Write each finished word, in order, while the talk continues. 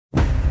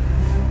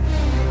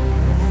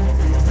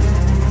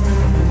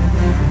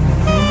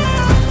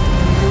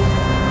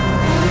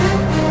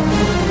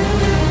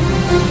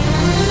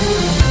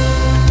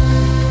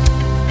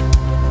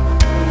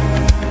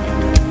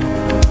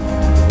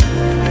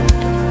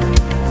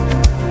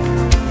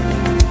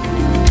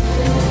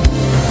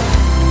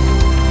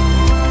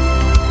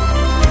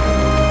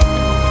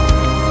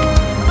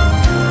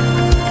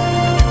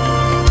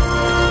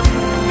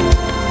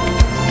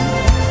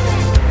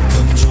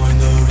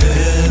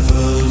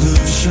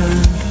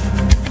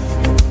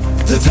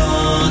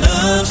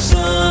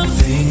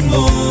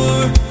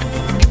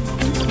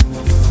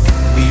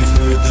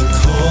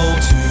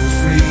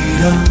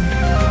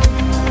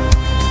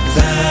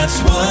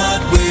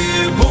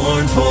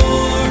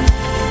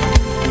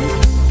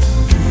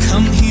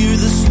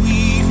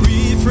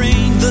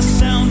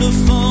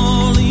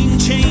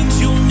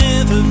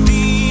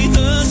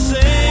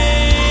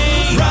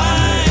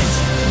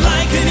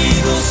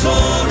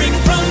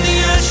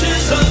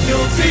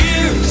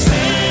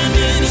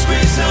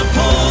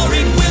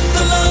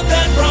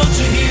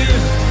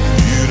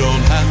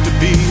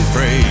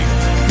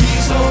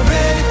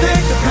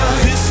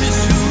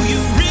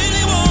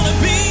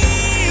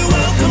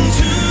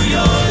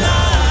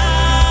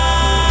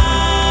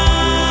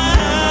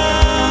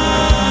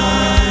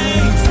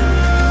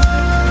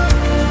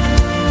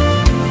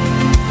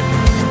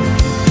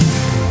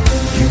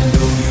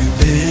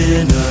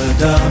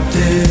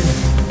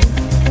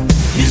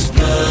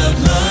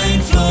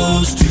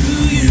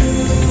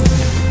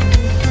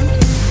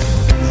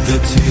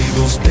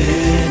has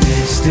been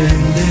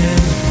extended.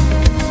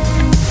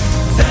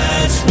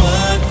 That's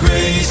what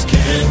grace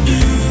can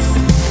do.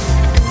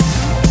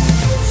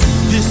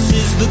 This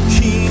is the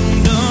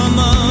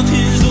kingdom of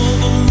His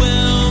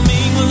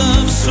overwhelming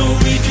love, so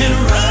we can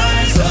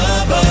rise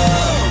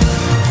above,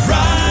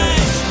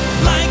 rise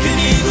like an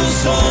eagle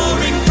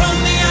soaring from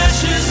the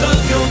ashes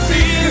of your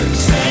fear.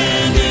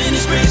 Stand in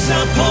His grace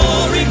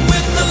outpouring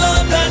with the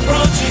love that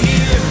brought you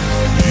here.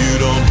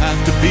 You don't have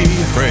to be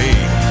afraid.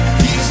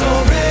 He's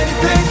already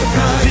paid the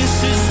price.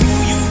 This is who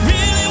you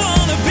really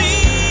want to be.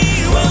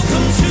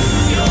 Welcome to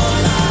your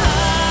life.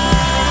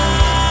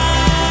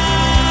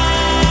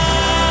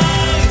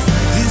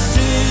 This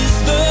is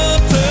the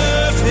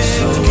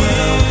perfect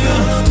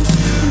gift.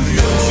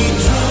 He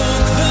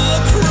took the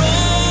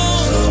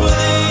cross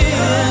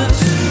within.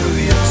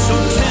 So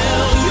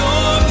tell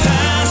your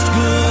past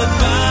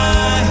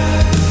goodbye.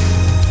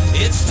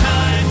 It's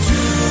time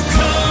to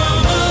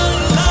come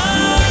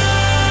alive.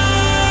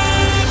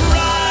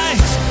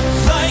 Rise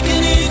like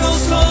an eagle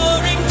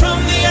soaring from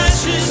the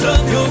ashes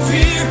of your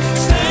fear.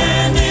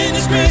 Stand in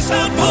His grace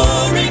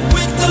outpouring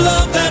with the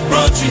love that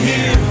brought you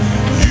here.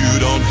 You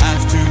don't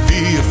have to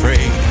be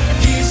afraid.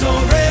 He's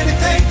already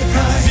paid the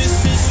price.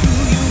 This is who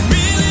you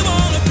really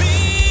want to be.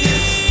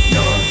 It's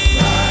your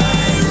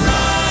life.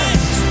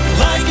 Rise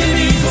like an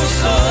eagle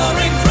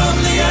soaring from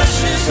the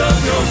ashes of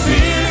your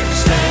fear.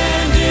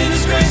 Stand in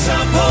His grace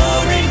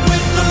outpouring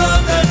with the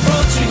love that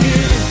brought you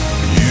here.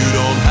 You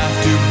don't have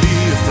to be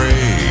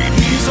afraid.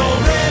 He's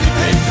already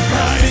paid the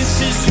price.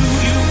 This is who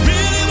you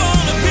really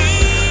want to be.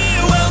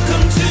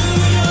 Welcome to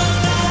your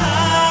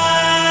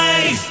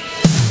life.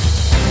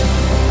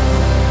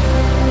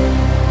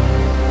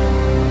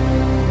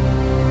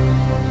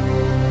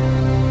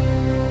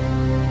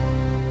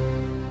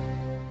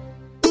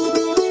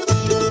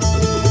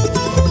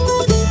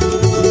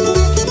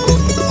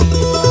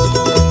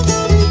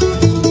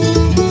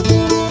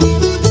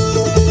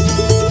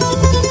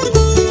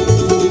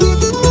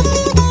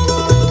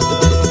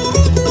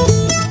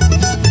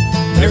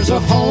 There's a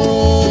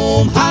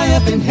home high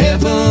up in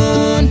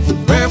heaven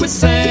where with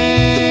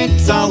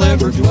saints I'll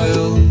ever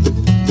dwell.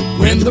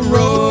 When the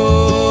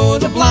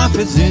road of life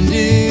is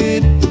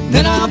ended,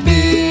 then I'll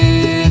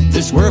bid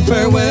this world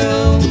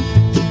farewell.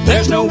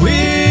 There's no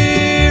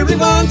weary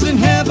ones in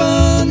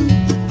heaven,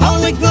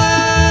 only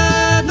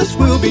gladness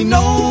will be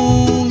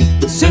known.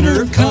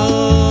 Sinner,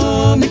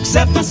 come,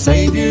 accept my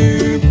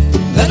Savior,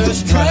 let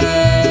us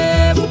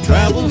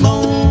travel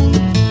on.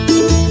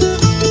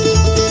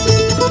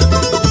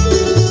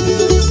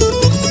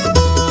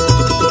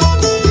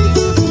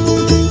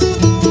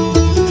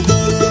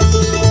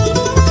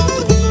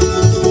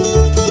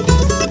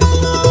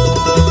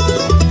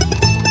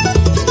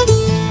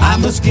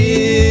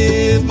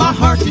 Give my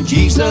heart to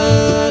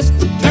Jesus,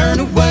 turn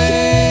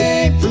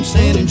away from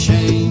sin and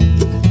shame.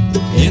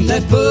 In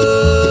that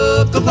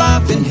book of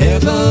life in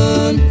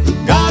heaven,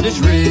 God has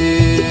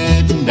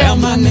written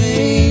down my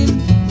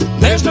name.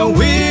 There's no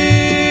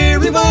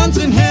weary ones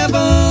in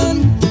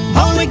heaven,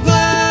 only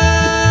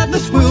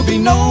gladness will be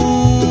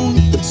known.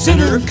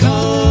 Sinner,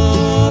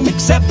 come,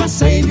 accept my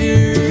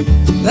Savior,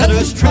 let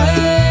us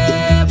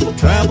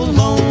travel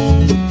on.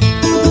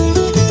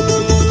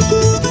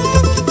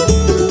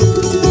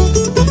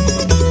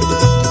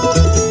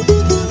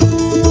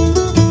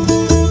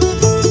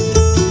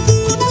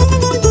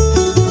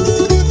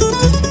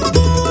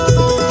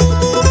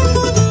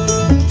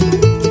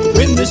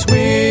 This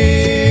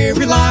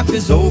weary life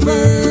is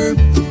over,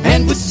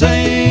 and with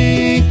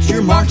saints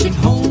you're marching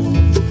home.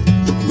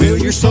 Will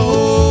your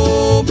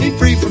soul be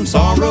free from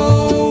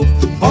sorrow,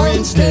 or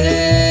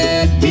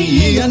instead be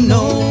ye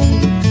unknown?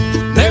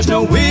 There's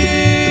no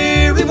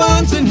weary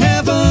ones in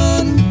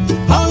heaven,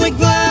 only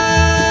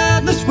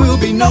gladness will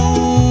be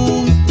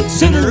known.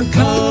 Sinner,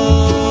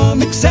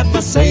 come, accept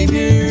my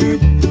Savior,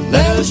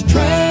 let us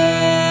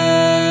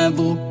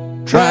travel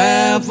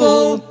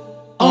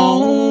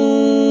on.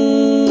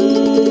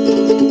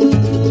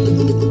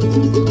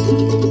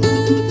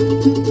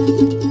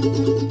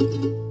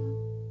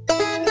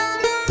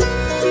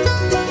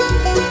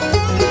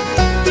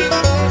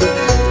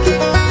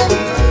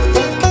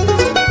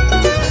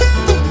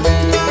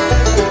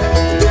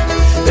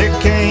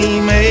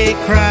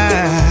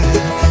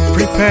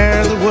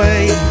 Prepare the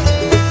way,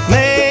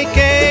 make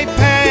a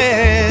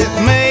path,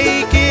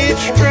 make it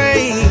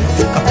straight.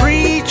 A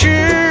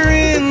preacher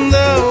in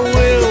the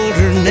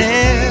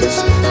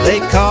wilderness, they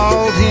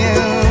called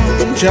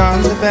him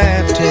John the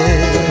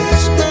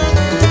Baptist.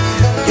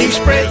 He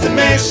spread the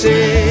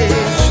message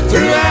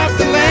throughout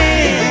the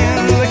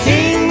land. The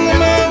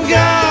kingdom of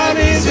God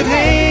is at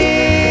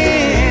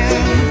hand.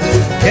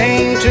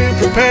 Came to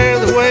prepare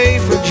the way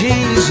for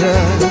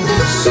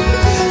Jesus,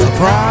 a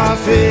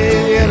prophet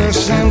and a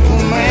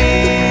simple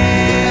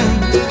man.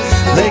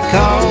 They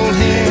called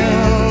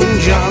him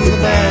John the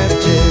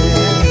Baptist.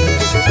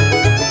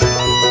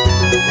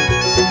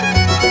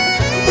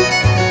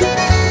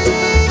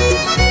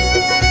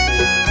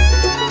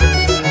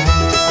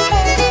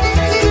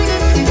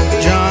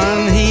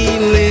 John, he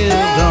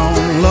lived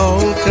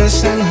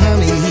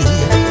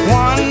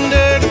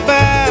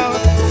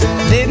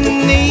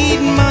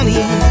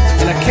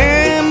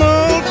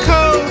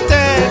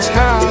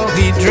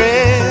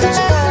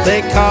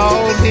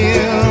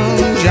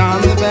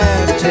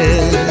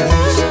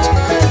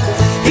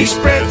He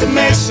spread the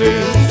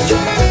message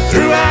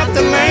throughout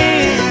the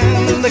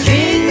land. The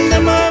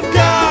kingdom of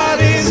God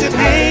is at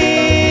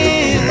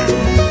hand.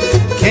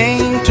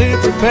 Came to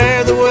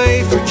prepare the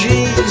way for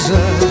Jesus,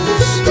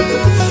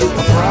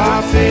 a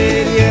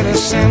prophet yet a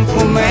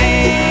simple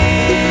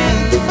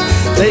man.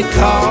 They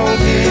called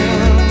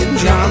him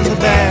John the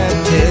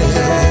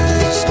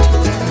Baptist.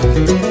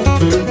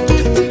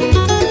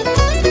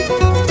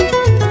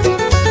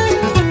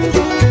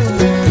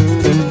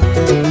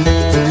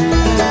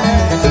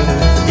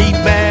 He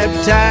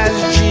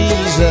baptized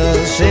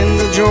Jesus in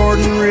the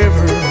Jordan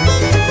River.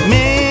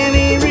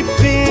 Many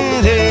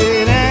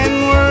repented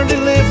and were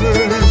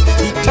delivered.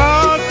 He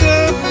talked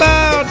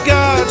about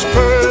God's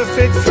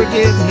perfect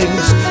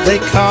forgiveness. They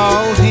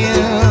called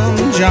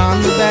him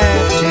John the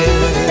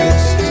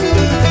Baptist.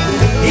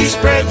 He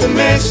spread the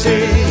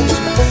message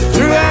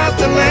throughout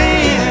the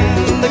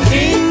land. The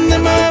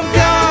kingdom of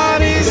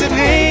God is at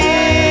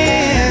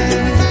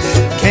hand.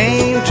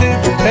 Came to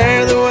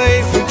prepare the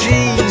way for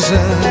Jesus,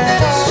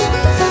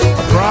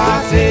 a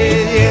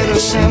prophet yet a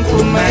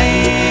simple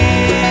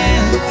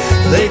man.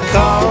 They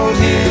called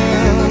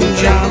him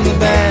John the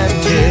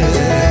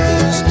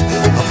Baptist,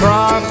 a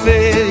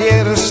prophet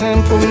yet a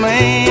simple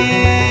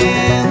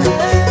man.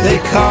 They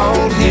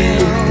called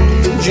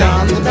him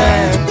John the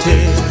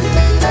Baptist.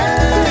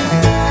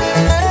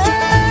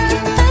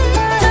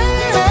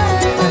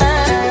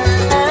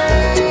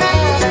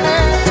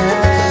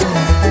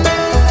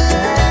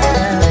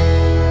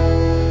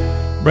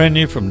 Brand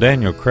new from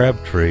Daniel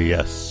Crabtree,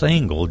 a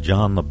single,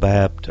 John the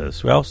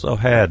Baptist. We also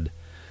had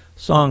a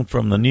song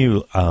from the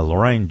new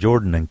Lorraine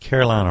Jordan and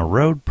Carolina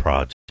Road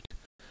project.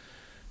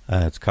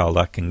 It's called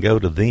I Can Go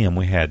to Them.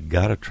 We had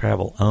Gotta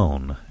Travel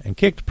On. And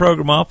kicked the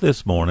program off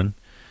this morning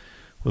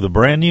with a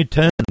brand new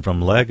tune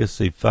from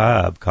Legacy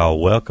 5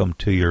 called Welcome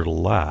to Your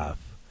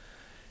Life.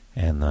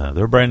 And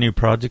their brand new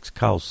project's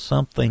called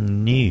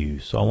Something New.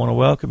 So I want to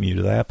welcome you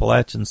to the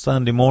Appalachian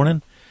Sunday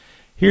morning.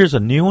 Here's a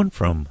new one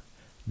from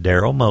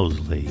Daryl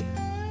Mosley.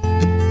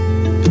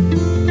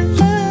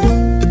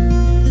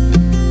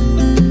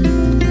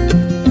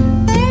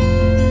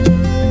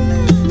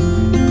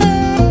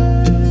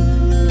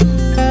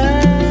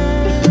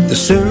 The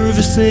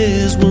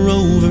services were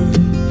over,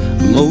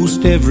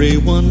 most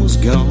everyone was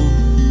gone.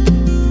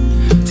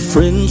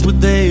 Friends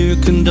with their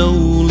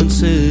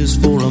condolences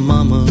for a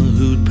mama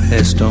who'd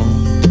passed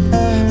on.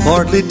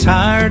 Partly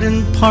tired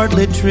and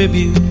partly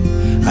tribute,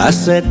 I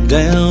sat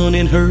down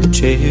in her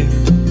chair.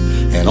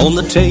 And on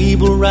the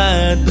table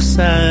right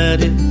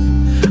beside it,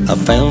 I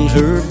found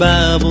her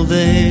Bible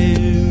there.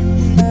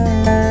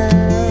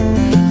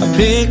 I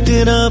picked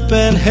it up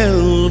and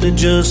held it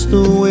just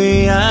the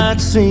way I'd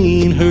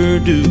seen her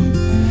do.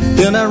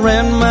 Then I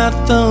ran my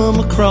thumb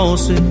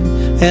across it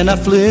and I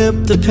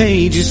flipped the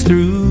pages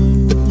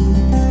through.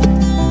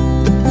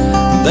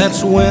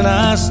 That's when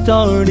I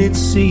started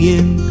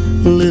seeing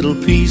little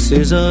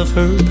pieces of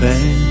her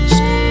past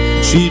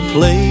she'd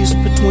placed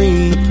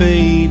between the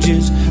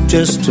pages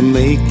just to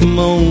make the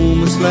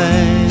moments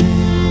last.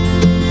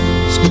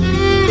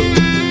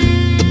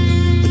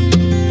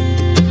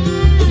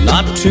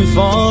 Not too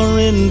far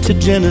into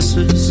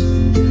Genesis,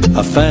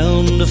 I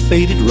found a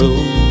faded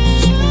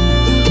rose,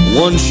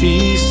 one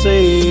she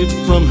saved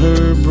from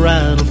her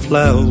bridal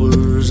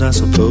flowers, I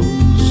suppose.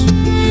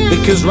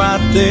 Because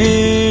right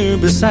there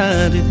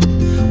beside it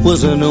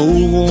was an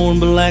old worn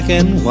black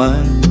and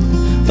white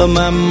of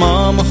my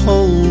mama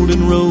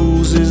holding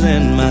roses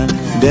and my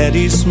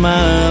daddy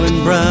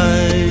smiling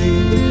bright.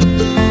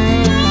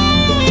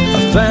 I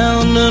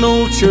found an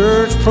old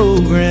church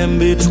program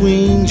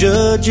between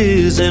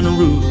Judges and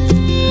Ruth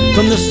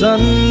from the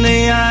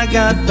Sunday I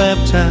got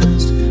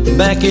baptized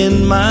back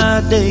in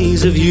my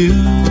days of youth.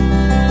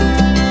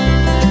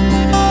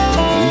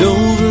 And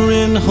over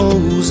in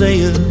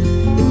Hosea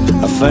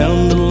I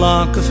found a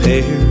lock of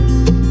hair,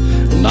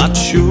 not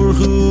sure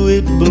who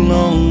it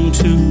belonged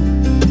to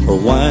or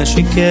why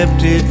she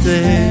kept it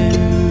there.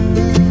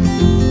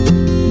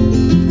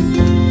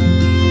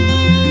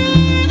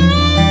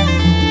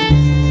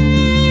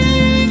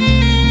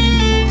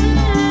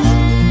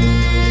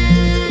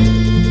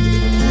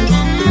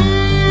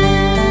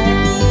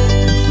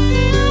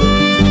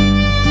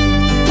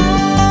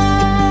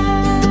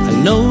 I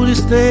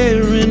noticed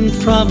there in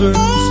Proverbs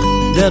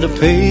that a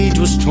page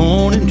was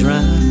torn and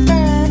dry.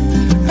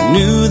 I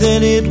knew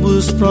that it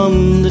was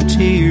from the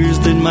tears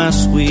that my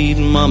sweet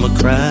mama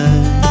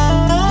cried.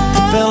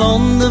 Fell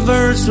on the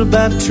verse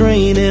about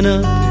training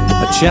up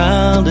a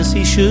child as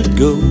he should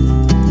go,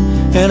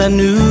 and I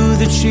knew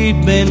that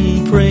she'd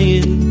been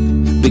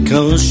praying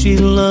because she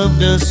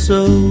loved us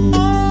so.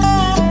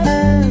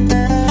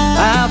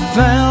 I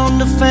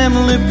found a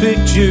family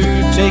picture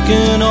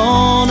taken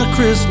on a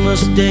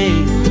Christmas day,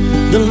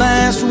 the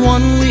last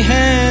one we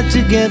had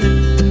together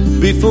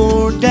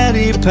before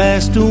Daddy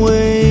passed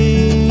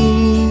away.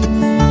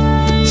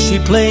 She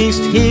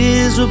placed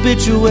his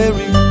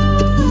obituary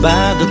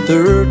by the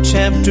 3rd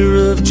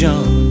chapter of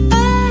John,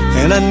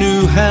 and I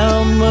knew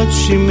how much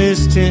she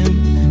missed him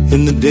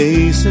in the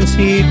days since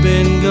he'd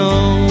been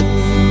gone.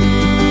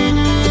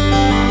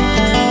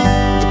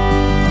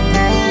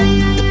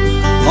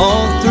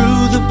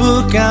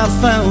 look, I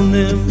found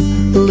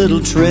them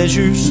little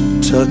treasures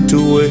tucked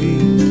away,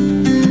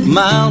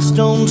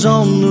 milestones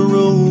on the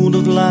road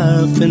of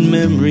life and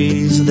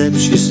memories that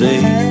she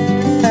saved.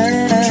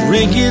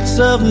 Trinkets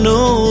of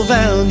no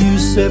value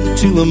except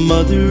to a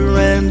mother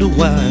and a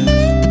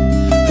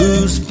wife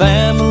whose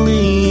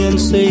family and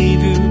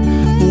savior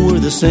were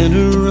the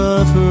center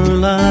of her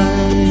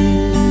life.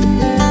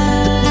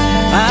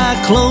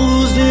 I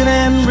closed it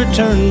and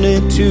returned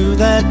it to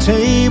that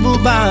table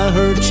by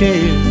her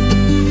chair,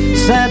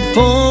 sat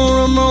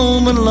for a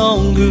moment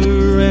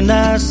longer and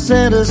I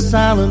said a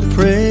silent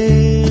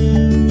prayer.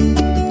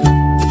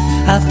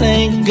 I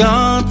thank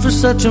God for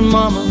such a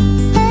mama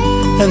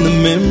and the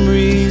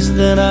memories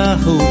that I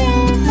hold,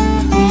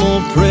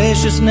 more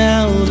precious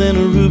now than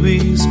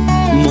rubies,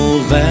 more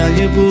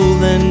valuable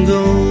than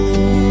gold.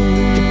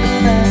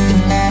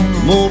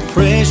 More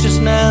precious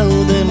now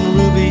than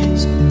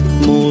rubies,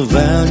 more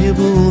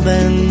valuable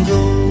than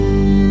gold.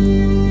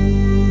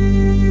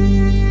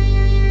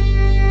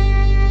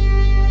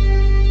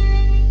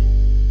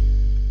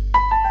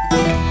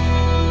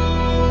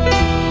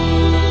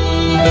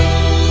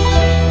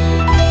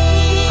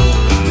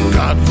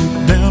 God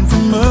looked down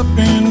from up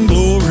in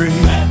glory.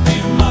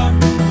 Matthew, Mark,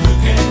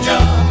 Luke, and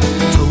John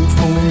told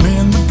for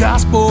men the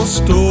gospel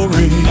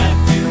story.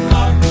 Matthew,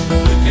 Mark,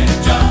 Luke,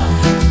 and John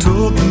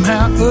told them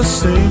how the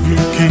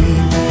Savior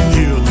came,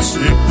 healed the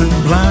sick, the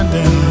blind,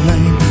 and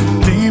lame.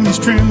 Demons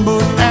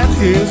trembled at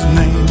his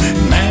name.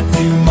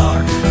 Matthew,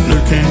 Mark,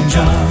 Luke, and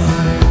John.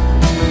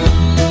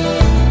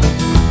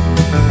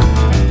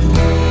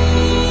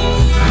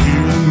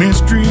 Hear the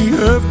mystery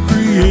of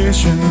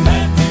creation.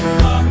 Matthew,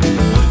 Mark,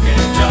 Luke,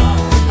 and John.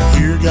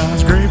 Hear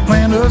God's great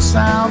plan of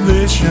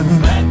salvation.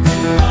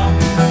 Matthew, Mark,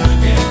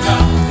 Luke, and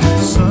John.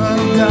 The Son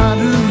of God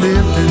who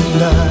lived and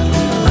died,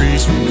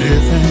 raised from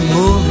death and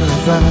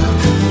glorified.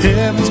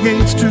 Heaven's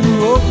gates to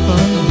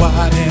open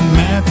wide in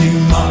Matthew,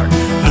 Mark,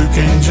 Luke,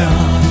 and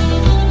John.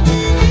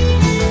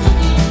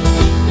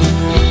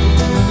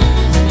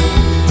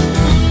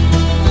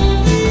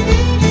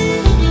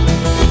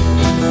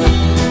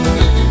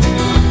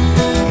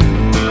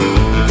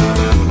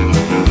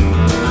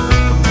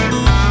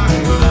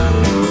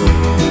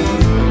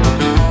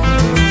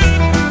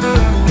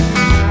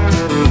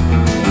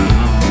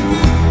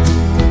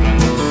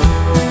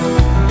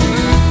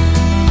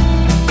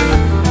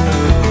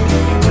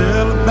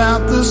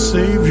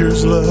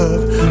 Savior's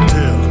love,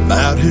 tell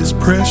about his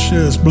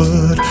precious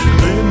blood.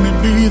 Let me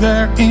be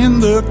there in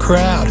the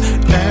crowd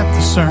at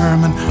the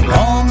Sermon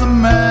on the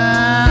Mount.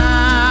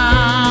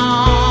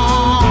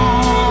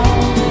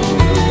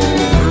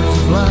 Words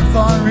of life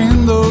are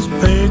in those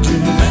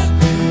pages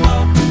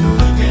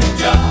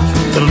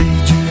that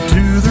lead you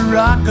to the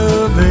Rock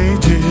of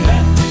Ages.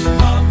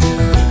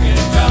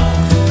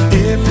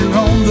 If you're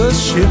on the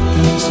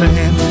shifting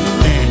sand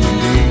and you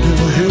need a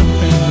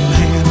helping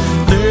hand,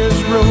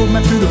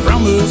 roadmap to the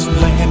promised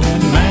land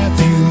in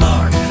Matthew,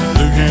 Mark,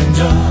 Luke, and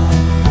John.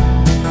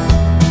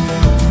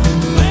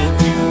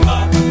 Matthew,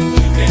 Mark,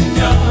 Luke, and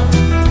John.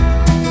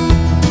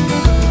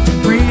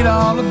 Read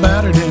all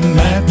about it in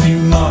Matthew,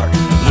 Mark,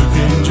 Luke,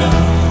 and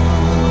John.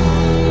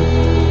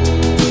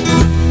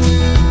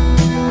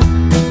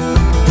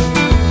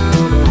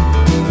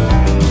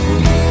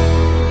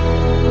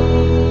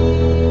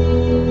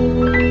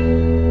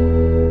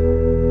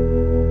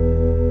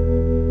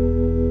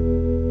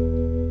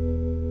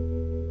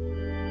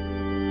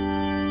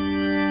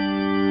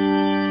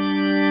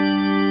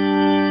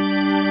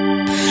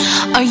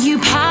 Are you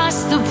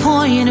past the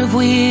point of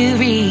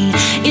weary?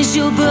 Is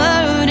your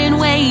burden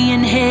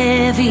weighing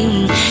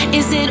heavy?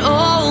 Is it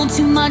all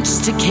too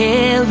much to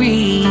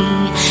carry?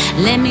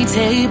 Let me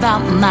tell you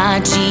about my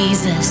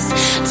Jesus.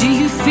 Do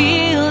you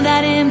feel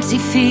that empty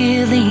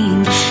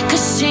feeling?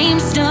 'Cause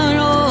shame's done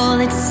all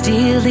it's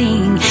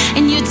stealing,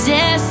 and you're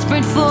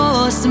desperate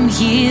for some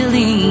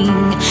healing.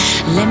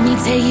 Let me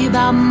tell you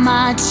about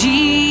my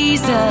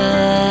Jesus.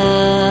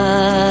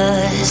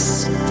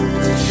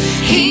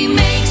 He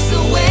makes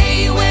a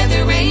way where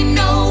there ain't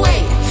no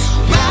way,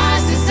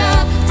 rises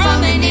up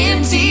from an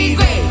empty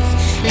grave.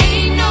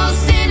 Ain't no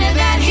sinner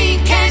that he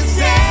can't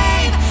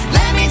save.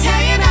 Let me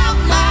tell you about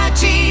my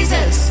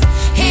Jesus.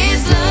 His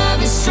love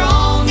is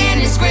strong and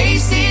his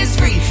grace is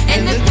free.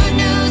 And the good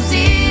news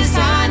is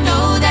I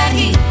know that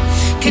he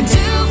can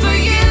do for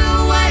you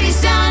what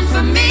he's done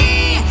for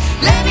me.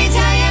 Let me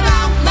tell you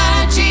about my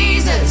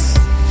Jesus.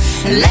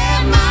 Let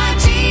my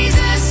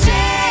Jesus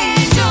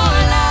change your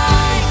life.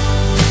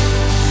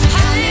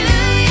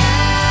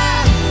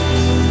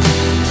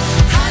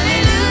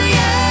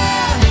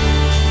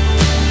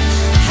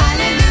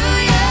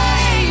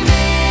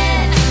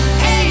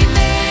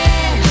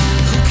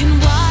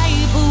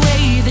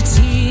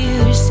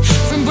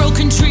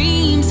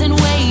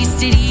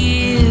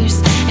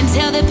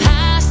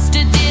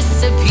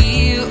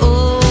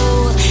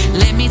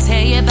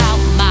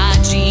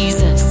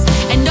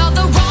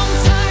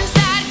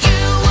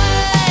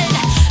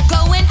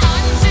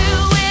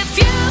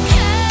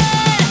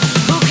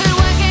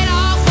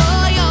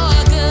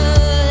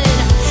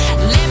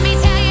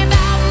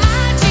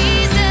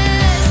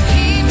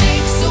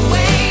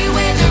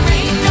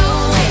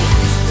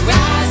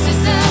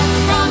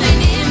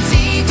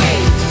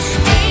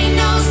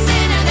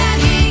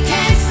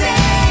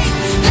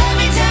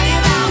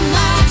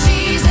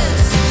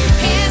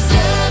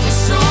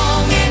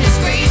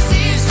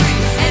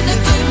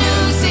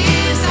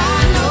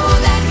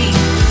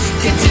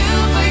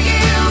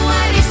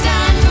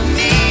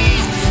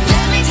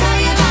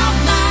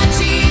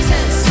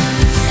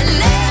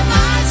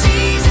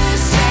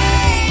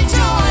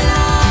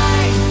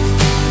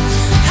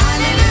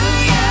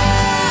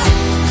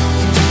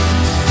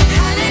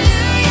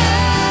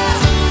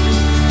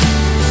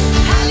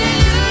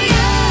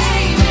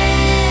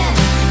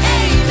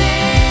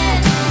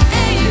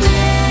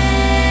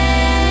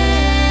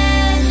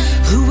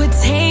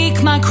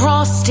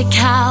 cross to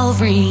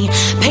Calvary,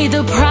 pay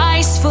the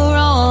price for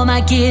all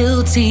my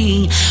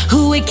guilty.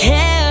 Who would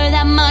care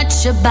that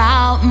much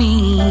about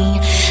me?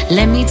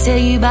 Let me tell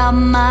you about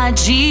my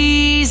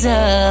Jesus.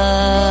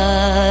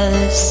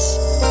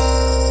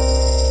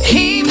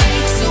 He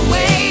makes a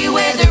way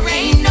where there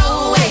ain't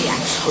no way,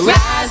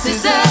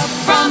 rises up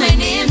from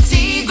an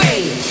empty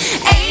grave.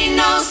 Ain't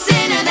no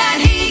sinner that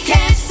he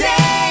can't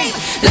save.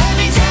 Let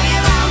me tell you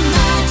about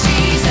my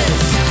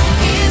Jesus.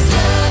 His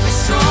love is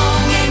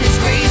strong and his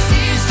grace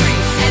is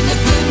free. And the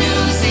good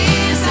news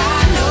is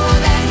I know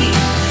that he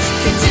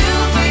can do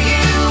for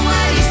you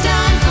what he's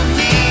done for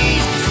me.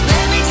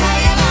 Let me tell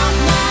you about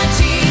my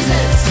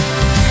Jesus.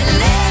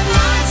 Let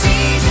my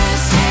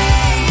Jesus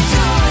change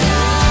your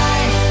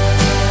life.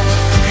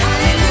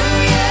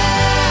 Hallelujah.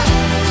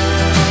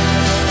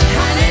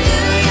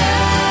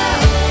 Hallelujah.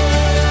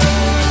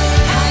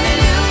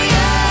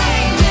 Hallelujah.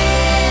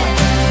 Amen.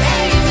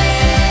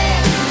 Amen.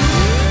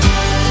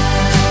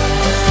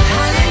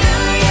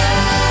 Hallelujah.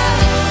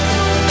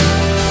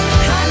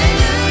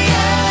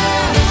 Hallelujah.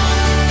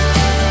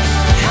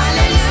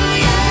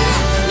 Hallelujah.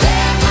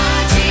 Let my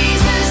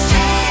Jesus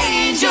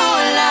change your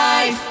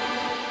life.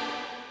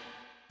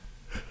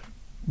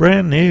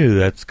 Brand new,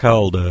 that's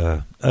called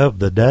Of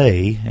the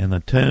Day, and the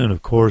tune,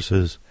 of course,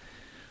 is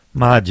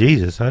My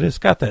Jesus. I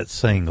just got that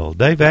single.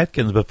 Dave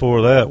Atkins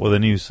before that with a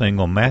new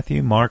single,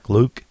 Matthew, Mark,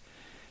 Luke,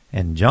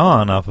 and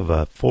John, off of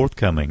a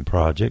forthcoming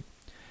project.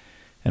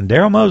 And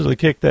Daryl Mosley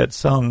kicked that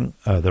song,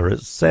 the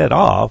set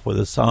off with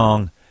a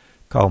song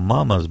called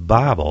Mama's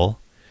Bible.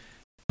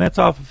 That's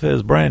off of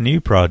his brand new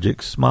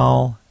project,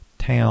 Small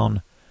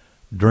Town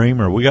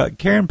Dreamer. We got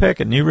Karen Peck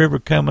at New River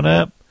coming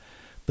up,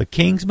 the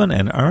Kingsman,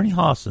 and Ernie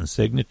Hawson's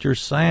signature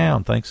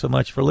sound. Thanks so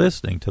much for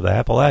listening to the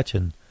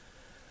Appalachian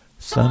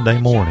Sunday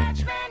morning.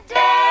 Judgment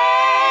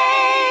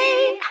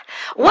Day,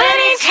 when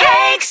he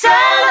takes a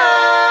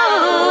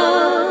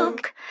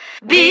look,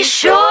 be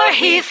sure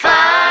he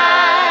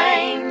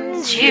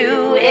finds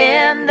you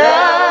in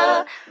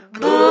the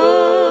book.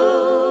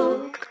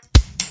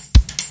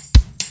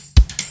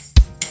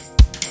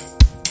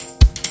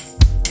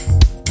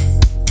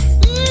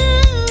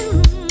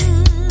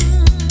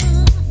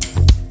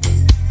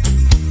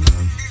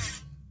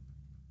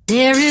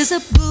 There is a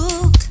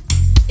book,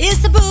 it's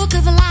the book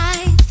of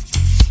life.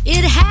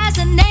 It has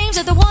the names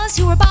of the ones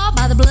who were bought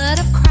by the blood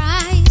of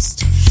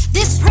Christ.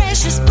 This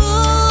precious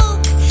book,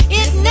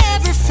 it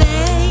never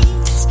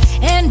fades,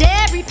 and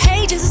every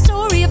page is a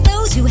story of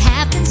those who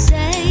have been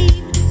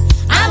saved.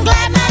 I'm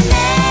glad my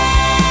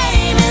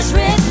name is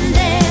written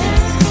there.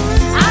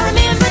 I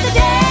remember the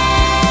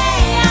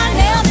day I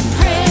knelt in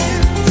prayer.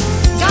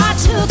 God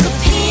took a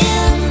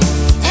pen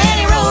and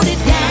he wrote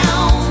it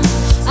down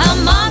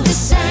among the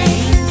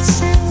saints,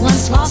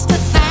 once lost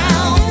but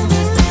found.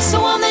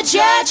 So on the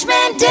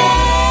judgment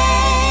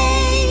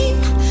day,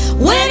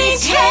 when he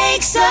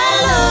takes a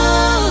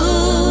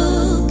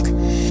look,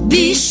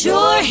 be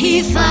sure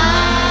he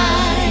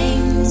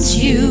finds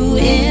you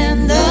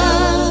in the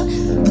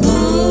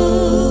book.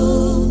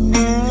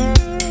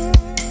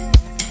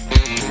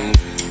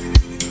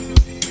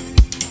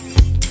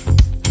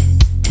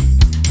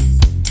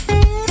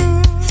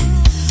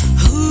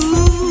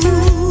 Ooh.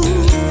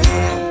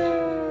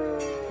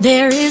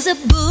 There is a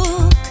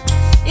book,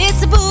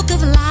 it's a book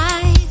of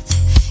life.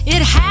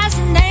 It has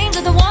the names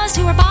of the ones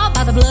who were bought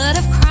by the blood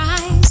of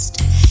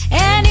Christ.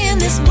 And in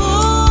this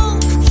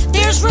book,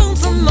 there's room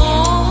for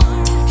more,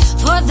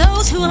 for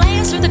those who will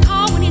answer the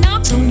call when he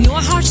knocks on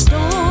your heart's door.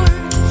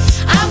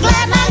 I'm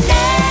glad my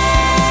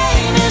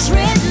name is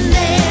written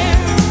there.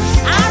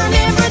 I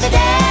remember the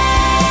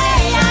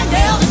day I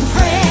knelt in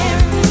prayer.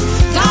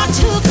 God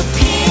took a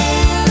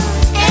pen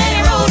and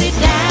he wrote it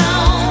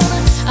down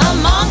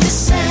among the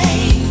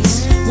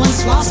saints,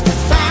 once lost but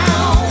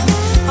found.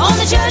 On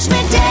the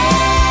judgment day,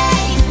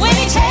 when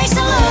he takes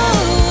a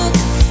look,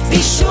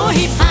 be sure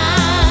he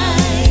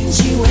finds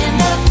you in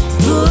the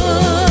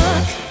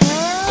book.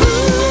 Ooh,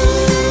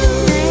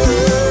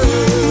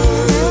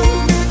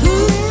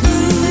 ooh,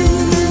 ooh.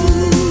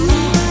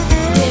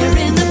 They're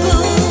in the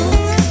book.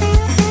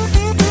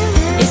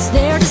 It's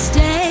there to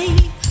stay,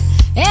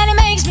 and it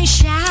makes me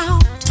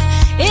shout.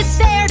 It's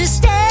there to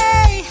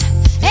stay,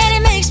 and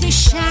it makes me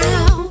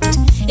shout.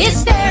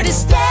 It's there to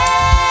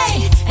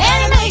stay,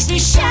 and it makes me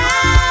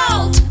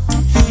shout.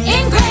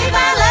 Engraved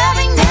by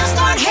loving nails,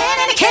 scarred hand,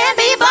 and it can't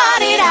be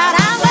blotted out.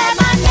 I'm glad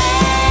my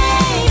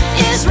name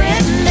is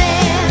written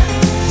there.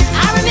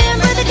 I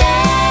remember the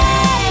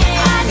day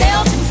I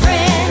knelt in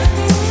prayer.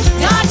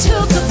 God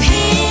took a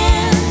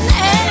pen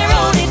and he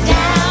wrote it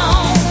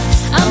down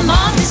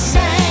among the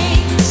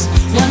saints,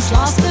 once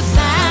lost but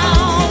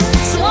found.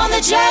 So on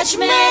the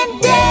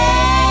judgment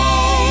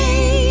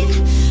day,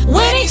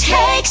 when he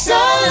takes a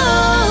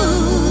look,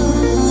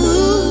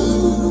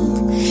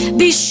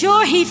 be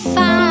sure he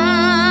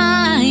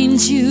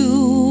finds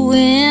you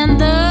in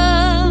the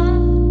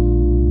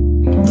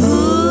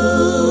book.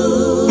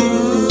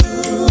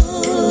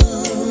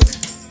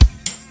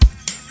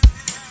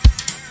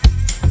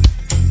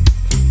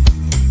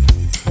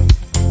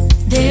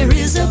 There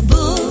is a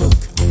book,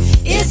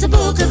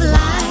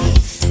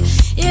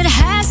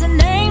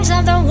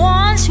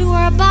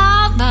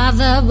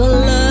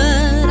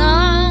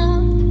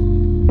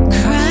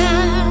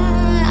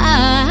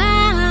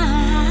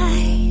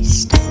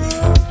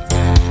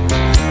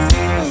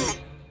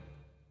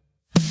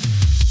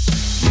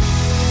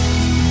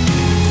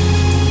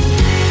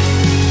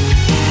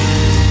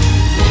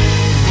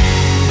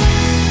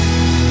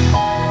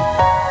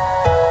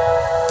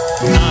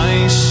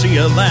 I see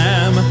a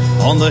lamb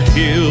on the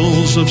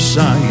hills of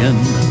Zion,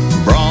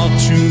 brought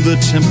to the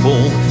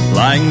temple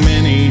like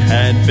many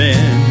had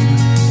been,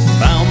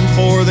 bound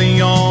for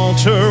the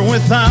altar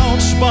without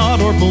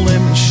spot or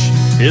blemish.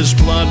 His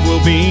blood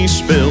will be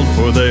spilled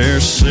for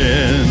their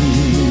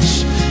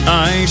sins.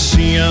 I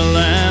see a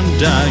lamb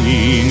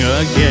dying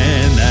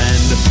again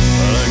and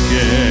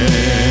again.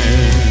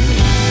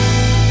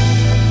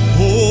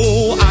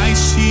 Oh, I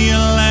see a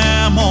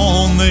lamb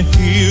on the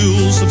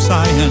hills of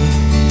Zion,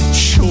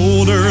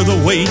 shoulder the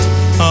weight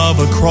of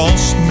a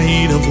cross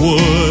made of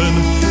wood,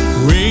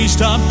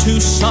 raised up to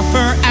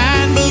suffer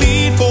and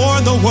bleed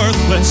for the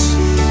worthless,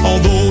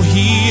 although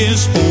he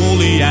is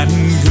holy and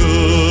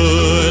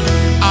good.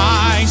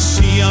 I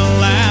see a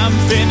lamb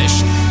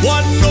finish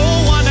what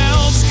no one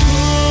else could.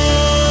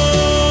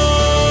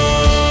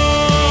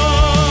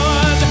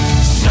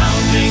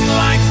 Sounding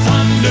like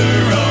thunder,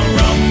 a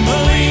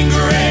rumbling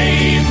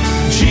grave,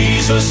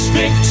 Jesus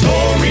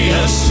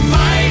victorious,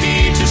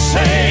 mighty to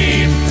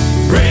save,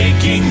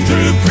 breaking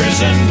through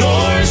prison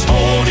doors,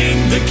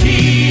 holding the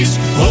keys.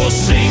 Oh,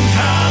 sing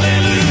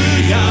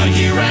hallelujah,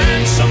 ye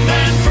ransomed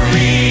and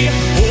free.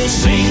 Oh,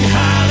 sing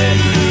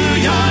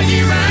hallelujah,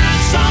 ye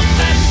ransomed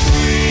and free.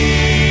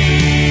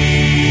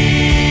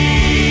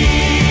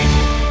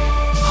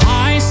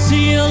 I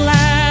see a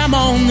lamb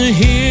on the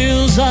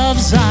hills of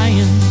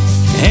Zion.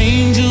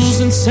 Angels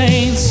and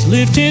saints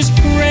lift his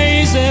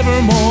praise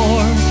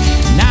evermore.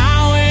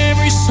 Now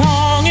every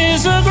song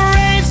is a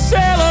great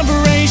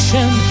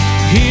celebration.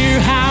 Hear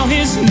how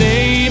his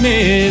name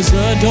is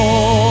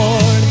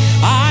adored.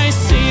 I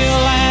see a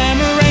lamb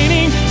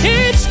reigning,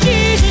 it's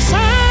Jesus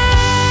our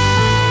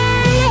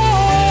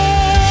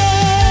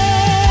Lord.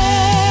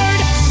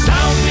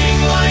 Sounding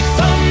like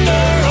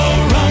thunder, a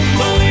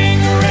rumbling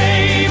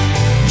grave,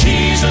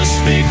 Jesus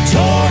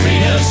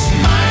victorious,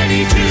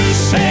 mighty to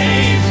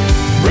save,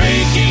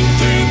 breaking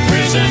through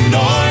prison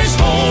doors,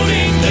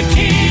 holding the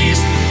keys.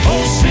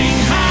 Oh, sing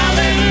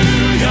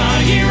hallelujah,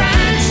 ye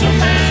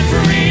ransomed and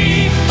free.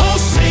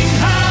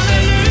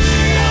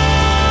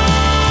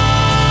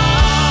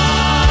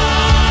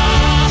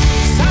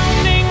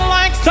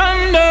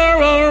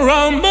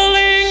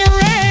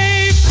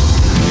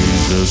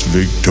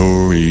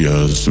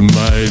 Victorious,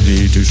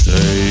 mighty to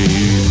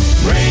save,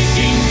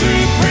 breaking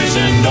through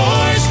prison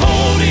doors,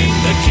 holding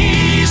the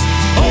keys.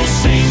 Oh,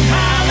 sing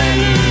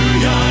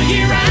hallelujah, ye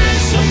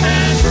ransomed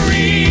and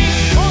free.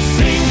 Oh,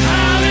 sing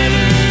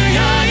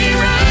hallelujah, ye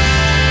ransomed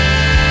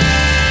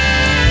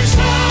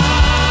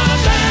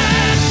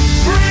and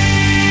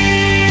free.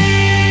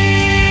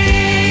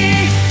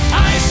 I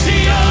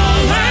see a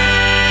lamb.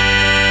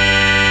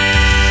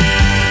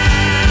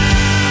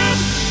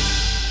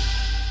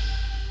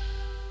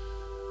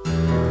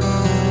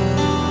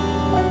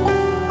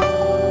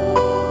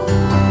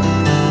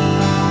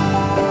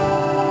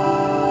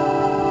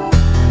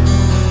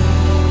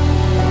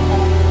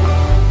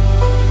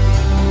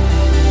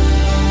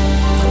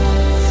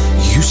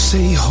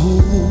 Say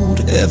hold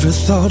every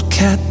thought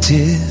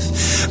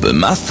captive, but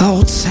my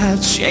thoughts have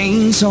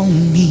chains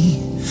on me.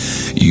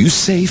 You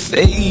say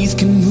faith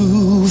can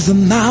move the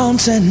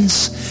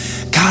mountains.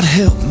 God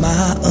help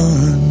my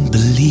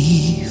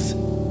unbelief.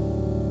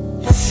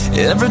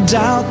 Every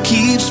doubt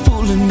keeps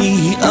pulling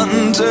me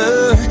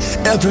under.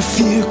 Every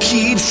fear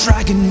keeps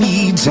dragging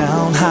me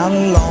down. How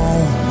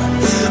long,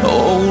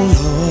 oh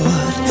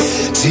Lord,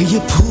 till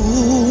you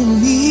pull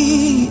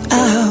me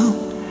out?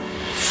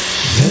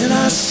 Then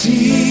I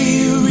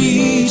see you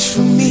reach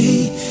for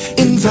me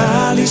in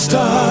valleys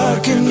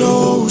dark and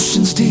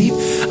oceans deep.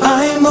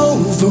 I'm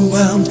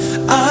overwhelmed,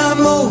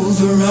 I'm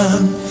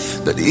overrun,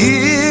 but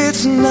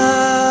it's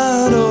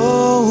not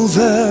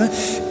over.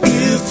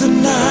 If the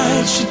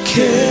night should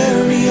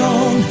carry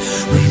on,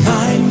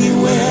 remind me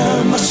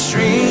where my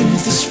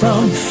strength is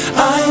from.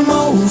 I'm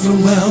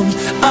overwhelmed,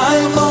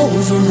 I'm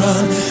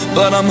overrun,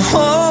 but I'm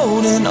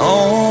holding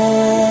on.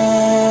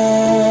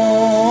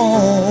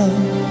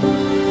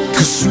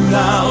 'Cause soon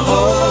I'll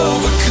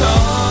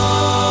overcome.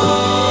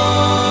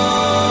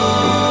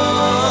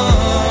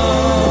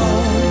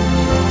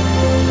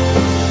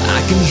 I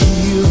can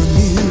hear a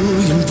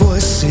million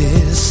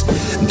voices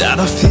that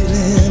are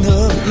filling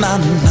up my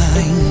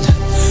mind.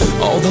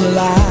 All the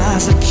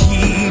lies I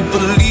keep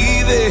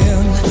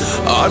believing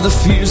are the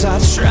fears I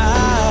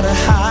try to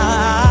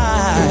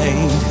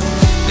hide.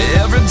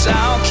 Every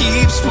doubt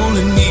keeps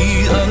pulling me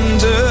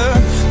under.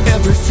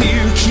 Every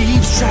fear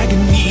keeps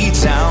dragging me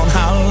down.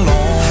 How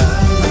long,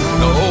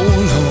 oh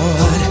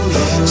Lord,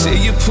 till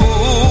you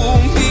pull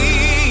me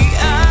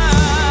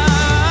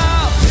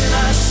out? Then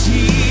I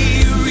see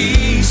you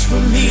reach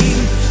for me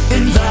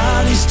in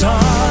valleys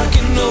dark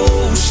and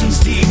oceans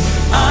deep.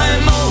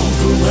 I'm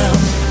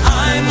overwhelmed,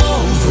 I'm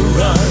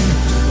overrun,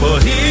 but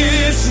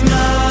it's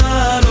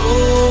not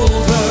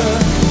over.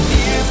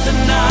 If the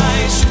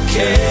night should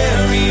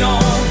carry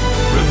on,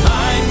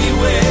 remind me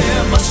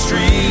where my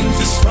strength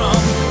is from.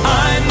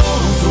 I'm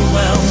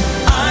overwhelmed,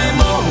 I'm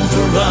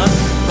overrun,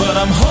 but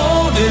I'm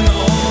holding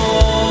on.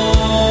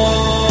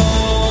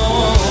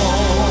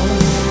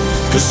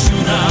 'Cause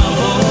soon I'll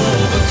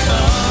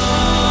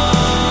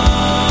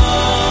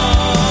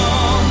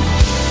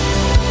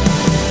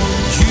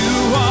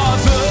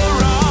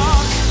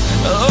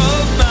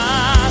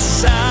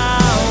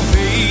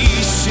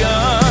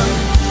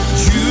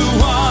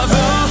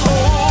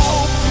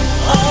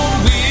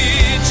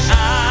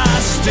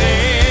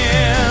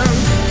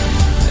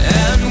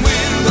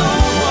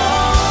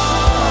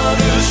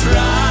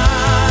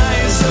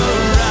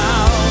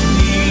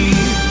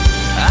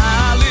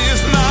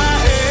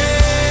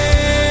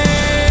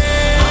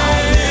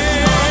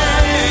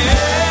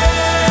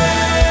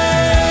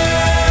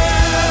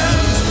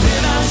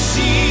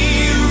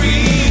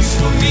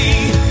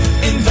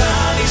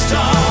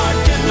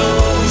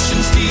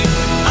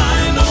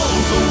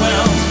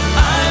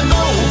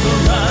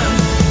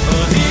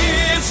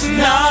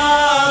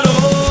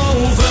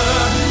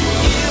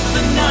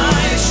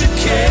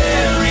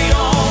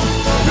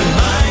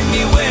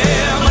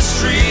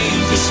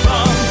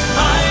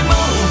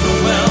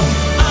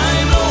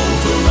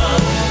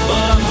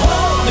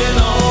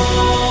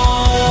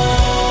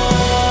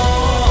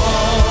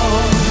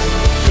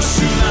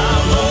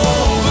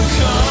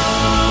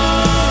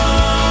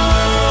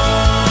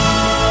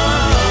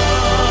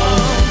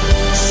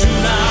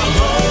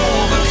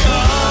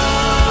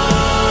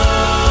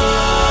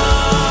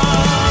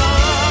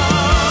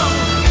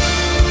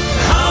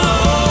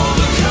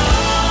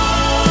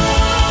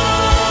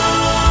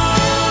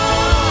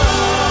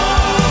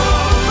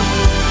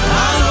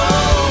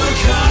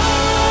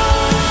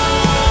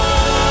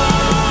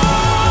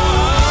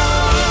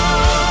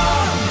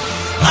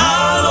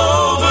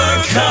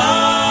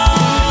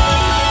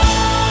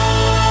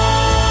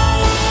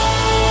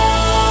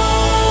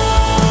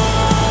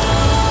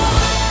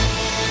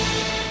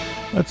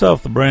That's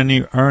off the brand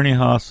new Ernie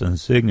Hossan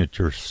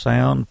Signature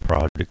Sound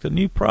project. The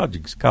new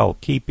project's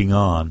called Keeping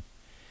On.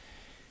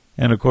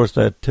 And of course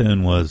that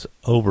tune was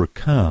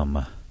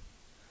Overcome.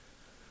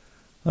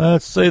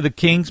 Let's see, the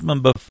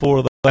Kingsmen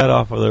before that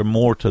off of their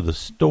More to the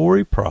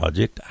Story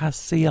project. I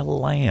See a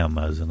Lamb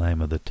is the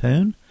name of the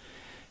tune.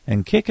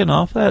 And kicking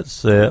off that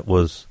set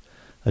was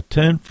a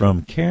tune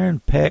from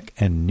Karen Peck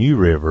and New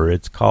River.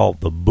 It's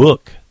called The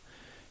Book.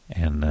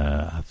 And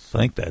I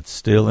think that's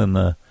still in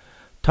the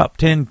top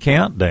 10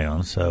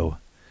 countdown, so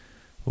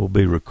we'll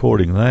be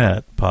recording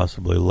that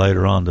possibly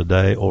later on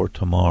today or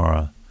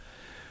tomorrow.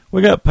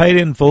 We got Paid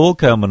in Full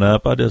coming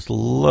up. I just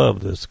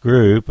love this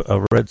group.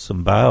 I've read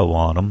some bio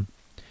on them.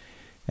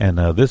 And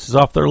this is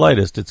off their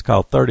latest. It's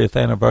called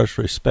 30th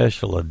Anniversary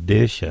Special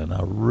Edition.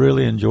 I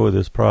really enjoy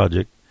this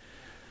project.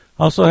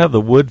 Also have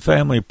the Wood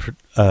Family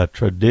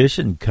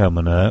Tradition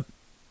coming up.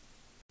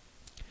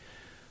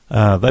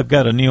 They've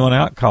got a new one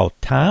out called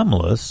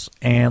Timeless.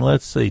 And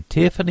let's see,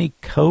 Tiffany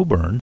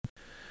Coburn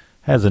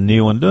has a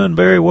new one doing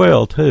very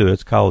well too.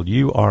 It's called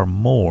You Are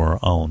More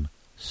on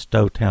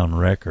Stowtown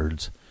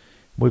Records.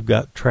 We've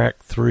got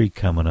track 3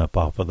 coming up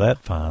off of that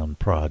fine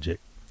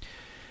project.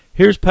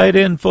 Here's Paid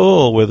in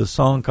Full with a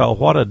song called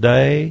What a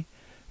Day,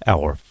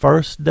 Our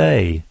First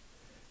Day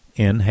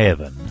in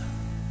Heaven.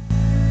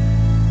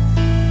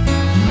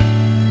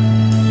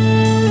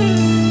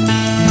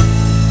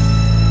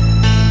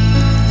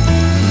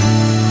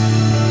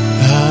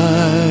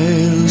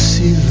 I'll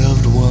see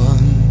loved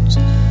ones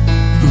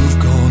who've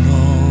gone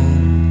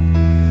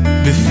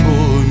on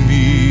before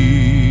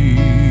me,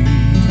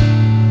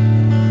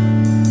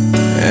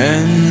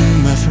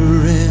 and my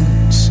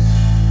friends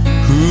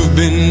who've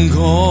been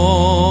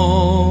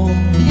gone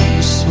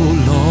so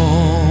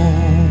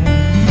long,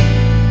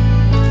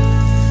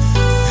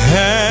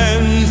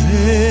 and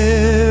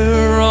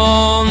there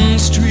on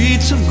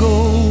streets of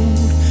gold,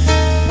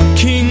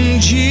 King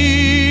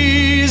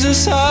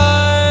Jesus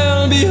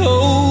I'll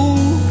behold.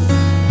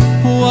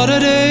 What a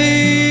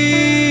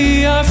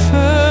day our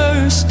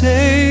first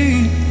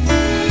day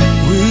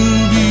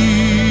will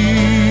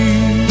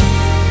be.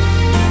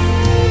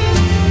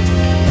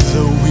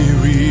 The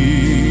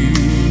weary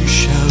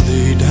shall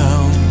lay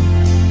down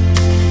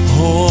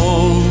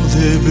all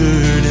their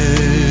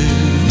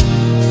burdens,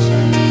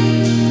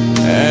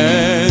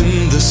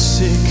 and the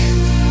sick,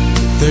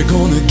 they're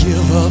gonna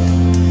give up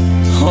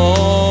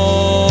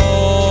all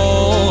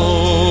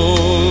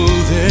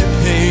their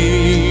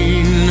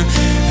pain,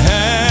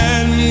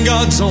 and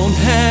God's own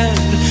hand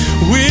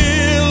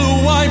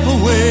will wipe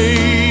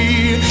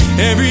away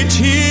every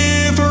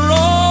tear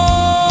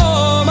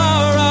from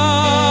our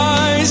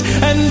eyes,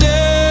 and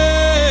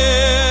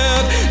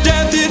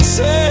death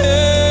itself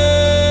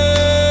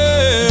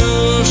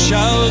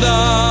shall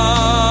die.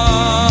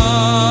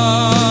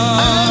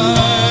 And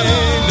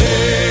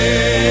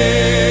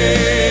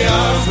day,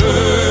 our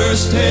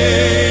first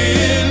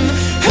day in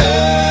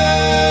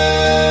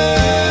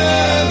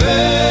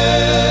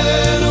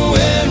heaven,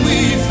 when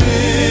we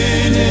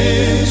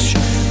finish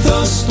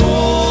the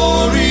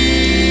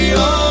story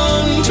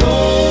untold,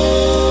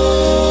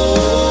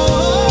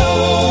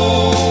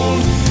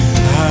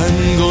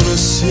 I'm gonna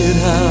sit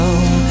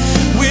down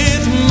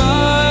with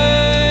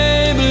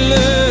my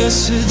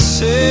blessed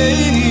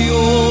Savior.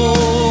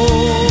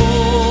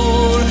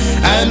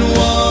 And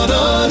what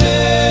a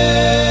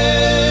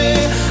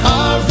day,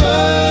 our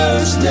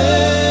first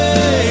day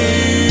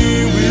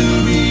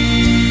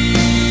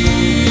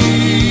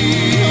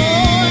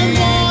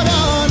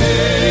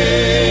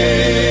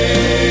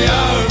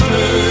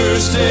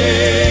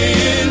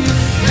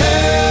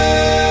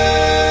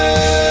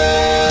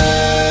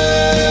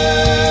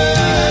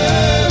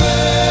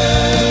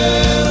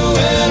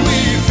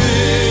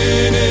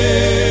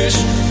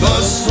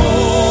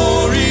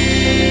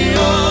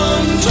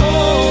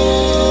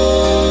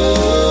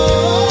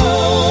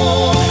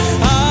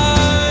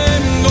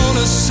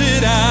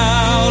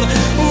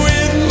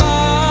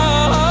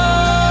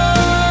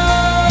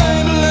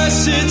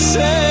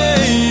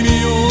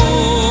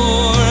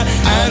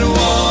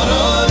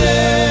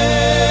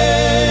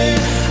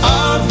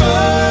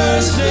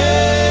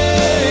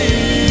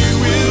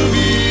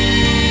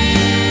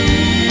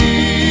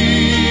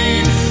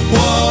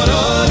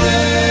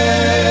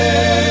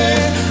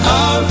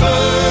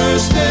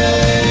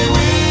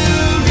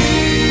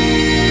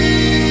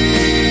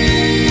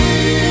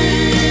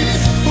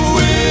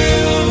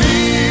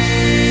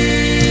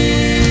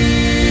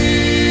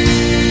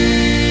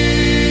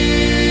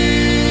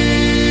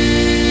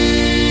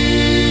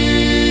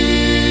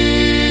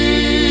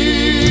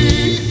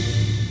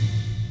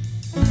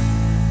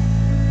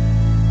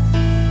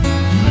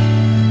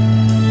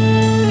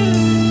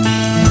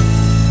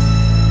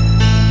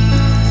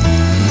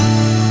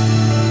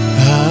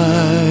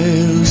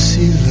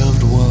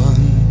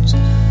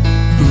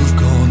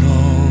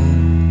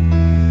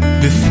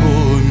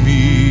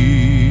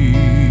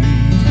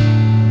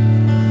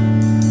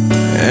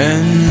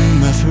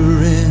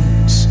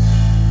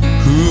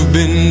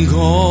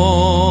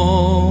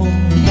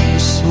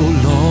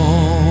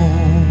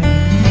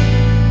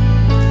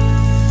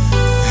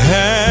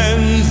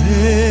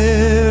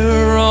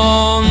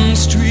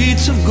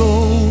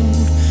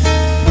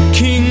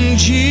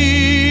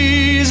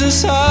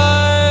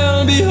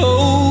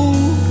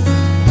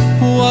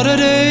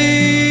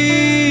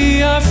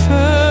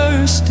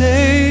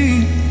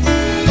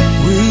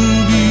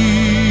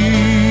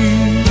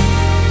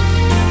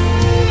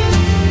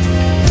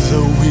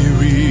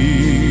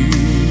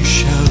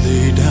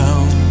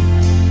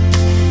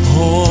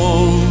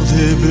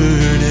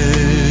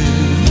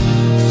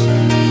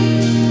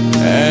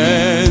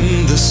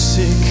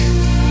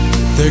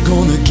they're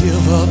gonna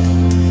give up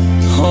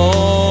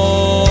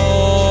all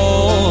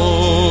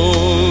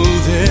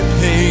their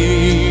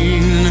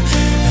pain,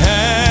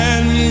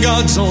 and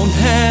God's own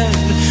hand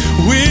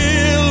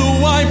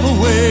will wipe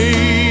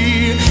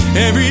away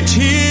every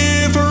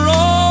tear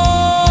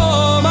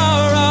from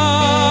our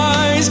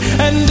eyes,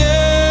 and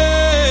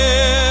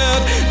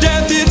death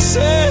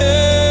itself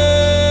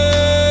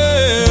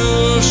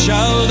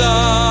shall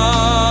die.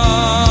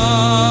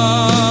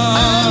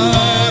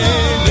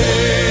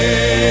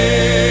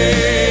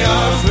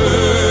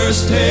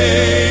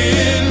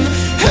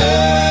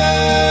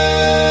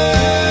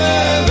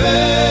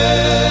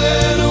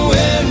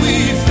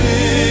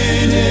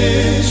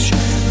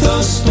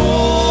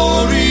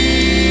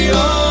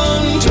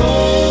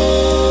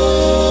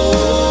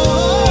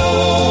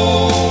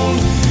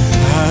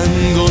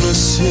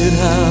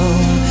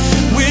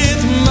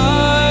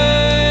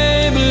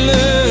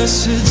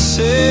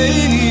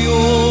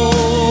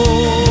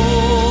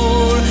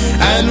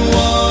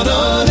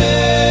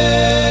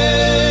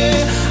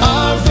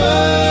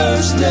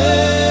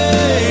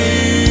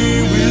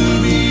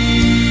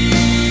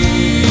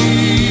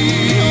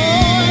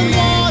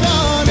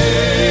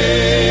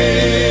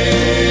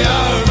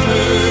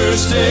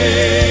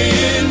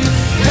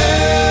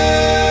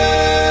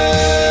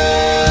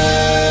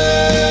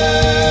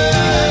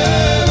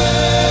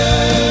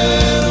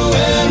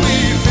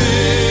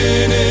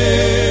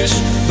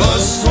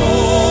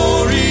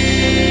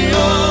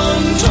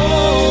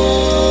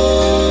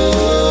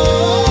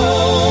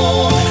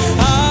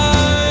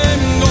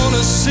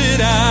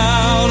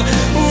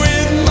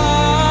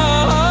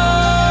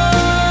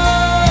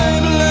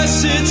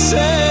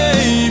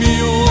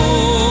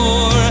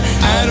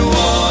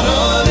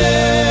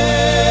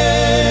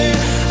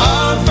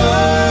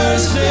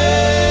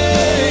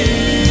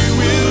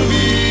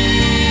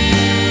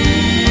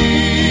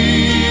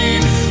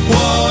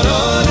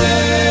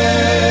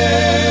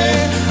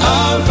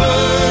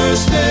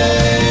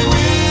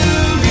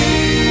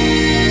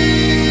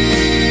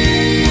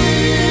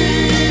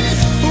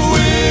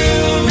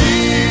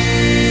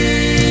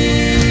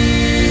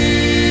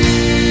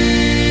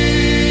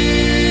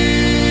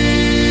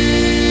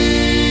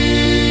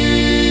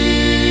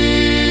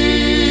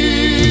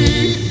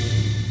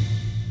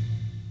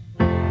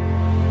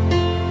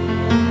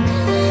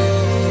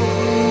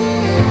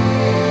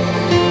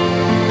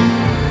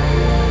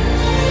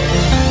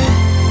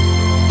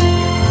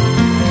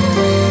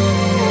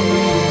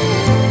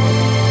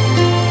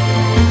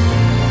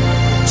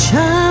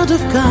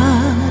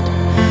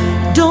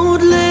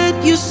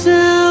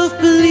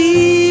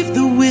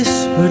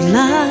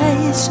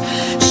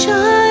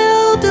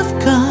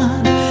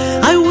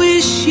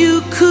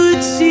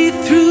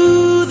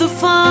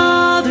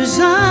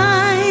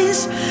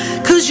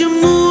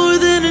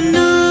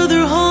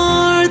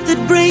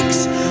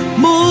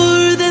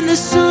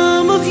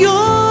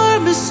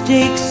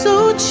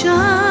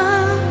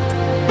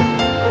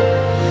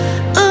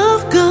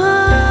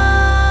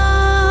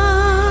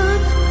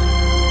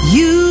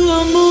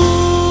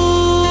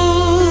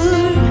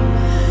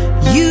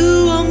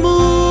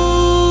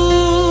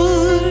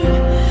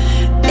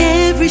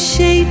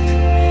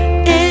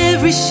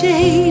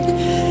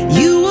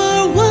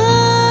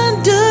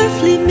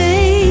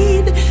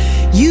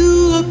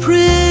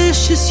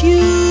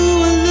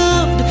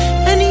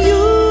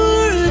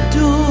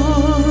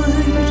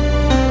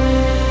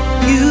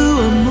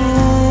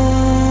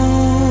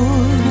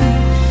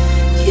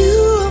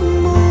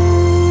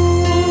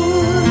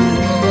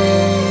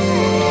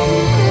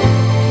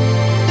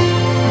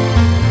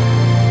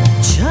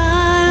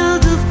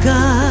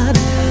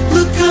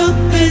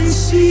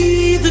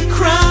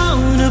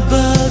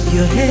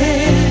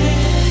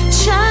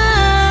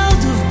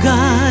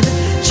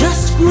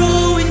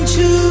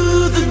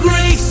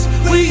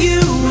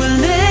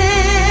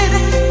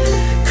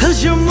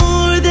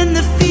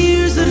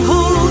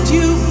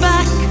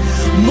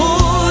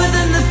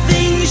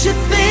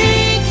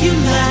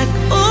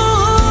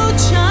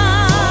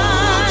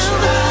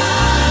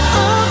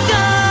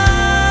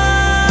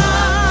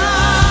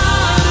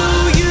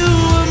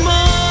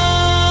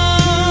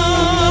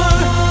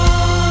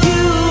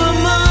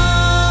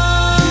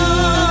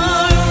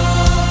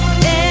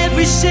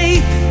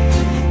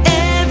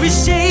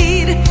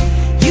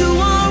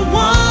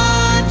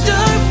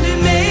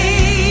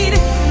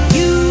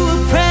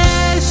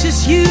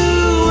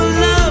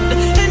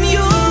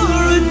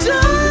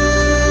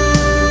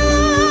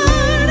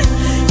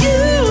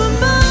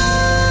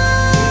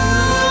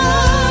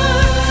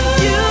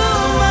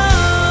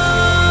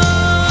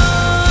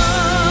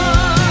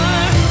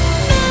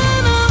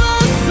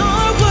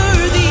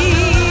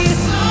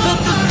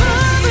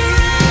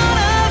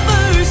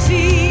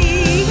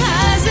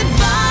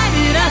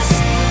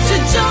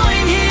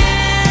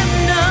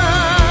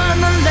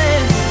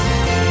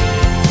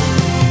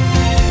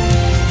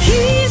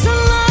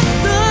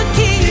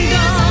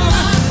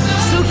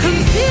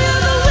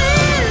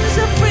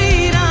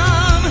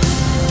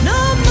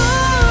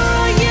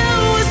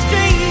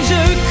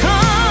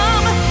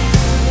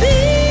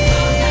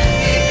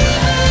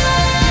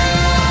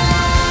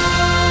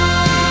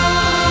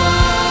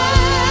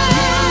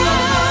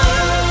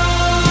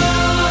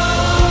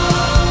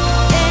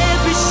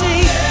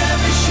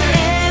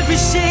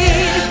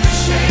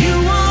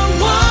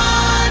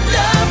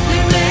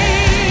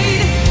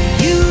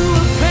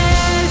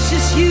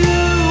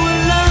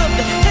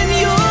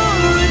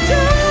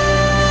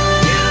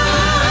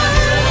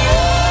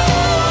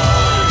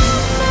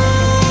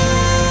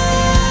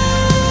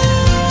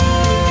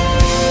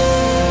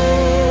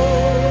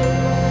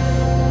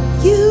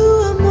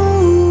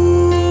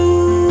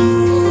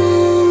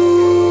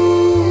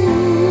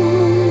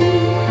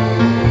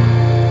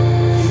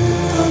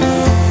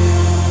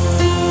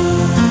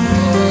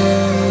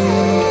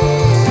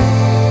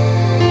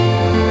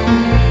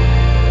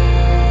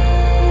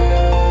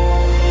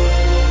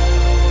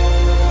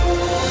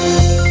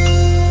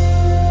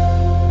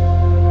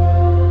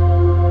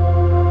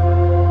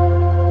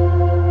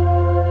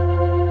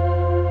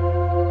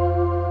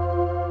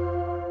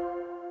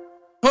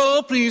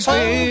 please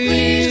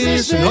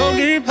listen, oh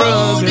dear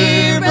brother,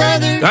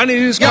 God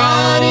is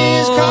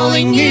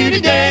calling you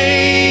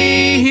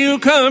today. He'll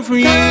come for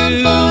you,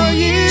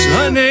 it's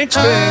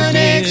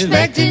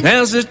unexpected.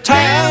 Now's the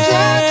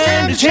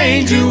time to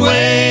change your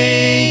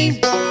way.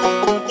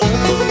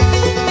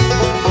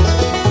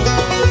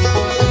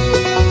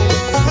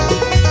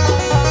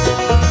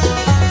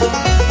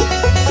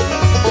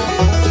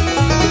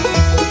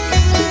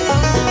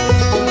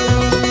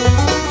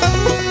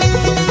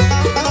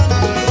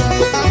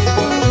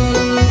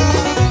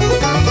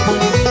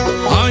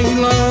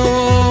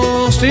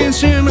 In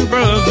sin, my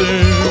brother,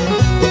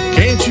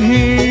 can't you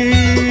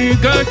hear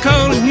God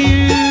calling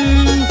you?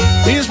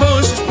 His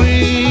voice is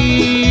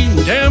pleading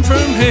down from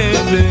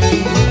heaven,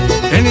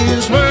 and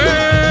His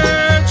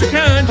words are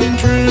kind and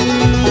true.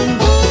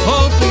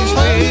 Oh, please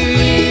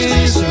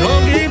listen,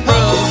 oh dear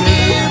brother,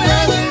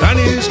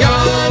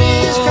 God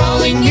is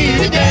calling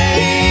you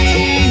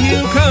today.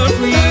 He'll come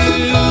for you,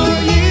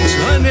 it's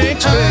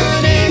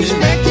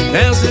unexpected.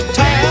 Now's the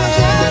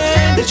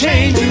time to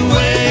change your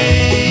way.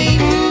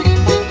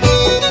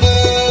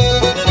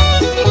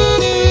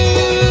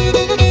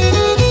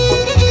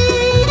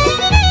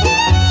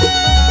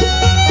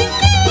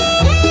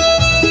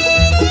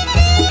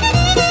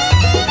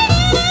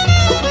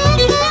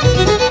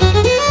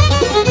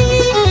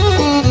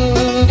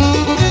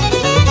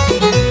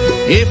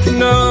 If you're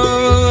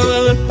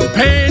not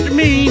prepared to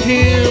meet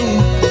Him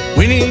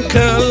when He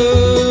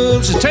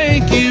comes to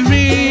take you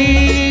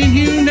in,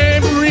 you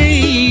never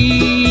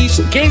reach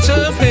the gates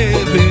of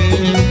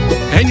heaven,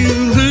 and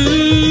you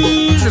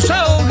lose your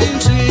soul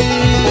in sin.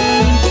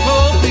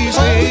 Oh, please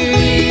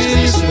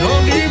listen,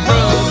 oh dear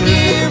brother,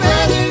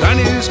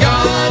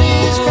 God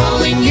is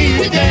calling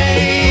you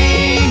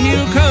today.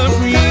 He'll come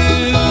for you,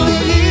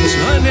 it's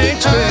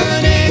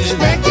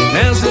unexpected.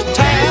 Now's the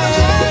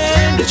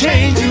time to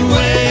change your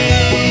way.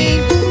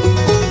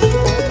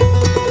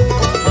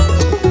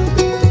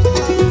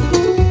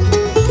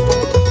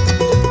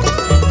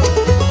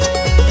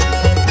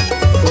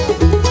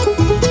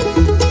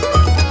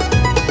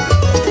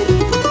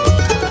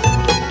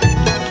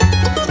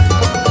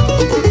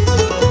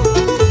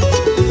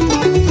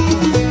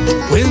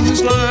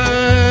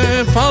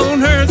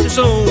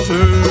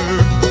 Over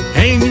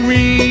and you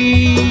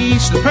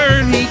reach the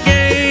pearly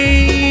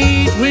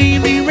gate, will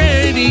you be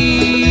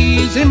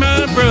ready? Then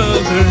my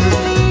brother,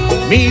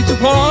 meet the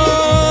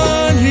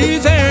one who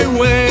there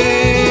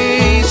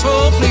waits.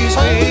 So please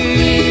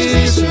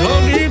listen,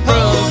 oh dear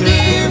brother,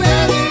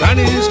 God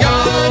is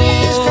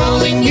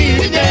calling you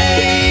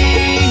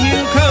today.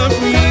 He'll come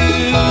for you,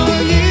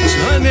 it's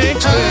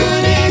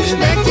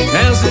unexpected.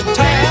 Now's the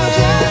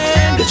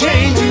time to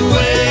change your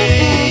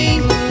way.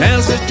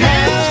 Now's the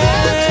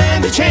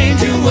time to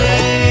change your way.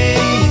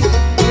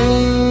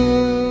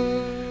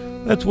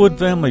 That's Wood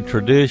Family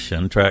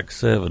Tradition, track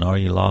 7, Are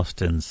You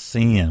Lost in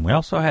Sin? We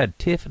also had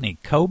Tiffany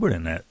Coburn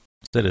in that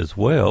set as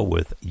well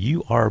with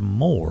You Are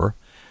More.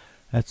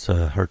 That's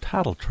her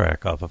title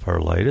track off of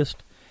her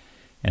latest.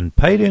 And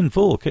Paid in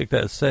Full kicked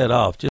that set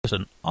off. Just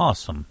an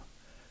awesome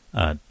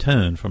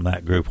tune from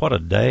that group. What a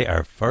day,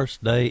 our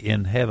first day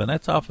in heaven.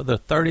 That's off of the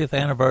 30th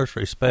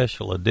anniversary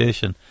special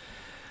edition.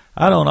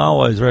 I don't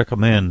always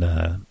recommend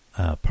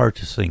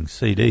purchasing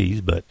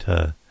CDs,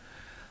 but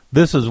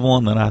this is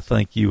one that I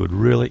think you would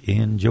really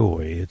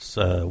enjoy. It's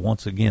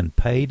once again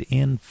Paid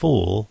in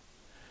Full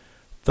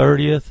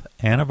 30th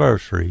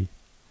Anniversary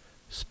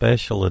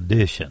Special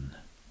Edition.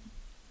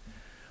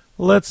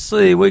 Let's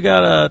see, we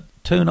got a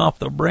tune off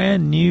the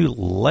brand new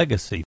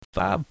Legacy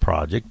 5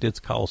 project. It's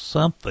called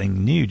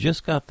Something New.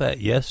 Just got that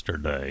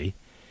yesterday.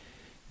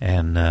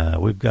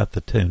 And we've got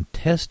the tune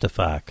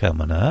Testify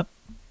coming up.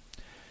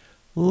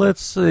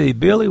 Let's see,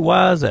 Billy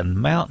Wise and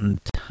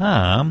Mountain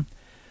Time.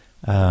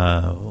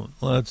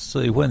 Let's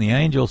see, When the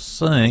Angels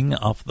Sing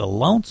off the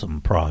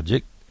Lonesome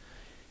Project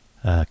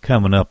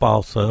coming up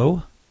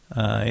also.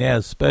 He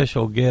has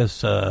special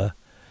guest Joe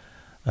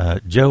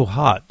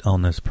Hott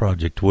on this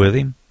project with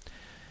him.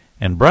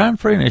 And Brian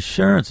Free and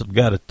Assurance have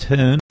got a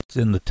tune. It's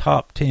in the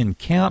top 10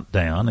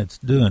 countdown. It's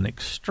doing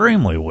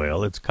extremely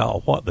well. It's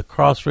called What the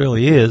Cross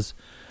Really Is,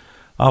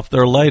 off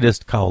their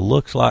latest called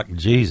Looks Like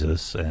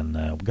Jesus. And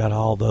we've got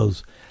all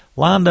those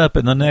lined up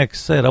in the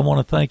next set. I want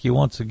to thank you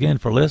once again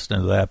for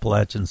listening to the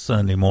Appalachian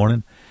Sunday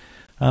Morning.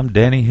 I'm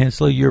Danny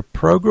Hensley, your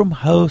program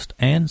host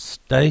and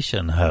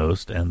station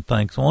host. And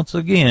thanks once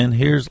again.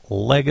 Here's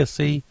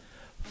Legacy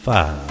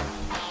 5.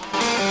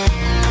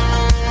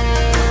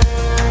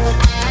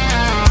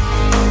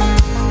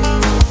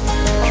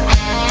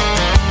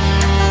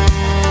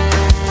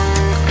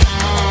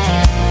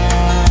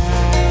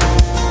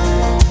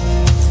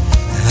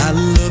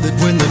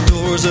 When the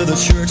doors of the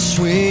church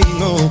swing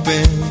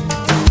open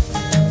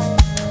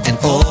and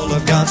all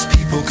of God's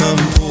people come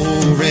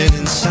pouring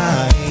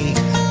inside,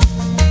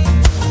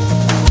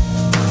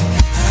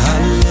 I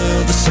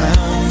love the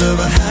sound of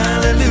a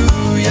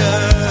hallelujah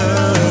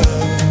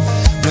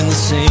when the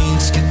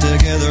saints get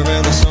together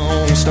and the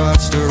song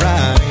starts to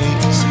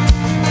rise.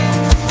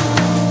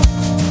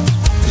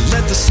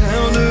 Let the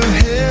sound of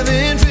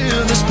heaven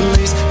fill this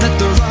place. Let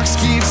the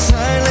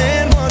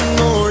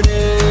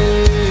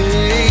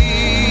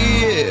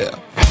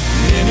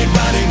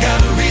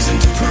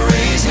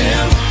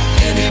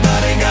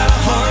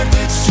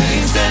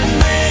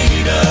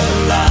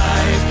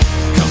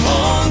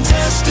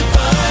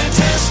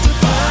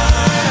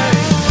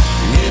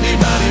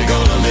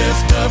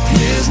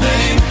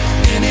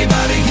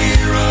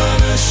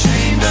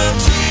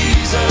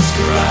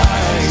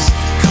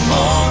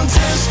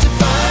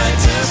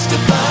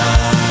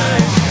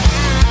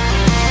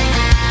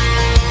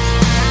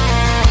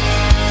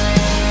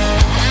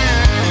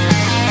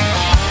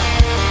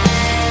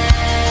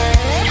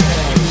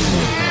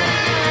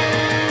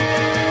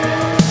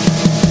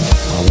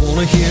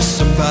hear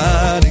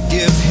somebody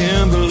give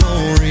him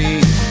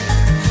glory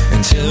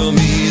and tell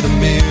me the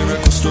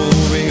miracle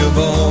story of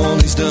all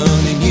he's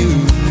done in you.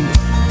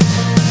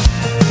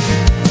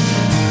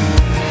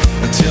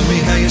 Tell me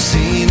how you've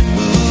seen him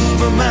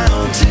move a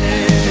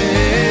mountain.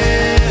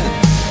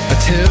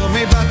 Tell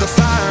me about the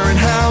fire and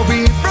how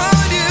he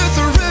brought you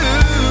through.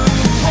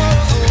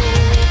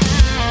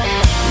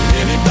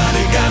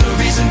 Anybody got a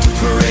reason to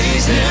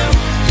praise him?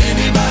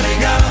 Anybody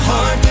got a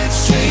heart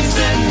that's changed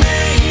and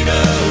made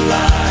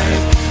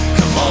alive?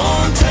 Come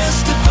on,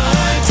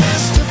 testify,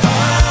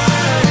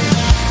 testify.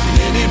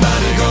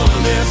 Anybody gonna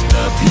lift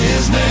up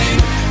his name?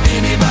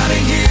 Anybody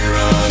here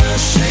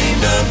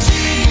unashamed of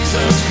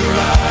Jesus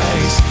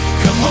Christ?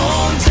 Come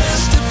on,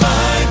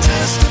 testify,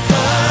 testify.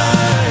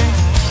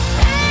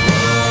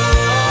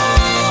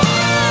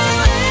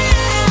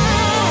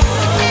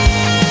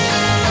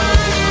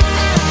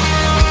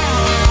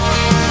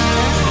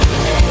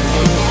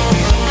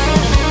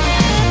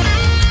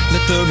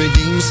 Let the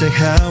redeemed say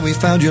how he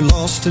found you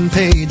lost and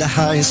paid the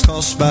highest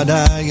cost by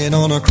dying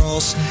on a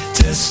cross.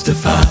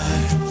 Testify,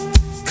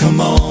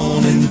 come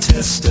on and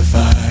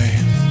testify.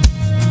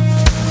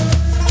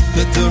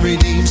 Let the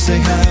redeemed say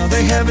how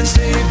they have been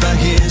saved by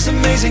his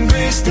amazing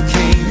grace that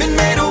came and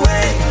made a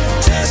way.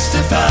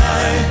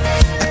 Testify,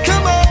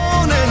 come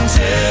on and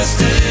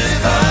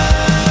testify.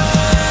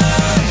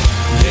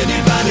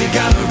 Anybody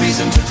got a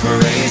reason to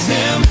praise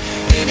him?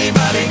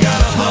 Anybody got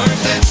a heart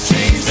that's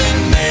changed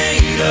and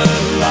made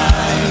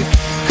alive?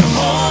 Come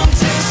on,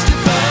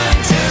 testify,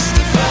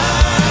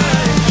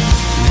 testify.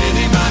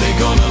 Anybody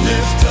gonna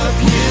lift up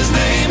his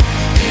name?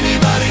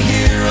 Anybody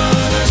here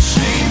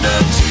unashamed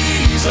of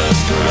Jesus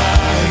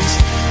Christ?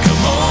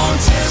 Come on,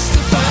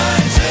 testify,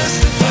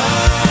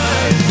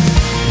 testify.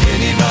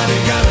 Anybody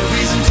got a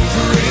reason to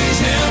praise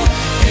him?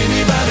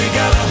 Anybody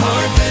got a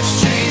heart that's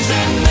changed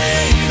and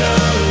made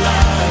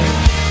alive?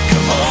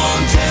 Come on,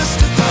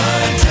 testify,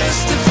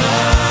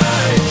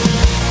 testify.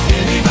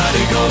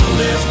 Anybody gonna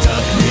lift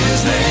up his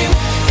name?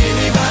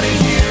 Anybody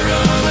here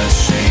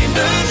unashamed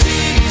of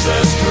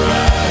Jesus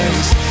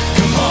Christ?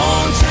 Come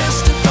on,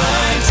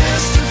 testify,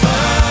 testify.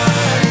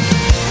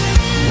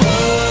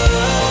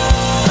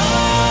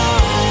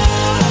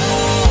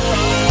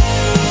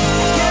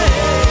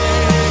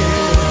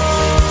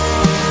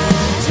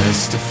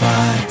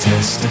 Testify,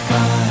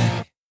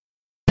 testify.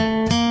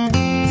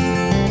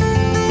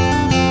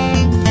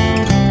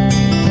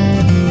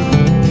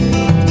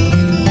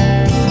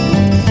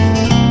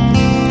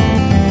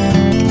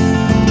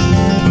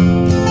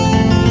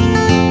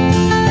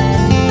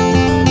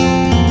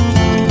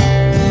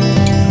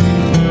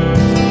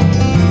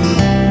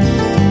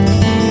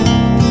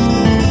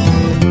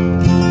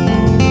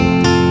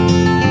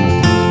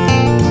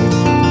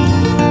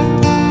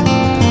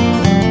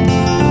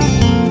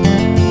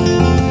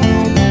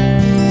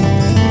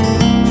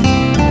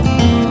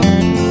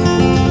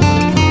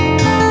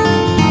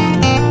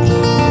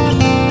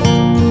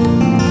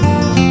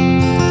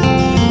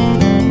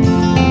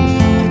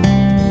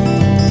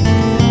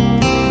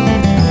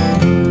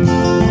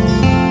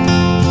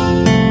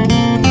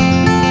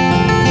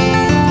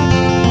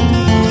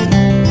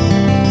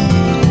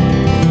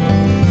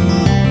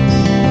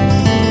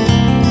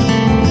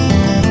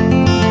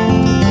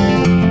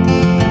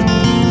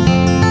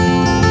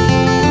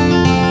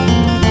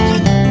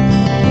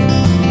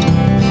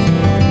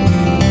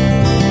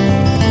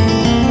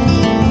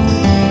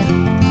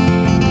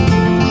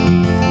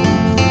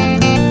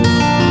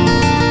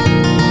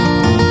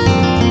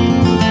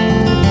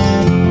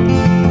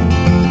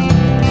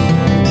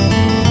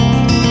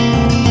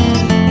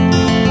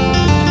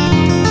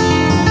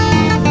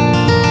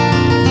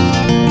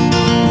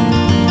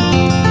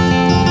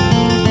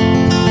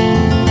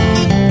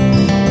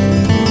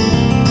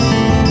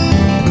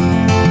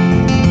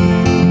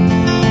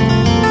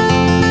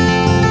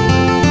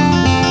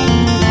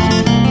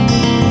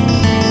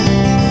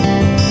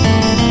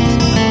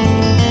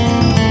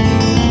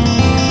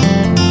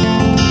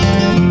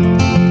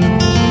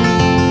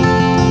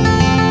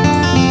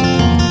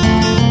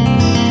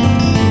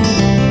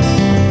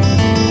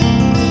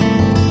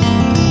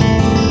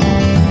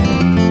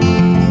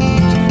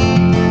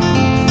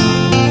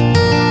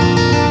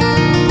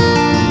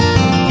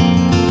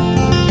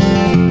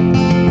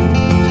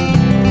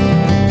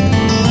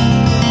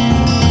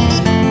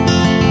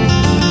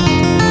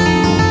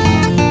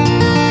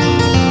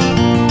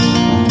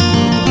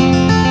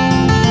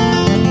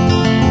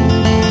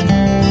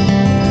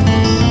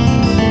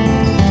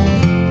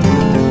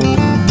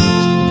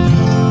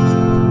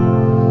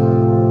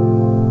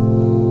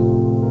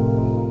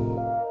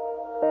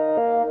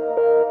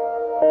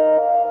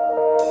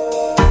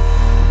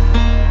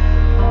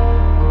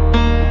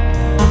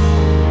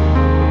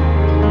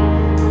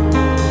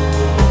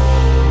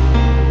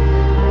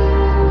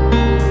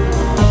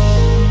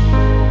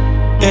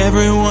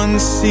 Everyone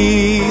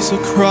sees a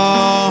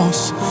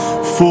cross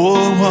for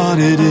what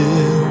it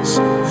is.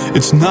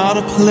 It's not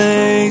a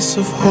place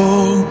of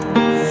hope,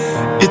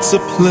 it's a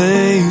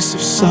place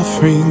of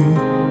suffering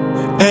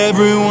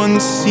Everyone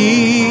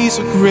sees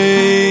a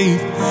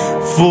grave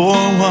for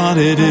what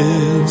it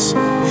is.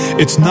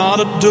 It's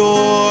not a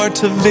door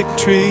to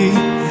victory,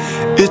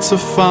 it's a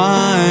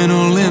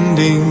final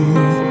ending.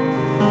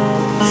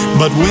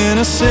 But when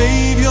a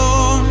Savior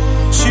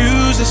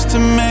chooses to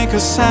make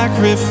a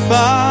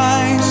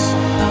sacrifice,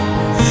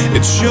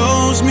 it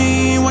shows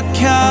me what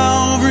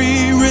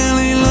Calvary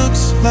really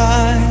looks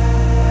like.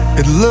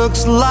 It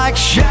looks like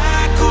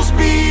shackles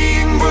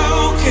being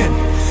broken,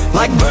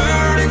 like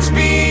burdens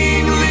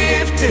being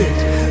lifted,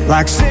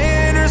 like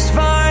sinners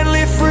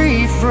finally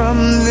free from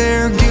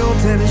their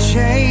guilt and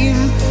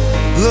shame.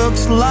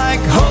 Looks like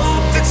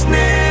hope that's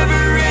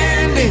never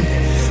ending,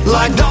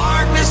 like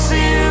darkness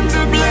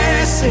into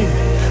blessing.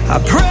 I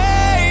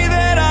pray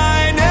that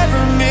I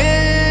never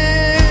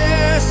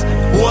miss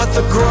what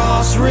the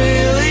cross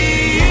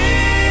really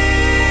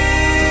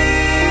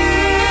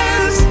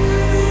is,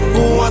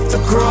 what the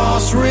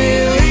cross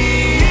really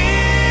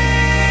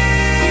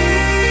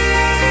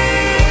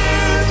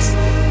is.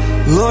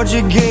 Lord,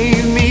 you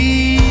gave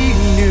me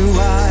new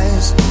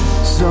eyes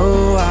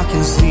so I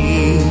can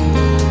see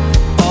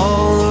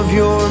all of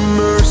your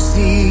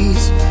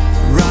mercies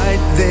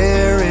right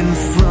there in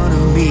front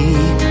of me.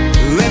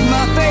 Let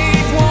my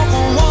faith walk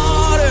on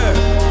water,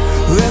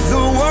 let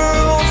the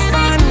world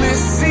finally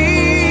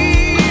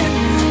see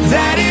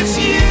that it's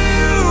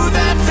you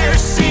that they're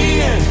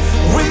seeing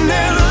when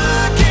they're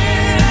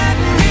looking at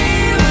me.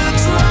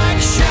 Looks like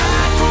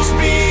shackles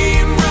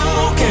being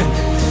broken,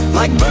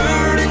 like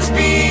burdens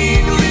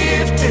being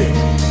lifted,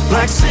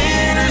 like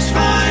sinners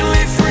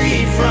finally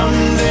free from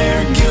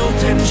their guilt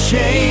and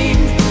shame.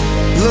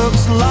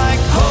 Looks like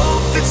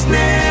hope that's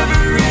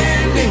never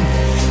ending,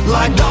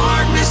 like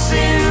darkness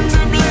into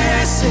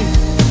blessing.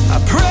 I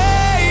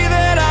pray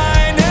that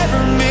I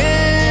never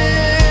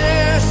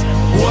miss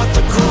what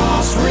the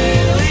cross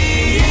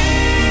really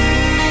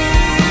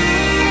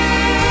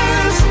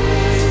is,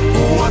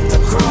 what the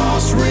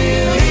cross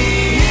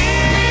really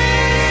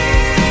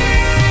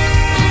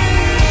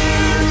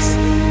is.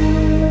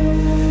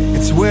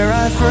 It's where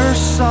I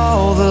first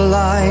saw the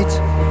light.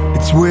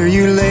 It's where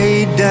you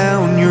laid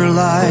down your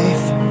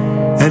life,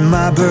 and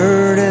my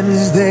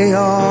burdens, they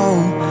all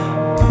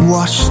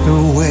washed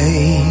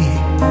away.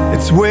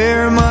 It's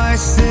where my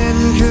sin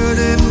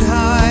couldn't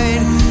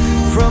hide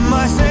from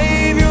my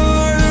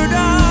Savior who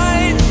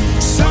died,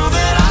 so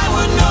that I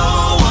would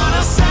know what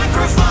a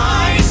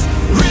sacrifice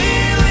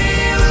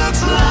really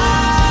looks like.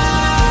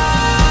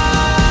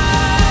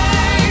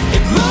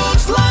 It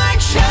looks like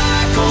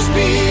shackles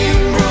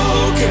being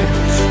broken,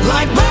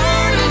 like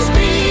burdens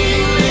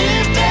being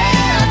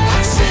lifted,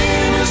 like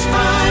sinners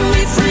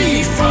finally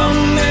free from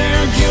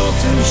their guilt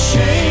and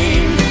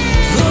shame.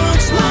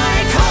 Looks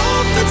like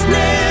hope that's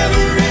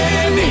never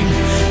ending,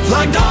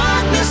 like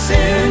darkness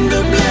into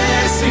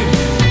blessing.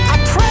 I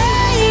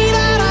pray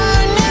that I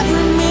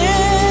never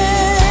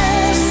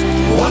miss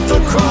what the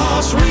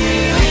cross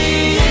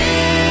really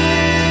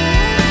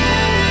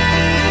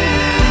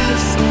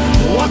is,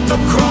 what the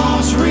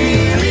cross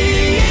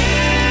really is,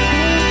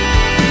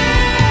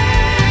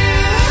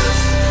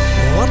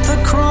 what the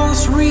cross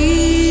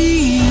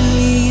really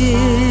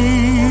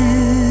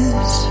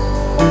is,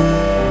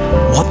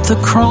 what the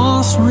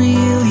cross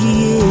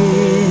really is.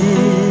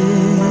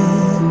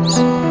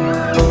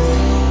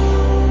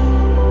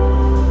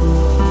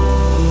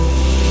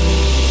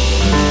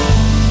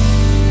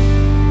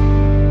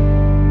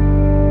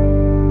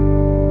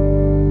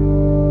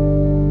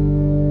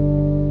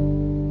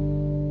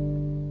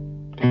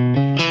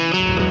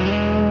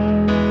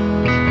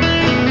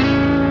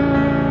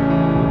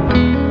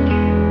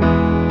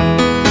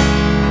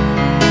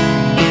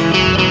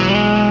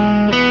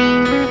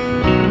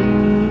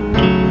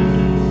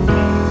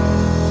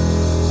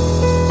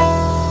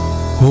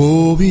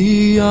 Oh,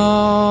 beyond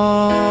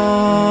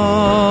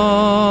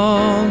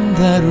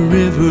that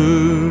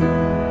river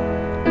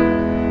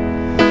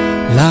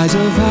lies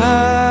a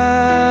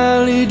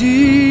valley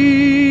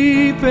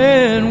deep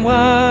and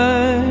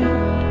wide,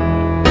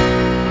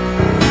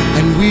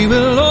 and we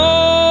will all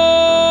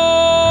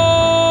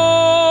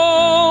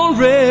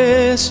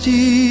rest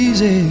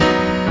easy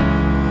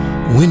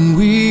when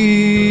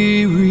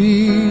we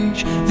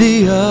reach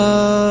the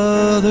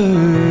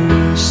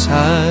other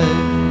side.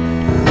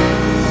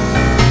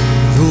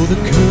 The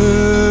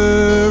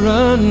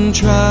current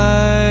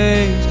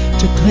tries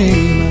to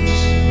claim us,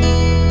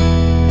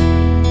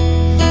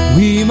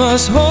 we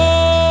must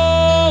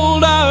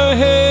hold our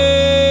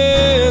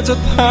heads up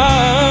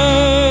high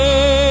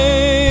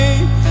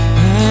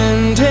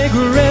and take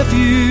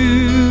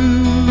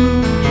refuge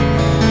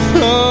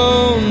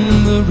from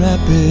the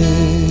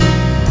rapids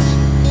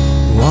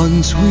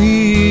once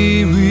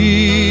we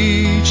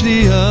reach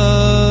the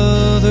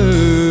other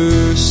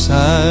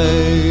side.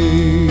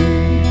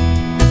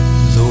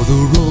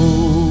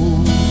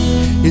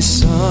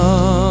 Is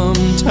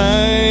sometimes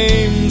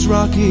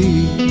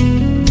rocky,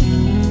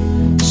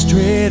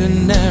 straight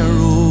and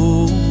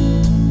narrow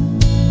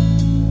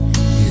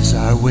is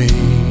our way.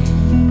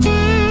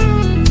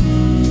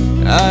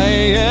 I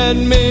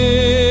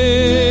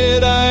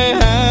admit I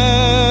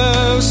have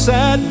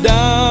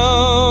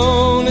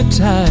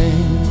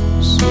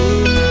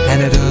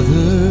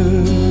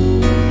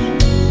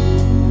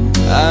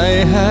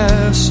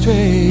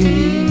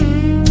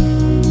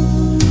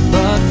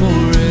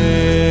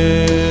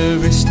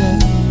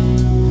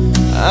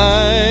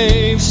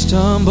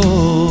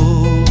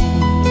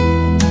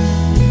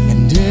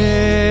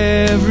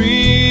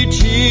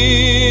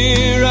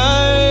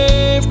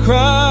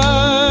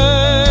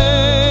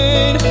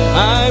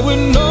I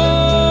would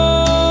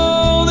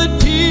know that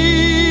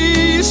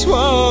peace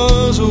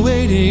was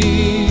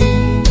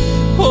awaiting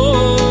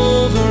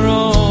over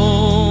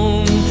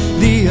on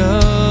the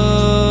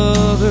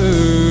other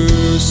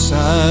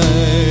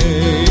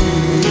side.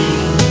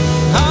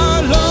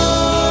 Our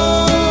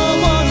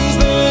loved ones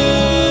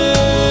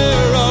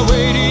there are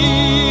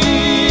waiting,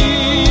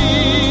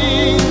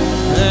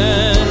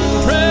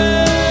 and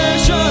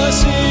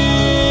precious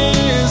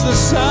is the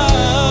sound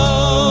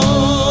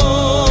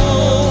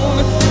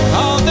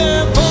of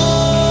their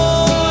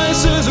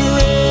voices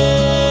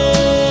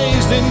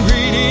raised in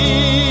greeting.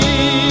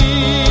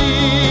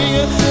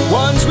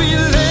 Once we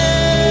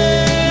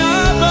lay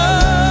our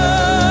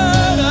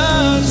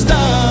burdens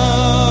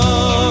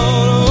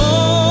down,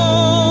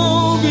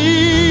 oh,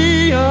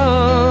 beyond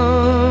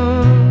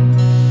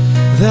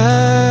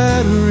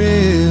that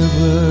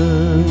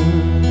river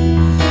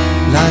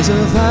lies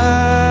a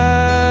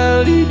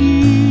valley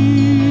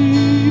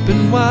deep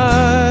and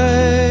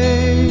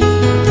wide,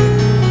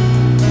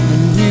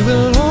 and we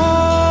will all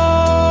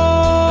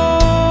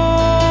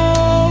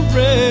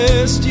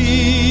rest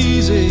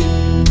easy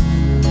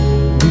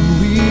when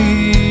we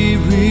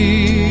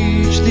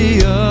reach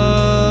the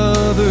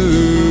other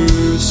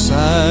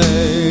side.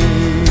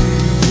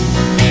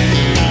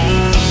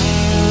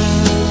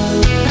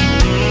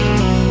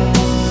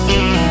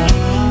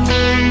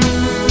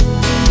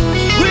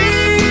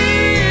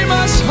 We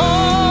must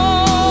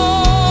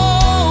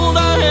hold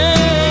our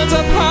hands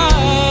up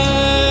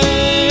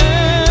high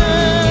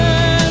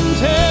and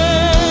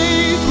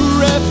take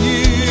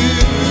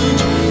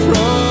refuge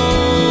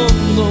from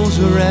those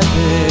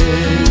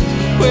rapids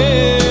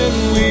when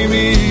we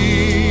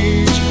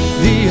reach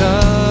the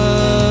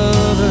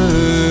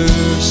other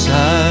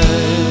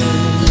side.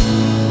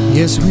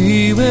 Yes,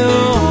 we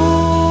will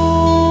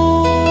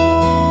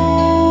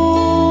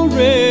all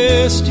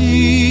rest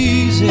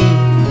easy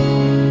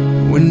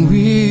when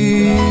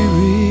we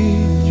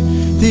reach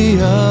the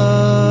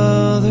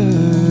other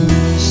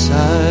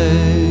side.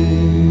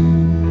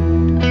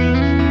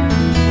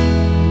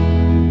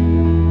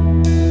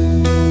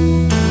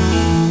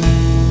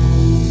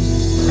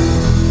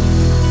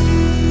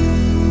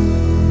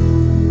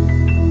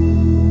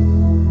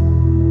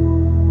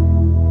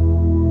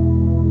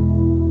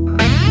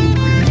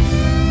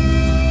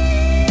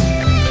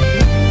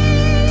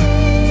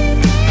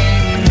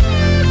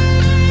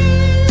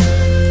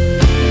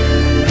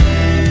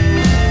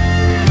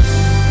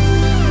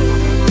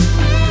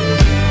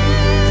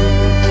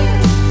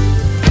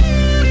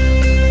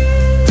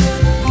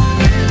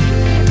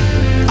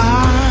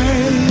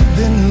 I've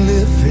been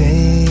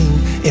living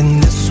in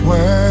this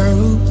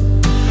world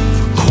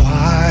for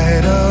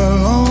quite a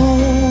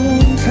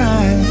long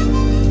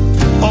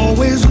time,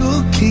 always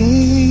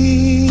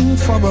looking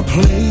for a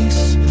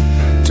place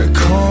to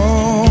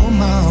call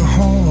my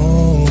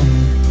home.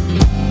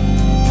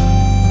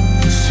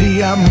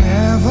 See, I've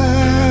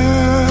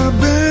never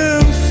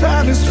been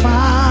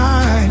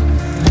satisfied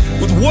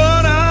with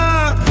what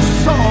I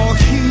saw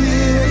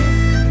here.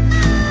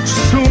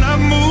 Soon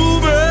I'm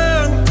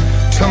moving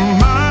to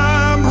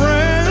my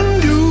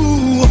brand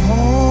new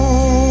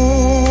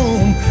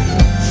home.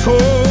 So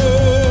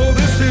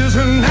this is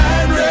an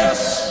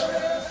address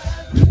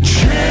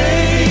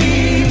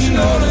change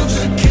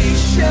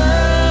notification.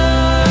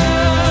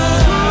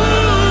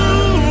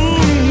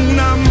 Soon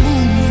I'm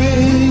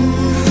moving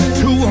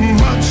to a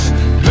much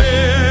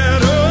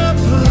better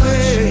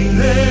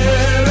place.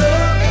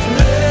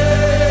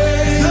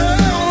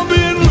 There'll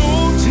be no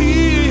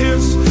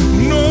tears,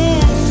 no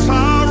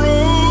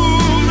sorrow.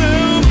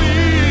 There'll be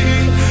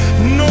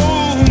no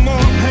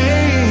more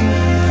pain.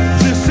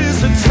 This is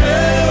to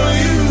tell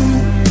you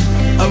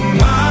of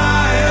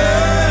my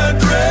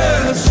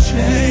address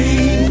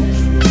change.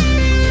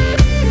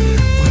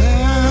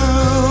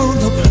 Well,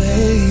 the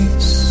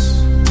place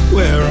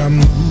where I'm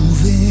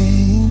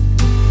moving,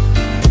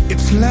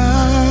 it's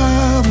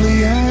lovely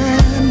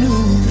and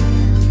new.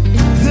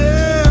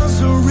 There's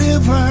a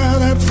river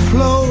that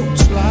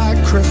flows like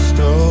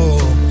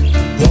crystal,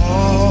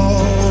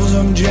 walls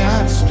of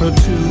jasper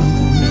too.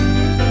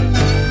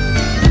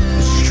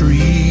 The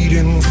street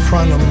in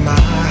front of my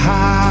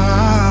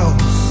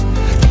house,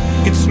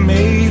 it's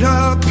made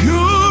of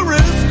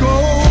purest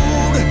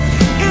gold.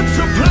 It's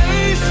a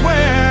place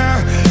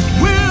where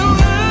we'll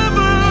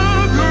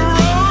never grow.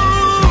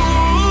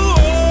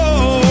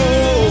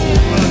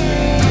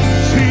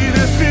 See,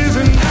 this is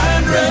an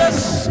address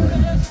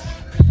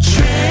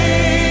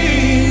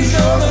change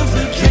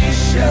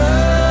notification.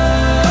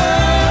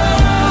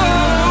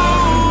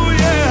 Oh,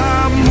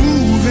 yeah, I'm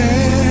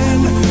moving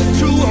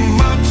to a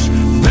much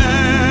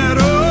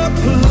better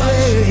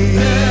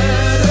place.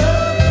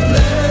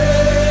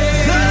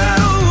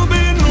 There'll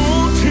be no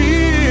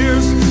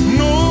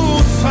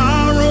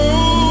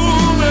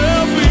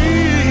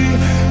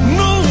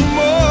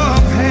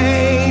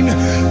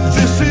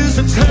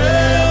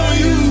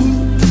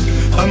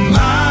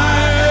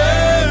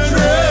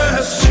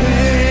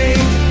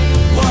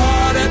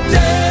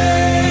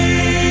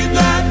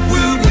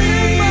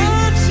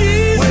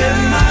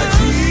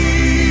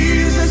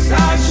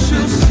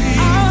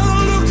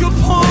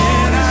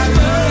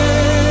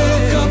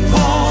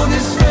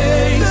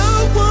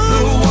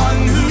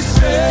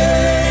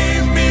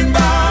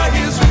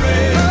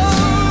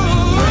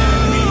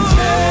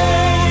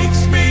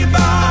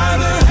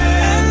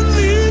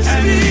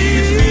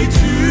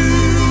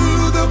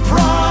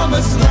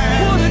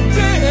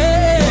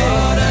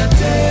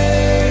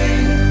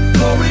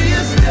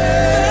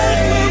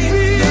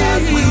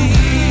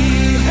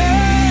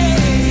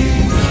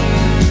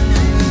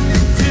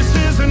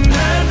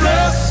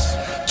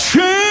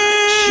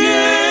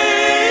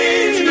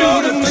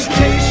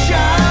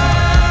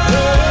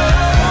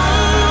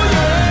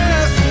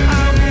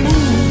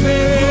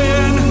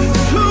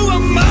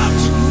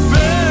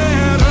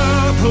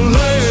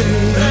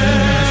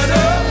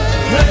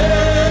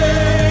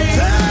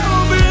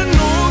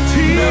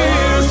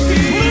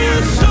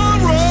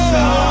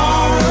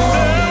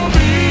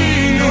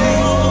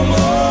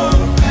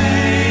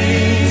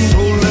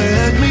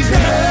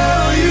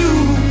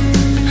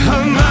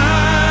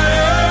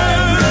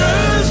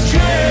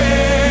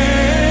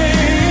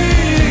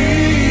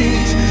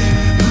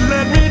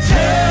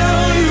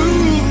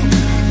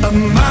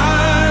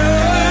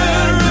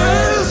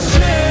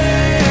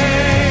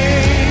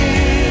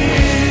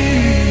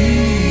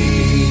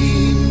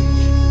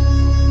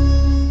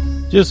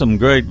Just some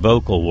great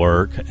vocal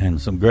work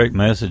and some great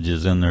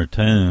messages in their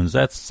tunes.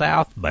 That's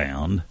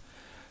Southbound.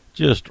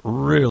 Just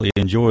really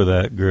enjoy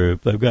that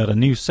group. They've got a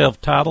new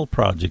self-titled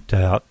project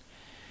out.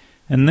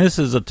 And this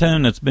is a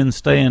tune that's been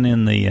staying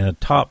in the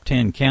top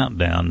 10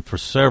 countdown for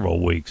several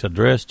weeks.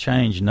 Address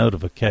Change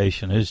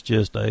Notification. It's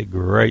just a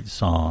great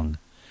song.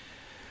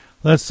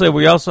 Let's see,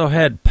 we also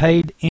had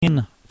Paid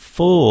in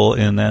Full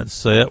in that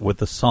set with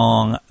the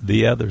song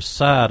The Other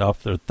Side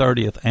off their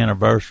 30th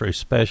anniversary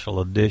special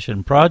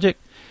edition project.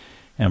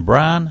 And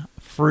Brian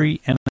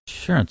Free and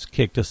Insurance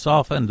kicked us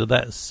off into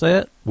that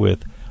set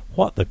with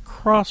What the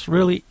Cross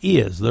Really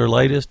Is. Their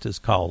latest is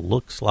called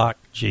Looks Like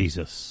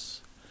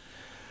Jesus.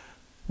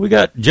 We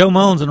got Joe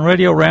Mullins and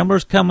Radio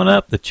Ramblers coming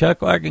up, the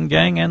Chuckwagon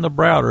Gang and the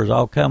Browders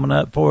all coming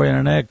up for you in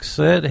the next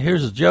set.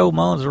 Here's Joe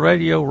Mullins and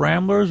Radio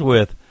Ramblers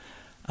with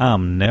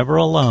I'm Never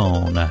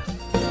Alone.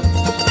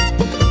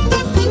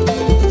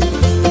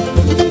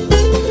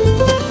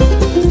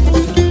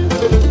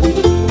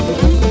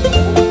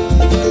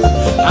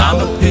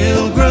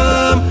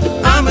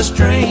 A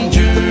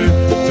stranger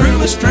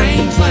through a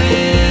strange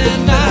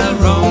land I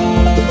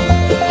roam,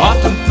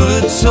 often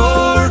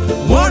footsore,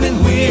 worn and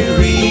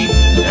weary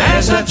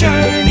as I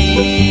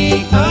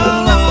journey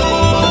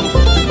along.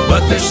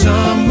 But there's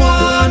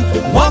someone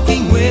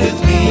walking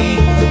with me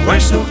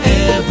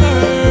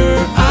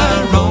wheresoever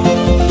I roam.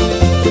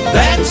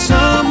 That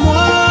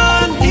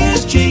someone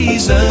is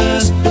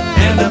Jesus,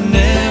 and I'm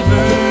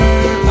never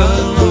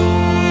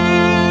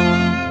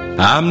alone.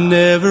 I'm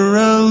never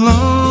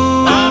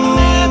alone. I'm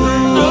never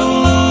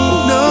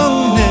alone.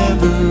 I'm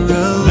never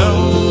alone. No, never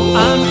alone.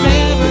 I'm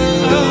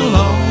never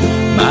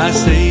alone. My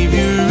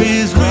Savior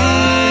is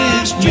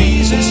with.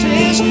 Jesus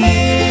is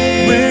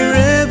near.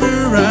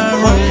 Wherever I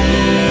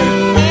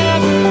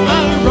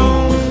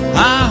roam,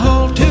 I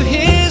hold to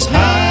His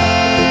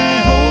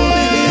hand.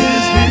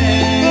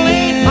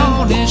 Lean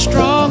on His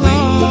strong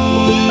arm.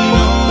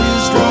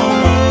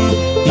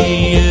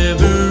 He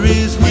ever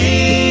is with.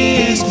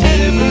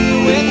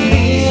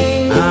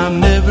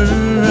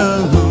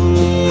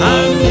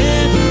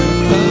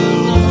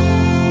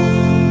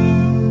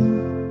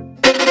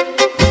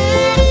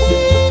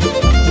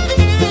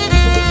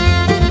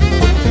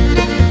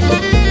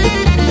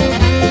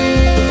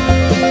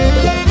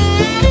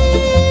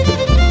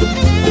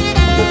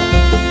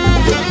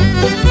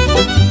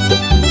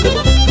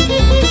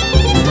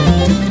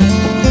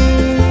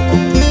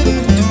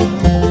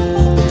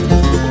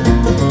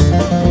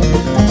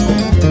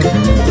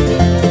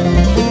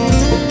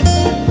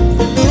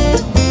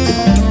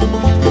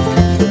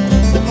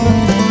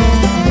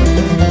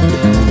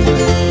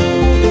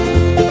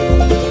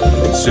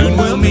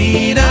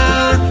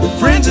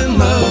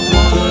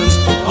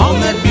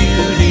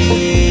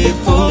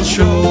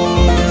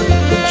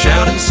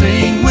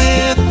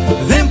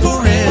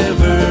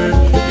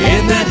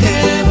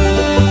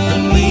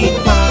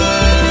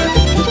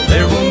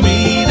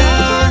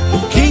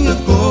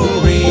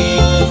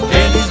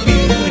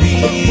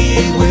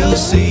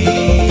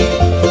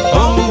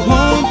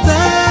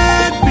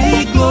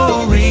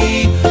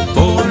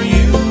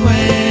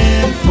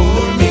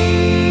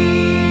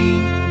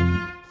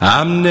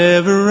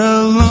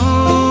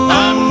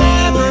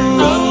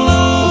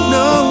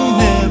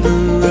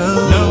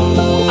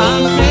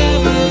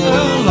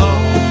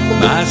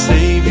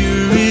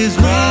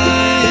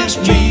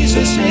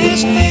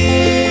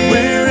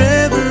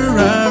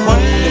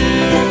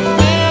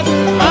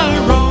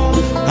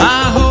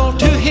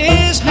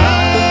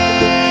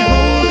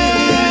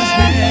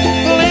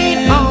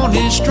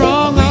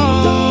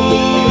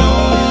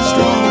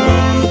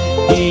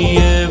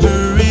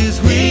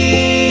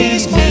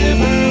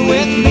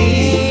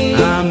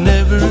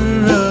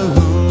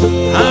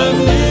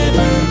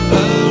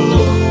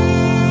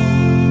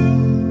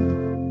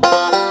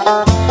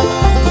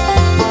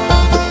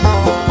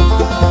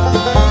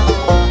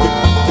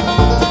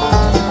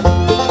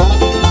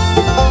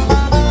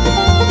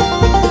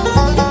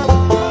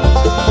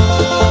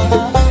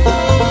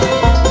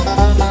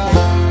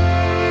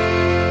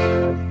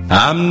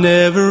 I'm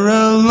never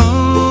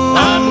alone.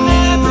 I'm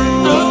never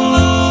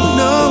alone.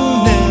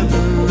 No,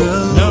 never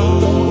alone.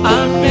 No,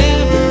 I'm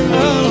never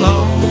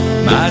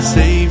alone. My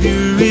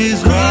Savior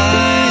is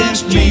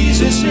Christ.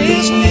 Jesus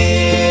is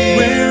near.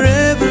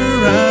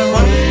 Wherever I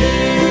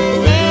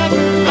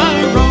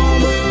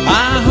roam,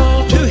 I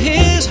hold to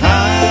His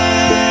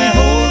high.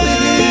 Hold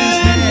in His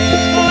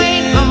hand.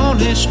 Lean on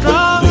His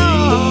strong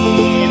arm.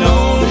 Lean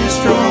on His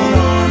strong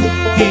arm.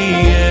 He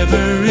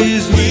ever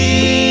is with.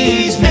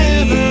 He's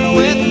ever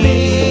with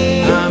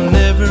me.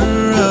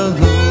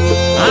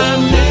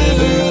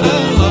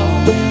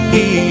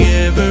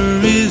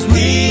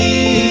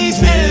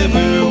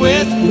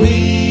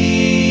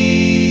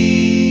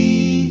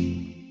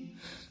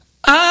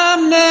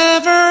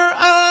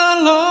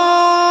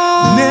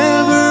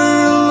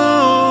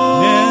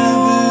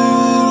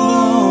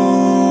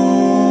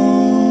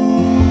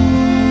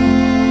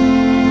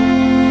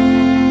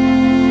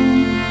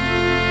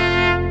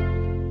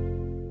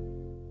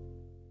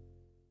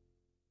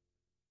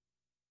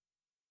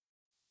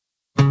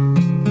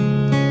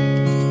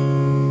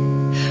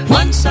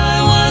 Once I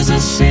was a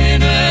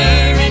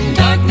sinner in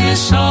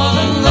darkness all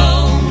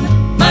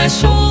alone. My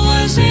soul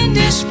was in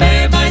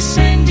despair, by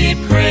sin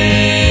depraved.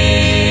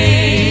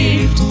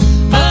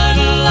 But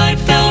a light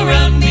fell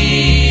round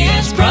me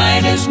as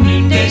bright as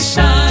noonday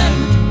sun.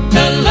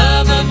 The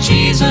love of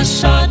Jesus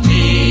sought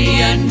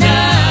me, and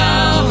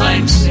now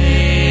I'm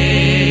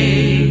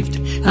saved.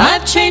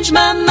 I've changed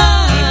my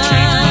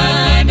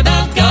mind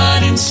about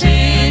God and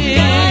sin.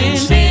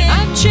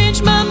 I've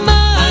changed my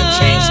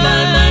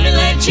mind and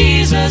let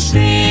Jesus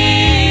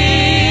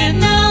in.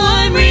 Now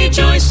I'm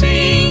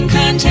rejoicing,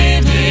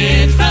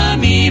 contented,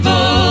 from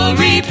evil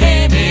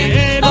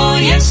repented. Oh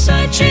yes,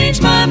 I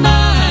changed my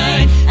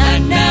mind,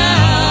 and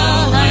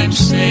now I'm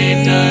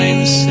saved,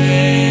 I'm saved.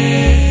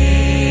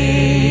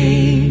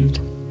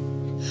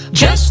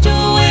 Just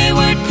a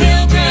wayward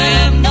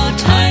pilgrim, no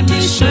time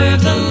to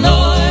serve the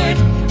Lord.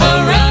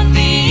 Around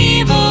me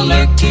evil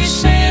lurked, to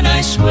sin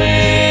I swayed.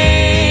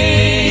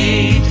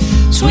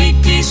 Sweet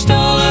peace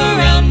stole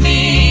around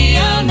me,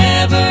 I'll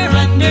never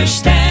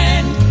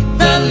understand.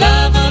 The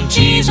love of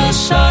Jesus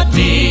sought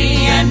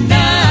me, and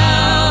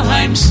now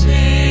I'm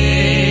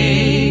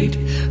saved.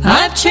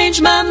 I've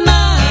changed my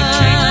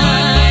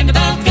mind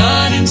about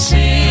God and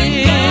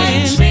sin.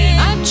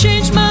 I've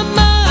changed my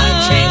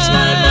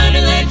mind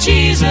and let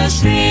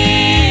Jesus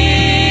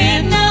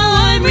in. Now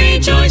I'm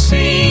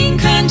rejoicing,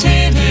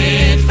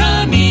 contented,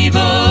 from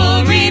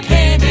evil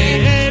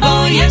repented.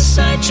 Oh yes,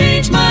 I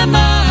changed my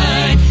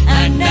mind,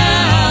 and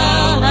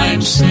now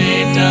I'm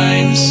saved,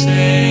 I'm saved.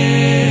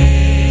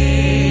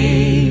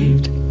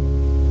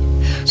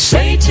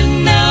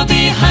 Satan now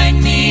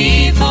behind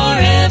me,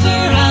 forever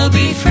I'll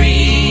be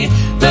free.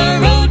 The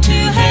road to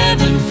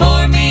heaven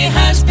for me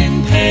has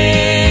been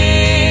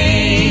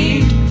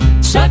paid.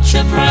 Such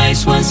a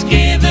price was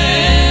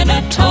given,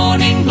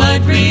 atoning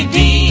blood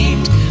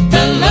redeemed.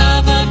 The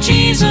love of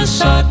Jesus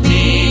sought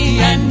me,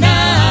 and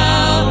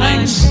now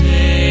I'm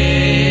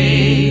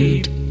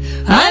saved.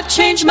 I've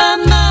changed my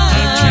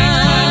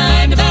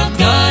mind about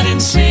God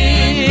and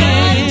sin.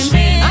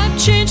 I've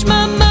changed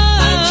my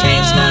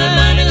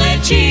mind and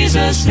let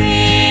Jesus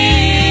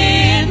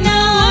in.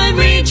 Now I'm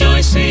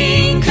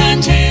rejoicing,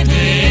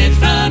 contented,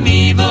 from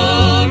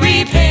evil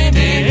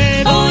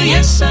repented. Oh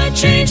yes, I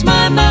changed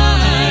my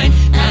mind,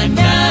 and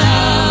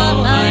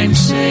now I'm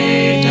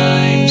saved,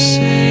 I'm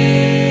saved.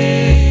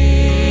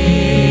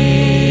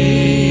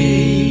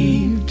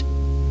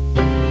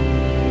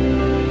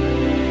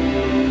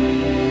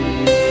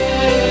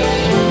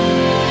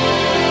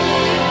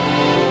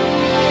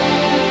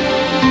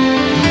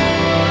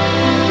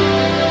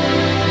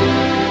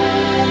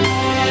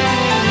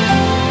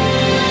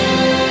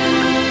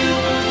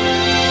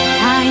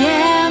 I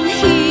am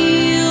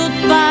healed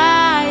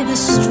by the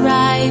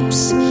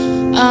stripes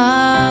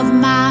of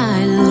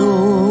my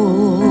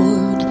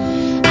Lord.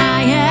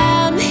 I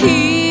am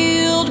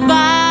healed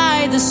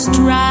by the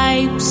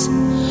stripes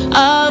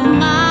of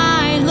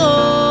my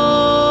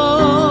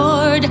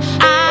Lord.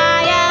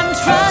 I am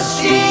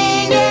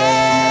trusting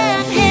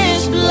in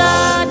His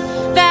blood,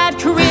 that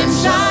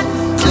crimson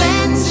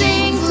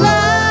cleansing flood.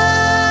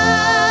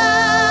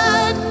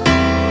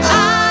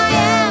 I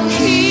am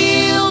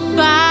healed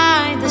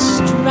by the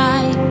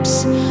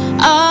stripes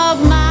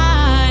of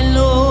my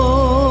Lord.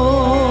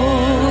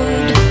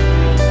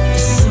 The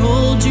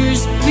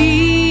soldiers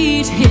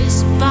beat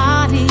His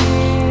body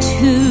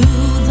to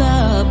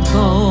the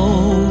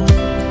bone.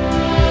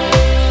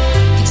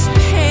 His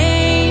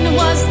pain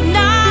was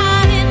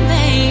not in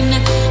vain,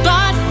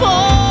 but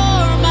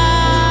for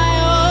my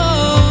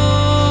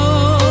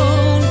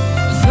own.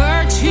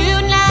 Virtue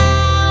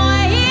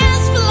now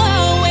is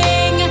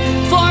flowing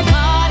for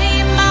body,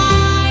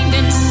 mind,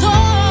 and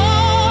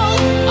soul,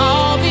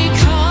 all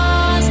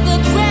because the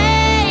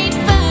great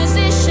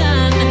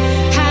physician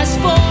has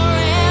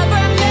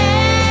forever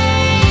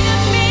made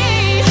me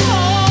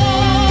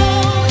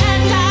whole.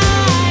 And I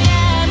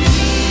am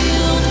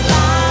healed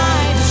by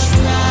the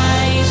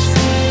stripes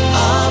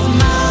of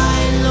my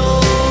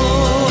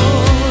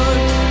Lord.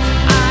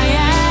 I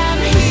am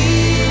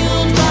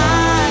healed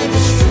by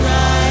the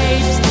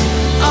stripes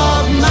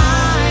of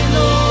my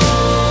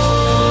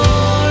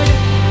Lord.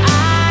 I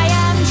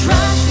am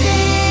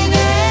trusting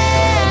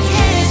in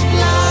His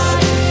blood,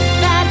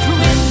 that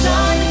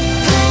crimson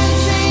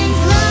cleansing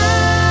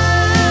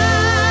flood.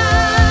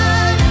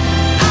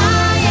 I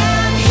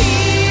am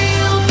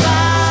healed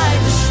by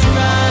the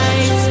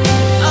stripes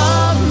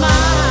of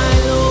my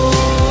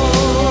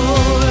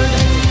Lord.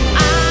 I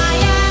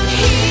am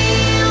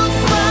healed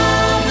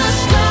from the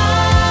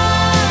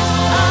scars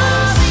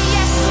of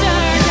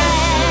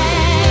yesterday.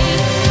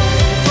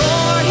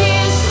 For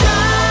His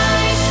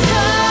stripes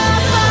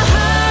took the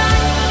hurt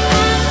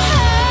and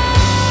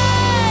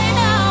pain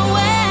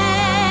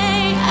away.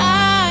 I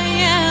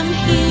am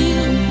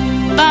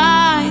healed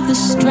by the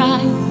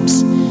stripes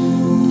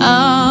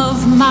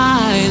of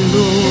my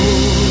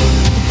Lord.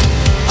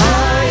 I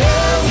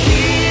am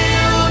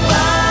healed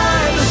by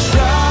the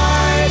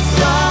stripes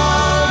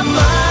of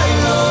my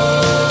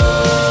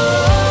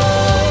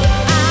Lord.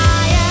 I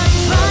am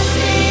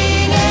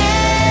trusting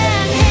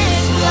in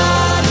His blood.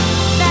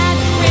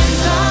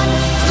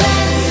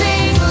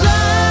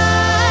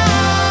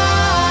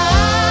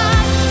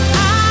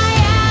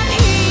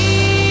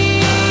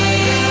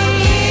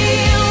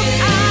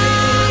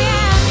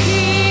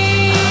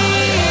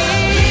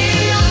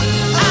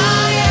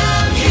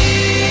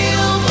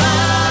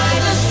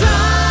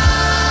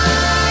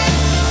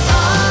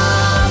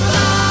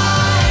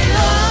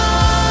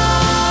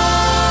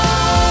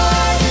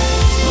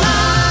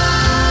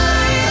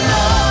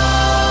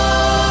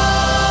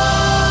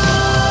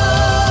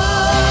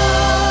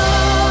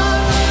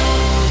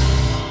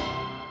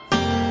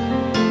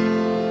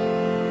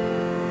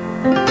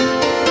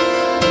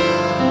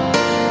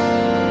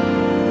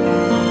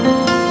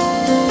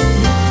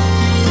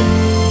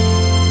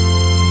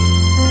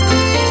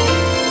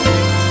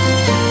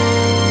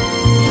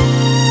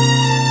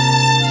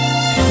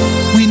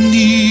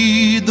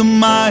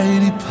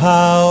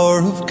 power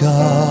of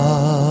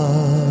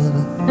God.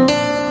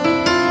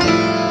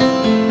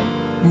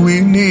 We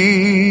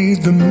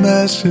need the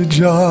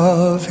message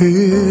of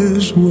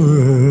His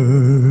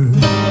Word.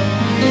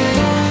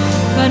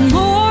 But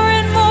more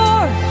and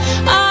more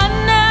I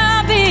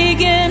now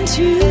begin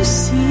to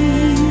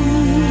see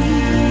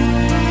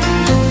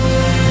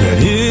that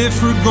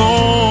if we're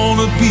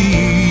gonna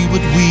be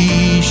what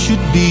we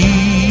should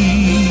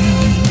be,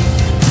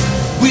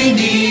 we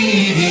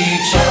need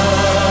each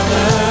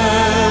other.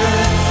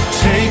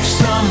 Take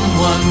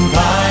someone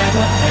by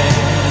the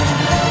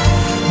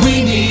hand. We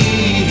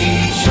need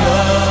each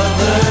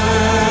other.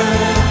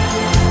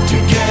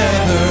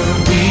 Together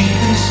we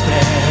can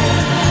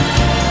stand,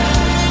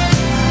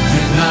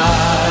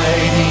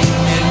 uniting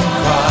in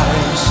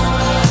Christ.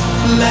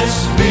 Let's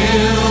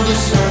build a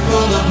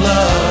circle of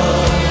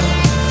love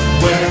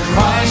where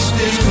Christ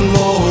is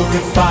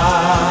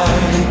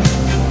glorified.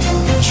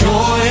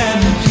 Joy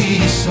and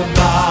peace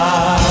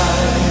abide.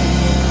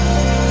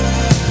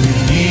 We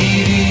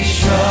need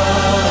each other.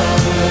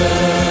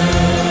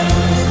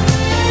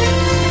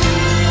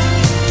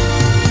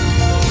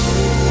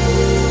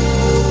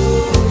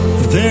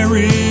 There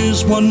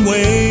is one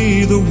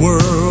way the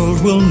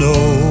world will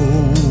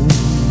know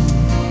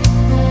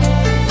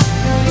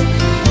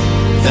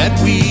that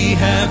we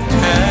have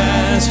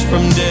passed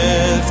from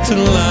death to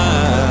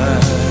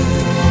life,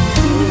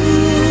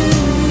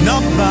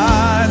 not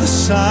by the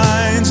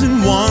signs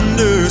and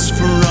wonders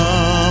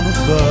from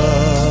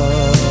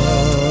above,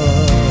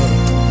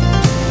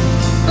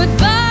 but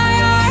by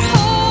our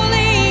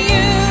holy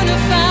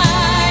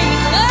unifying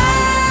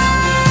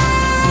love.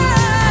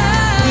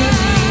 We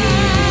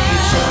need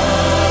each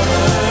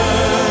other.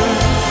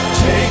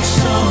 Take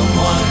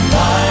someone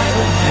by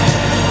the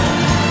hand.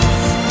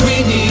 We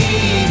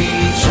need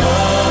each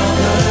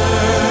other.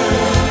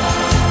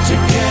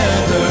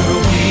 Together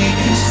we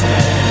can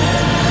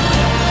stand,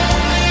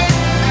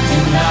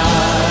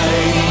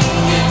 uniting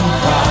in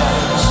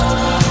Christ.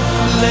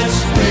 Let's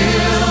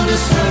build a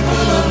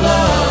circle of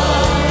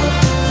love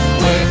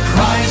where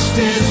Christ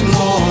is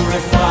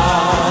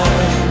glorified.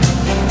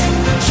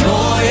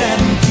 Joy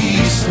and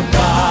peace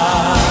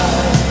abide.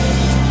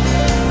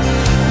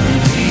 We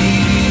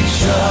need each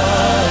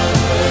other.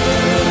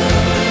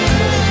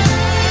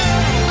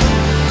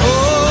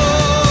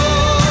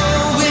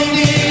 Oh, we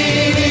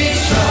need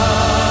each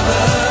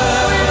other.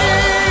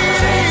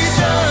 Take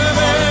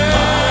someone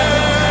by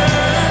the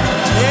hand.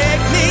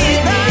 Take me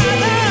by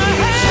the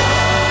hand.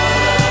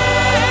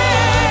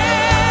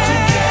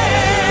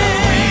 Together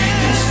we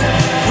can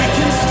stand. We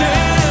can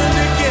stand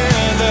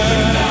together,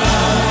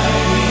 uniting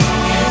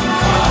in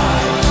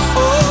Christ.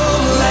 Oh,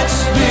 let's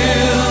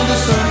build a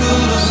circle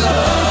of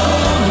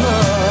love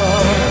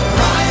where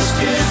Christ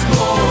is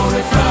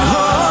glorified.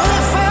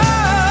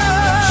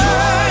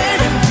 Joy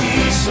and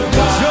peace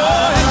abide.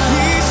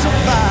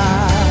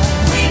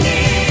 We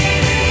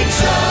need each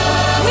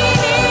other. We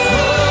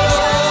need each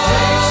other.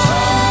 Take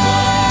someone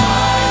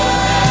by the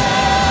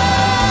hand.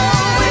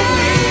 We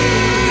need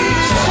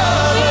each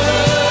other.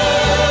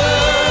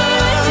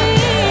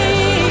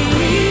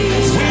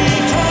 We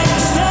can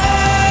stand,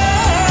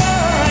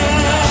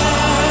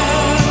 uniting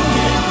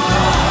in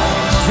Christ.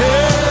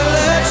 Yeah,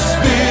 let's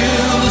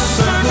build a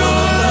circle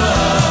of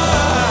love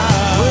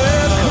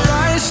where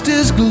Christ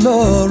is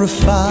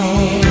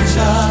glorified.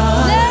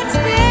 Let's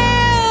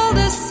build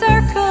a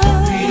circle.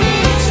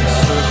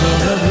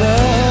 Circle of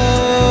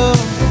love.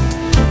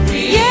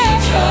 Yeah.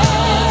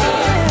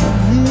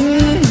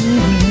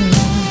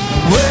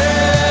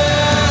 Where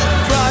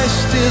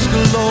Christ is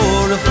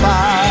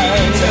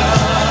glorified.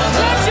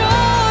 Let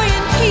joy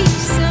and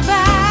peace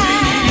abide.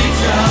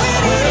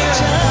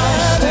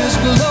 Christ is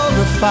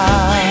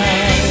glorified.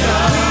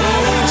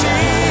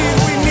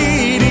 We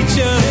need each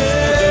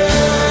other.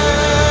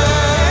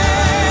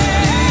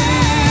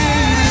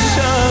 Each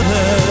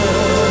other.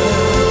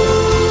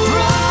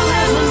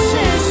 Brothers and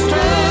sisters.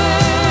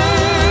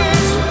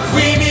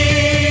 We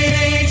need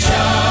each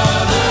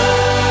other.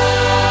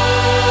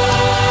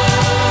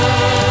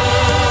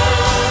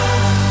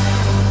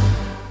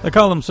 They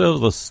call themselves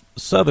the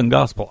Southern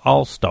Gospel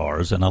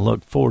All-Stars, and I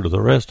look forward to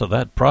the rest of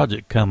that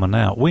project coming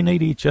out. We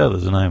Need Each Other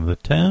is the name of the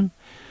tune.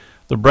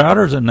 The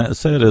Browders in that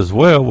set as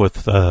well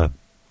with a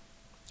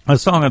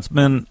song that's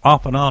been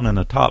off and on in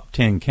the top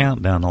 10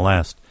 countdown the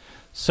last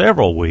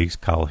several weeks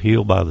called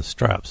Healed by the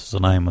Stripes is the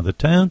name of the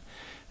tune.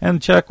 And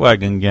the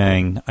Chuckwagon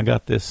Gang, I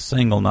got this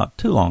single not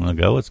too long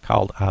ago. It's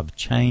called I've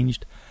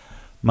Changed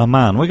My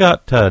Mind. We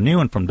got a new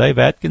one from Dave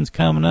Atkins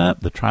coming up,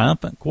 the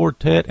Triumphant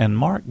Quartet, and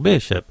Mark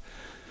Bishop,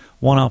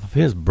 one off of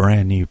his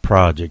brand new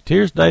project.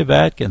 Here's Dave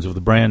Atkins with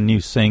a brand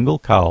new single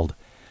called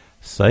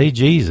Say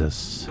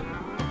Jesus.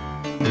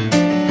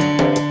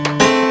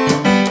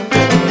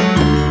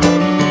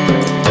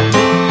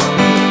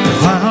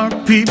 Why are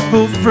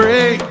people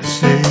afraid to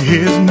say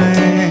His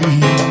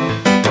name?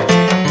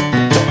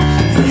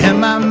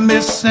 Am I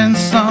missing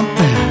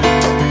something?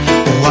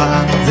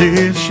 Why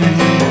they ashamed?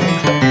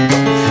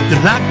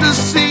 They'd like to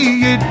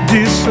see it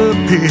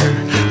disappear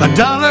like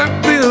dollar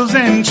bills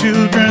and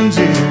children's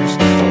ears.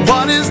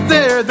 What is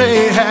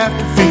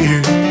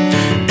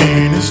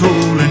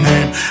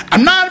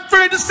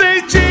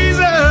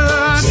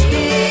Jesus.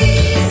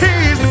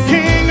 He's the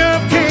King of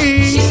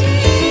Kings,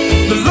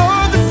 the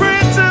Lord, the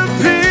Prince of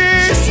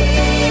Peace,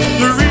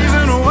 the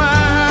reason why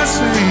I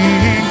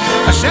sing.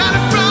 I shout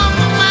it from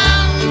the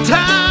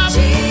mountaintop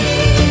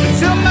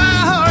until my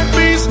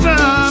heartbeat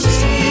stops.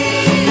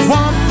 I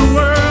want the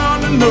world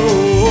to know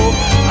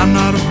I'm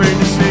not afraid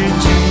to say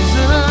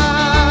Jesus.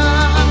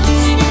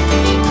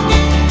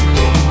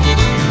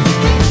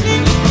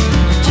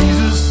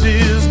 Jesus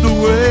is the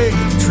way,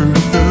 the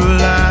truth, the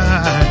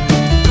life.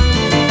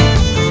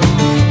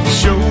 He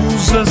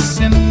shows us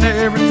in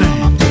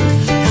everything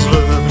His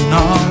love and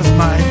all His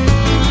might.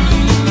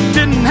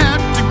 Didn't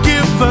have to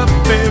give up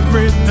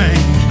everything.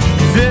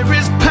 There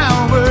is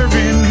power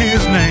in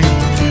His name.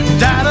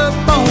 Died up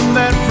on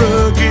that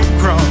rugged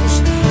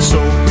cross so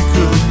we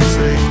could be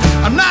saved.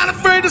 I'm not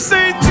afraid to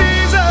say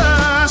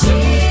Jesus.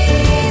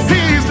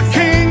 He's the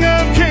King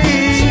of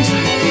Kings,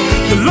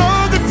 the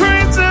Lord, the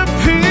Prince of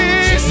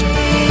Peace,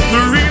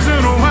 the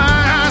reason why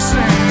I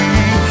sing.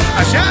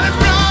 I shout it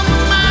from the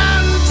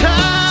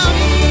mountaintop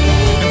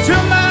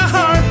until my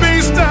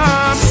heartbeat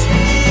stops.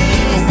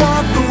 I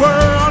want the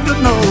world to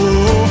know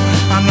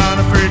I'm not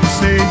afraid to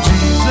say Jesus.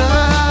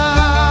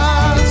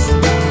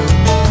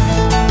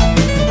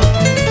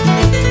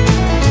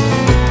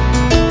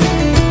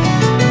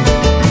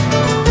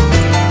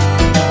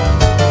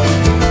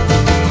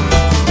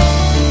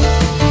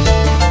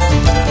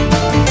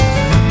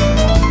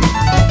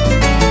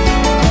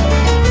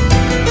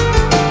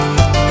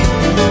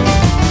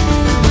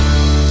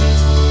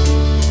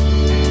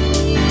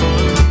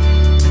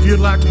 If you'd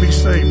like to be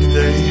saved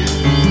today,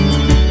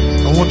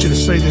 I want you to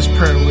say this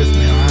prayer with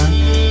me, all right?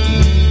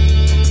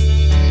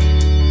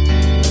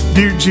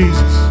 Dear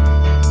Jesus,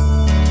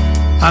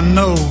 I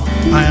know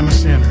I am a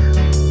sinner.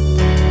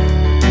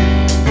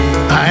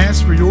 I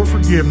ask for your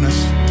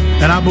forgiveness,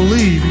 and I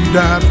believe you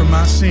died for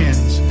my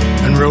sins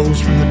and rose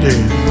from the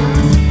dead.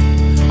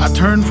 I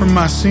turn from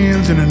my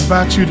sins and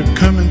invite you to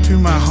come into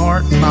my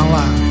heart and my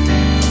life.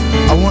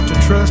 I want to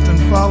trust and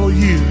follow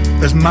you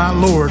as my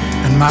Lord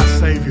and my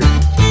Savior.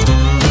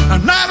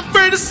 I'm not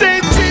afraid to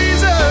say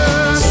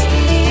Jesus.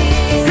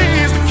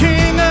 He's the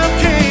King of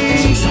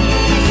Kings,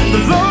 the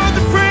Lord,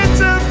 the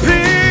Prince of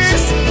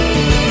Peace,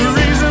 the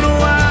reason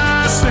why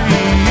I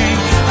sing.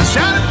 I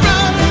shout it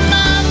from the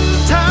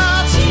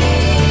mountaintops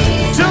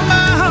till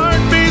my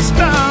heartbeat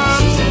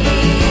stops.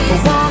 I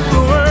want the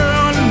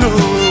world to know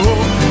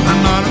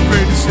I'm not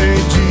afraid to say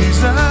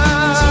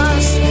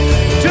Jesus.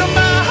 Till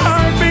my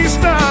heartbeat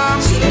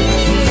stops.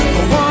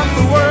 I want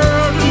the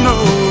world to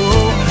know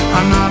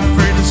I'm not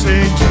afraid to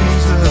say Jesus.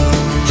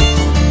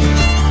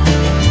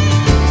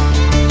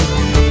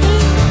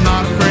 I'm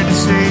not afraid to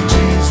say Jesus.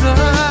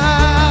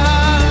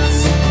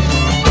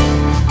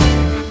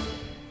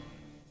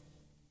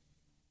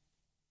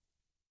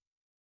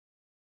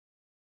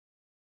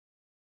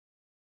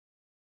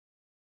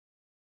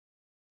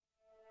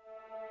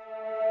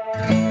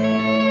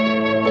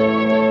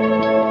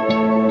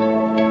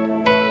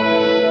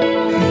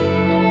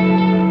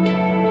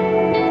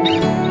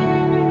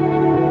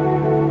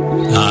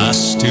 I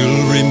still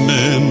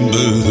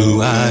remember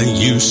who I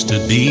used to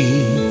be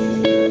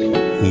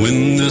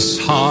when this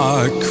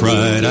heart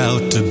cried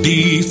out to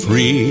be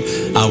free.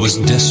 I was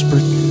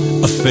desperate,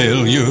 a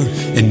failure,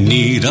 in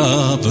need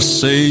of a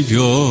Savior.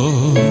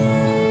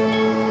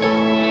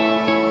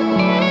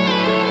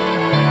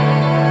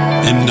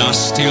 And I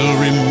still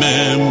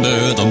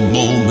remember the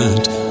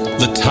moment,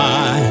 the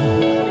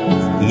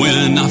time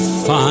when I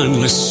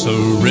finally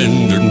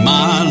surrendered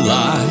my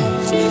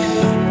life.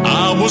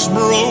 I was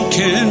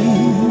broken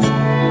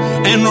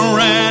and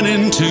ran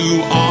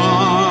into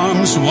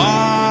arms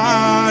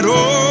wide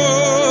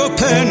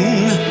open.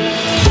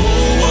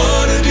 Oh,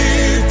 what a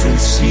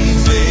difference He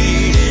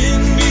made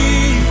in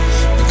me.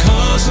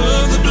 Because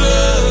of the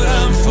blood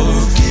I'm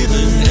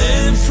forgiven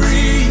and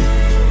free.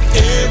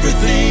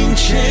 Everything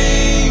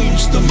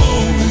changed the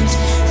moment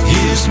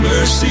His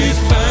mercy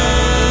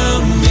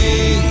found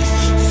me,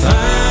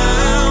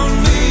 found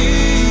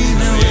me.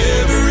 Now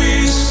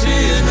every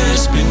sin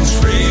has been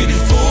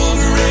traded for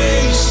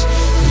grace.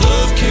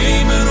 Love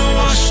came and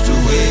washed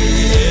away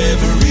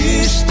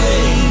every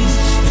stain.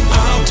 And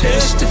I'll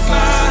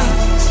testify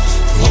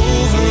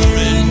over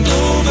and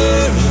over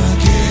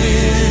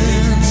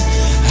again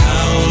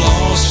how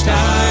lost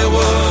I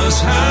was,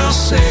 how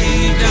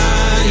saved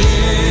I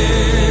am.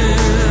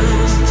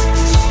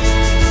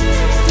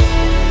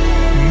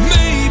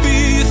 Maybe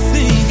you're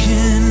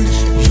thinking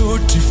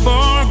you're too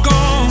far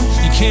gone.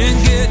 You can't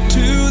get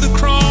to the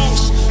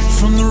cross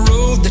from the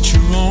road that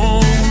you're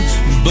on.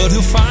 But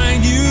He'll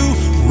find you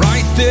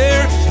right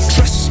there.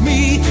 Trust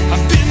me,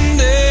 I've been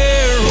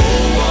there.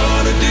 Oh,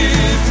 what a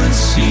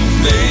difference He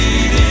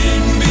made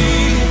in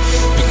me.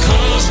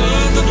 Because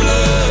of the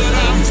blood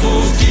I'm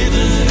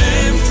forgiven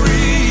and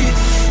free.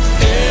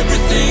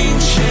 Everything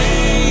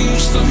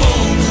changed the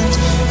moment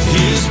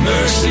His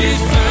mercy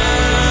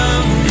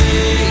found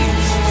me,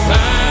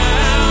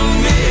 found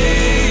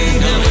me.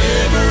 Now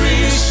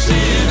every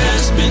sin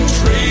has been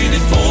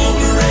traded for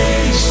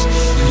grace.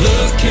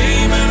 Love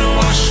came and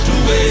washed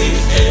away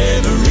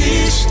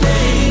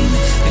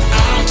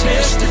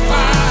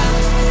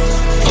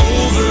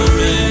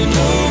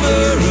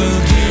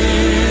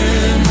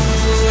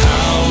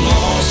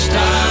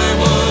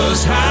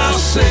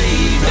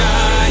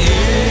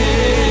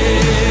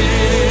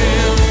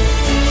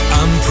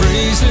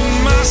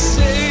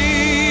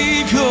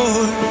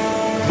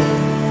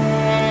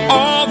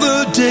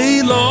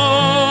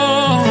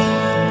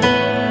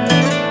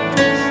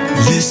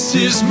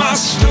is my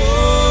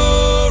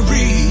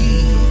story.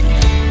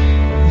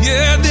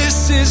 Yeah,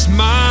 this is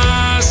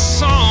my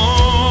song.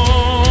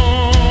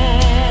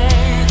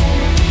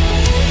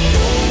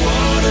 Oh,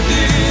 what a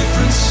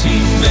difference he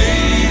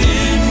made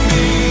in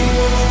me.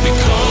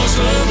 Because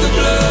of the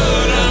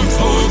blood I'm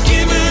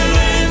forgiven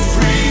and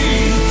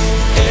free.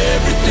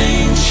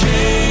 Everything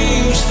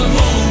changed the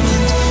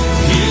moment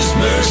his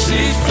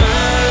mercy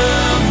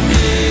found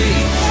me,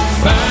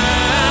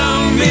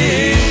 found me.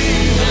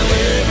 Now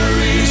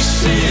every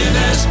sin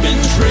has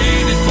been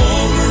traded for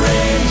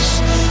grace.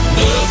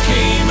 Love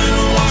came and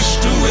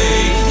washed away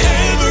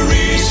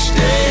every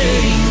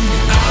stain.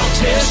 I'll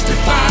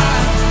testify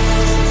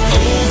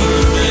over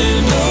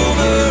and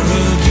over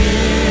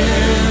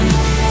again,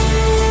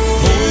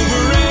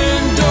 over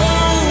and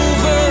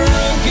over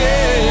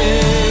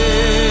again.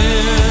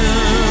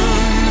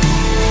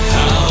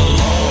 How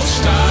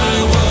lost I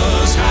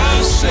was, how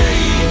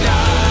saved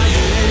I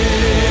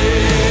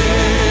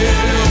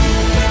am.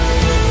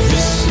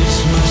 This is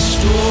my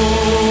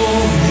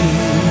story.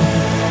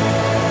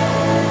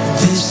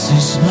 This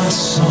is my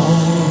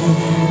song,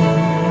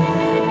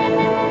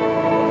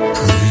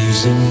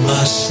 praising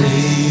my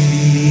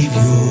Savior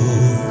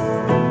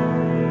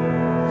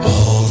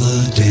all the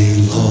day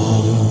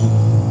long.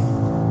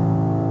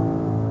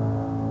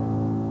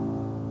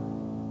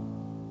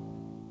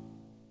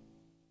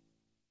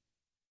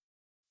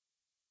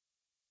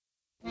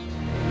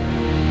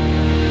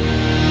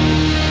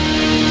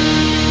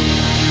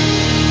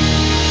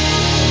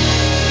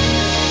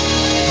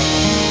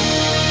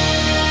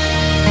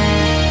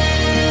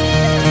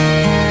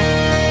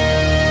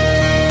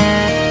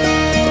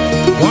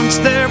 Once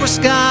there were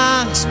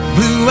skies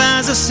blue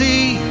as a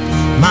sea,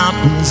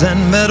 mountains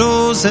and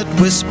meadows that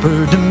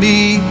whispered to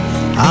me.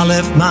 I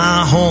left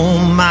my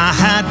home, I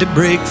had to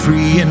break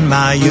free in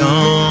my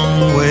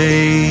young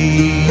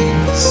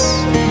ways.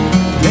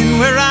 Then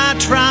where I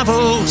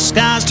traveled,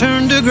 skies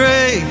turned to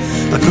gray.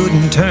 I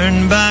couldn't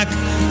turn back,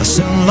 I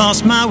soon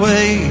lost my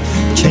way.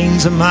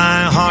 Chains of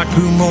my heart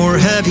grew more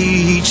heavy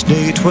each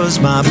day, 'twas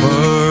my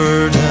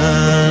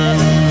burden.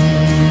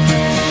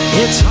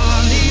 It's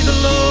hardly the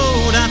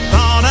load I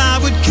thought I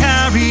would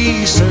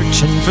carry,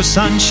 searching for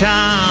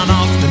sunshine,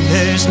 often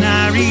there's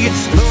nary.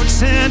 Lord,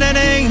 send an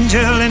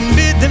angel and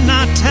bid them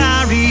not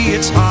tarry.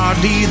 It's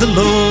hardly the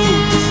load,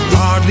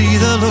 hardly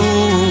the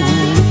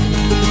load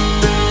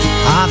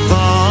I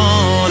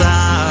thought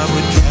I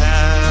would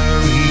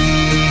carry.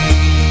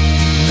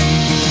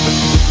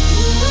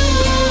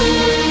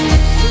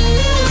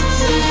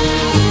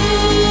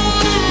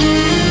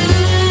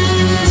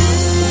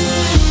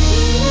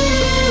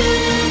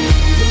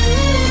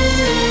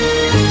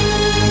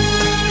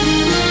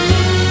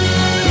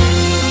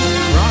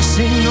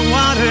 Crossing the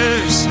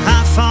waters,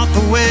 I fought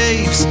the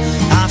waves.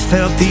 I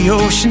felt the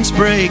oceans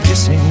break,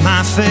 kissing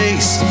my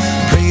face.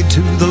 Prayed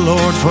to the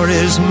Lord for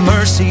his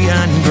mercy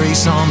and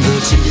grace on the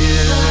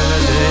clear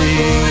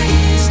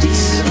days.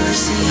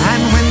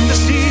 And when the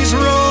seas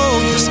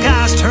rolled, the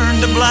skies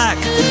turned to black.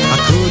 I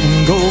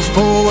couldn't go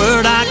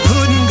forward, I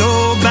couldn't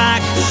go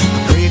back. I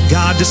prayed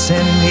God to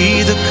send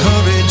me the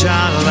courage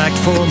I lacked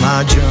for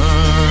my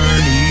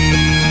journey.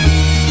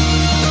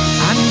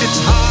 And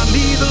it's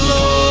hardly the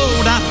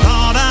load I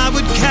thought I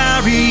would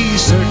carry,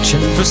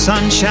 searching for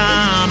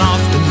sunshine,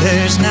 often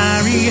there's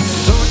nary.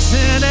 Lord,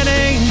 send an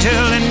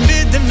angel and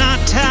bid them not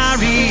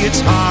tarry.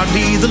 It's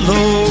hardly the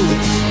load,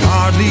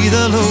 hardly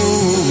the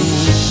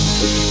load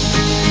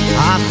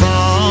I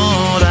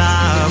thought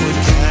I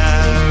would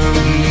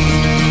carry.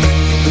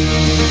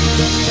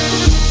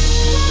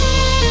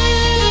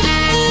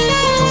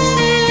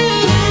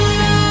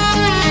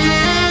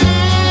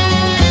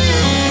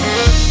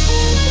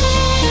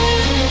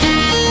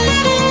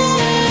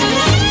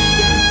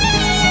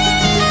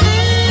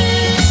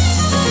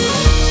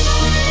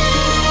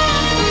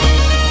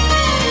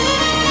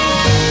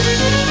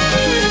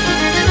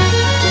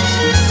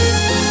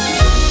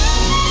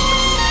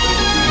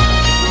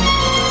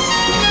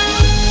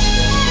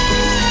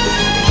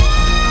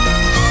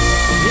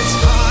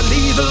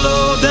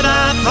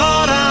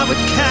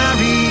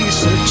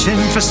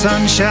 Searching for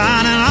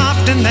sunshine and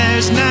often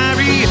there's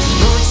nary.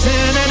 Lord,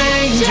 send an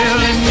angel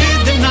and bid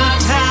them not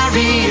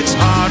tarry. It's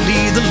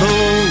hardly the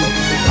load,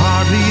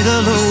 hardly the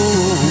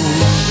load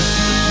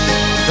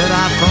that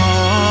I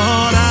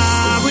thought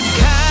I would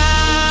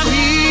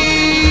carry.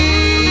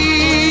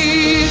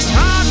 It's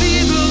hardly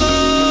the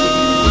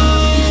load.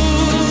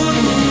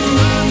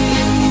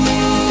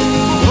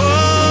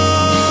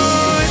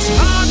 Oh, it's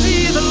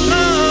hardly the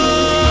load.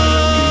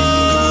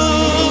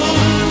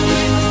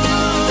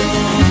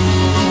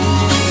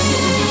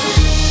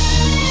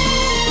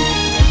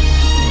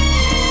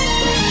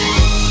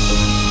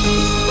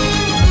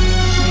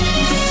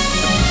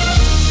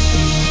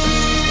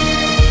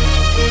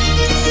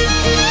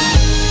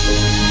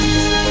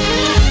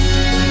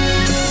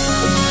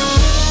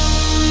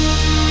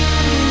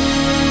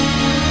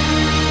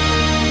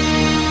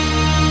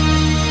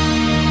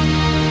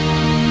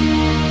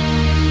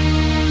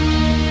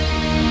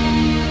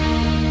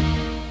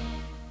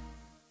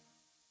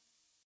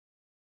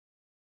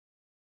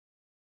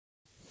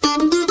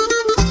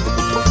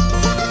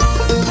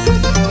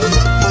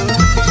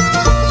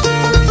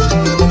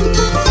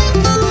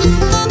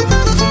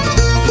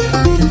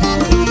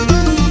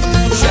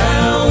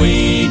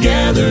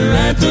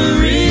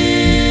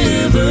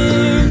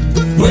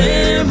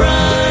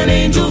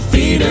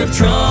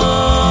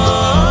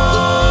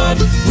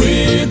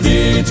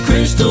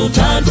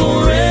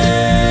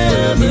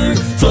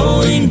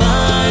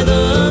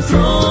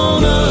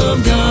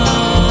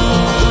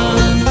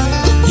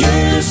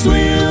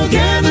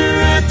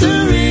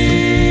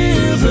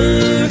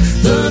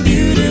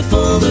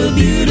 the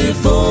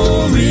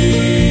beautiful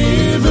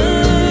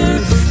river.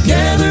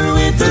 Gather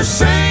with the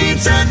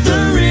saints at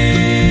the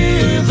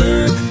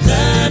river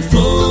that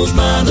flows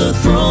by the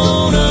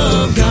throne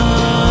of God.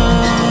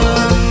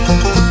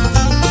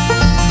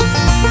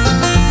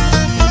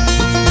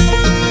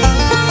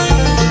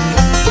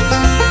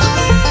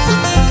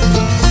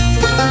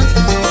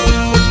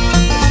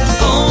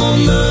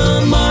 On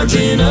the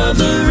margin of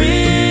the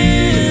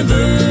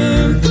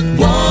river,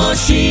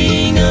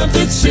 washing up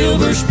its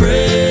silver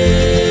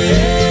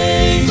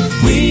spray,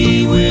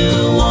 we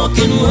will walk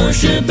and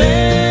worship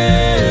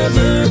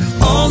ever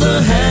all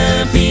the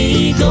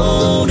happy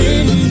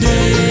golden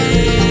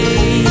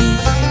day.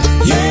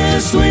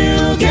 Yes,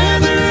 we'll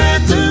gather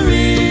at the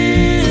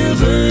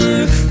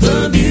river,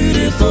 the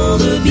beautiful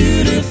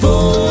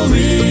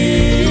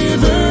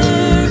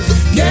river.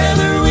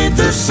 Gather with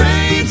the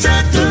saints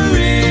at the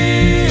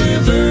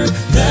river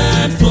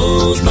that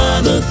flows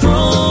by the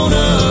throne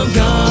of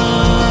God.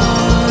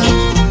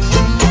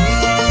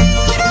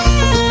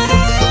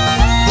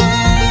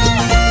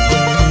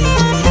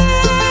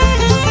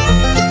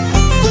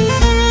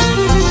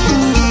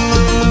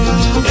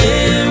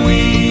 Ere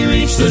we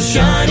reach the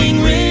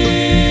shining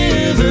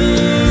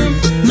river,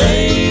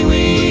 lay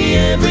we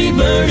every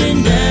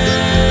burden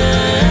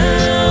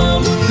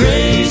down.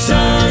 Grace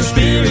our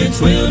spirits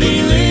will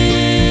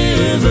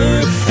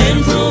deliver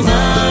and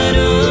provide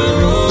a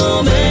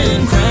robe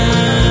and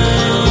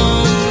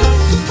crown.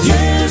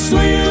 Yes,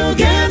 we'll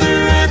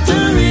gather at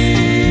the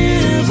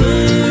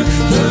river,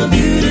 the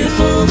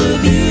beautiful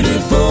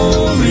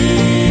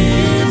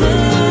river.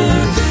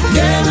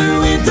 Gather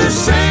with the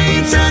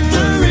saints at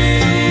the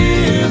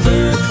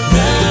river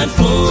that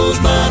flows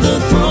by the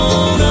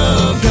throne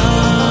of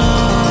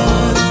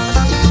God.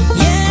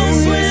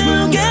 Yes,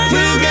 we'll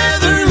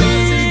gather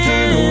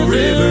eternal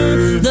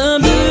river, the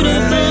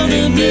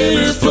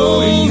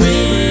beautiful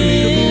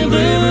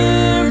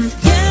river.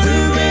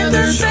 Gather with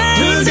the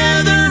saints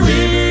at the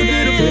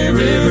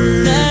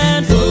river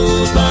that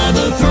flows by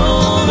the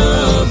throne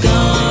of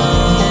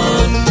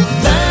God.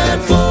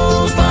 That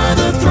flows by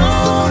the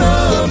throne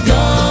of God.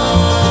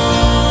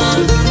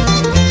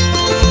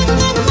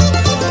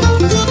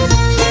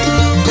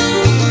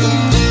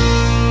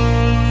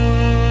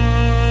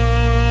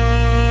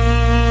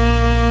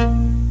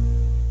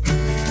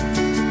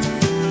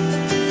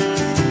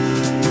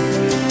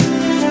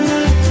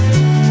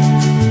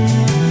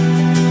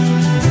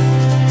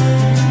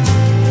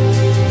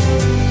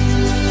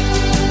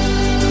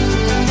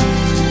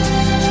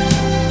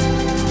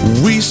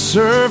 We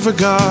serve a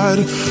God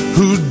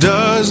who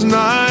does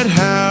not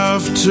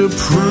have to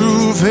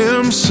prove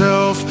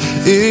himself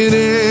in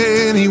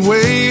any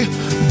way,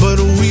 but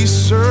we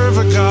serve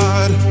a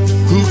God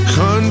who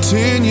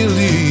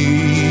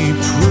continually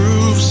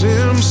proves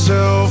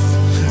himself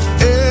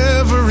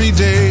every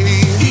day.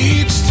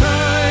 Each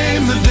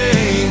time the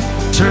day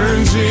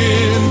turns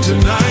into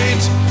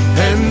night,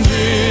 and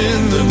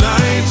then the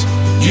night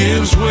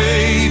gives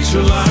way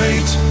to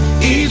light.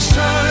 Each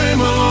time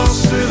a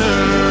lost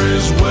sinner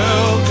is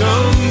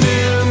welcomed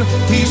in,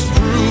 he's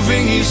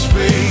proving he's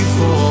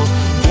faithful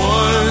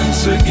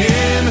once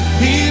again.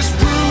 He's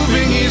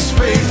proving he's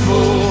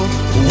faithful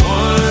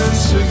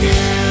once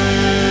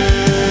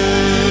again.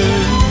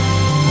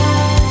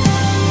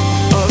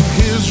 Of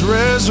his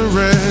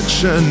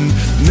resurrection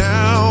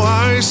now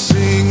I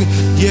sing,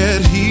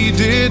 yet he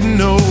didn't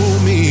know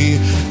me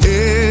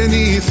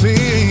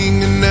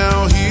anything. And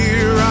now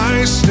here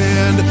I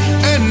stand,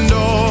 and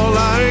all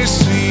I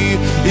see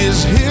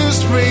is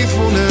his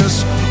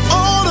faithfulness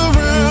all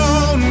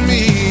around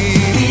me.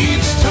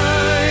 Each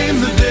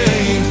time the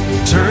day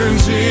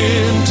turns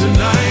into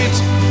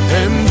night,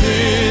 and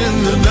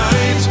then the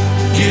night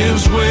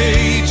gives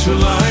way to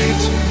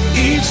light.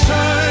 Each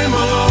time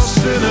a lost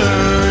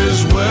sinner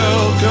is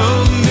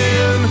welcomed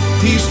in,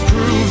 he's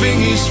proving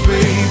he's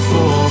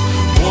faithful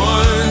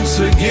once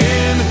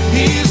again.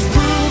 He's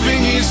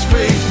proving he's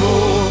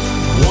faithful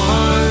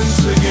once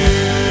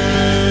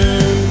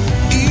again.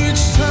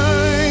 Each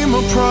time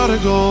a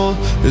prodigal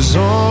is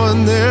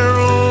on their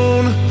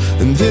own,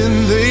 and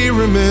then they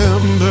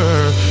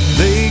remember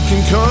they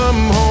can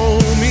come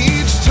home.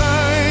 Each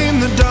time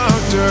the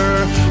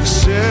doctor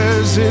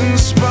says, in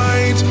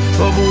spite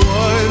of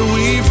what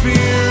we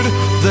feared,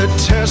 the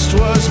test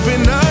was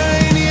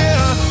benign.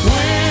 Yeah,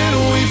 when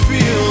we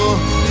feel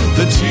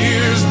the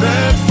tears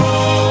that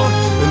fall,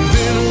 and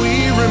then we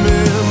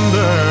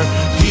remember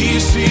he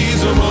sees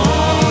them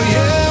all.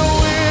 Yeah,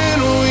 when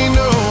we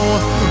know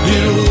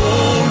it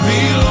won't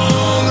be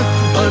long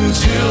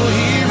until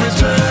he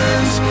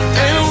returns,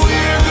 and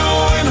we're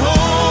going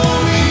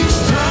home. Each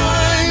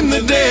time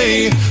the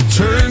day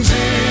turns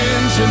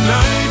into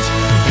night,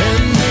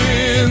 and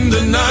then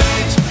the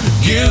night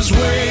gives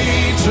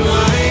way to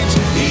light.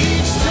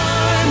 Each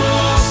time a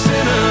lost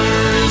sinner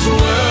is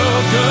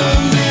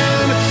welcomed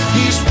in,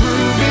 he's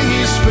proving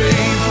he's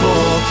faithful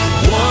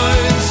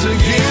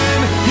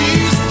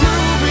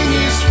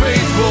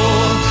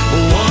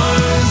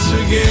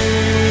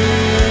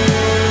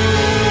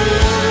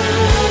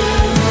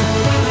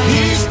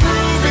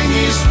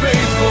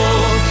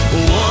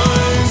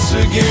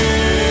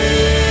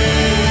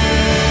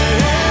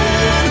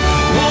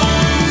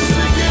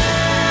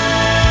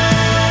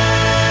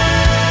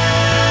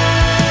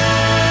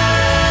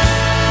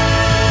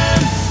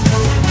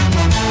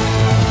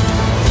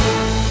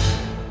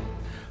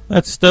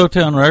That's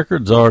Stowtown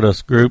Records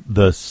artist group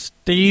The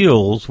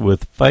Steels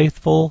with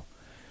Faithful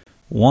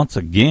once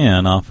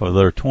again off of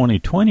their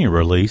 2020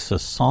 release, A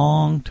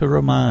Song to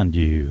Remind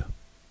You.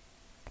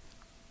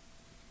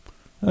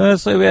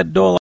 Let's see, we had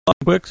Doyle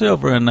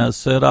Quicksilver in that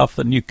set off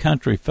the new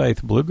Country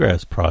Faith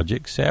Bluegrass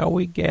project, Shall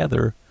We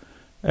Gather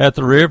at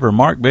the River.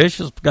 Mark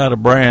Bishop's got a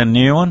brand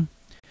new one.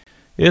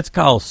 It's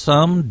called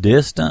Some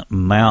Distant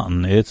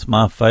Mountain. It's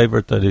my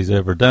favorite that he's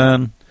ever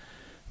done.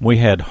 We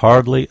had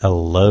Hardly a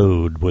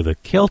Load with a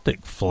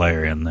Celtic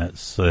flair in that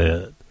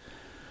set.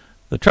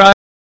 The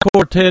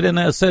Tri-Quartet in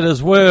that set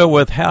as well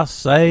with How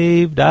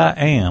Saved I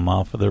Am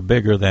off of their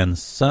Bigger Than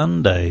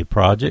Sunday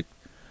project.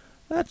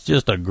 That's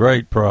just a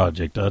great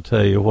project, I'll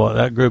tell you what.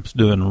 That group's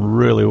doing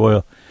really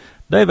well.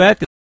 Dave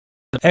Atkins,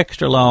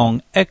 extra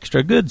long,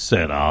 extra good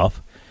set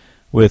off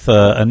with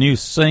a new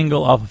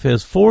single off of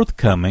his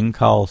forthcoming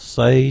called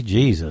Say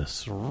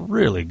Jesus.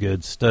 Really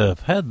good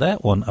stuff. Had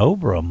that one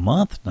over a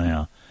month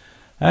now.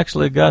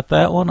 Actually got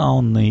that one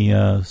on the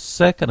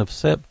 2nd of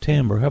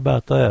September. How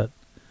about that?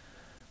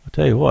 I'll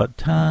tell you what,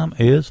 time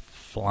is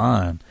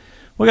flying.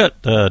 We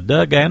got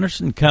Doug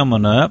Anderson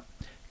coming up,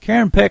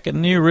 Karen Peck at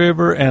New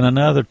River, and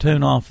another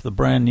tune off the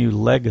brand new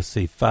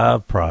Legacy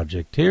 5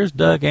 project. Here's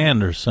Doug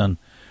Anderson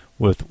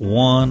with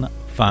One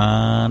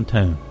Fine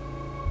Tune.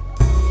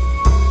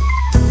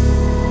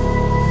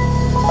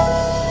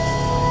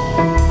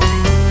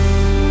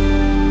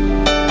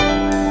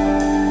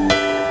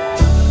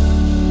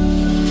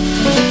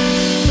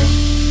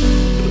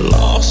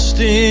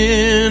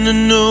 In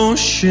an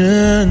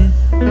ocean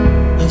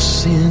of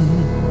sin,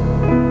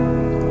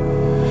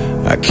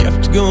 I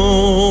kept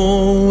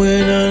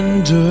going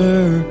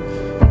under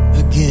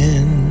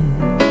again,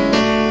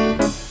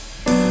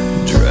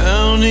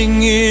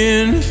 drowning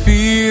in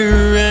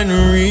fear and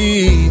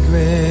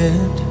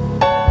regret.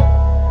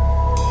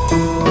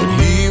 But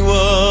he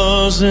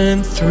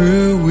wasn't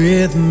through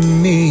with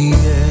me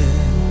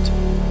yet.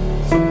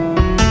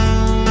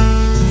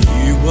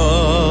 He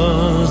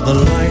was the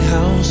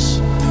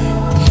lighthouse,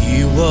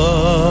 he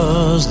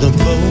was the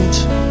boat,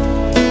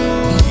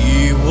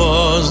 he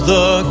was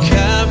the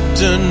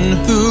captain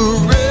who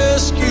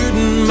rescued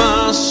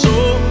my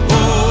soul.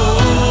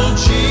 Oh,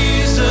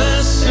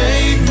 Jesus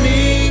saved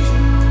me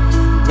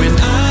when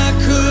I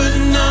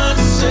could not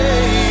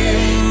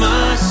save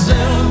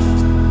myself.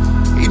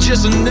 He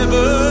just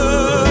never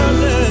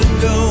let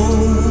go.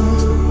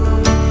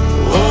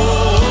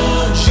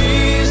 Oh,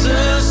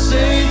 Jesus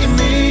saved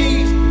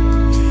me.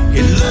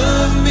 He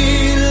loved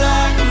me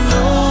like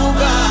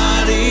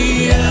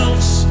nobody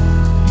else.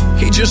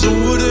 He just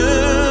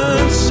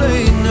wouldn't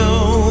say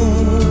no.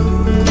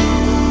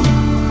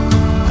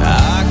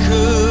 I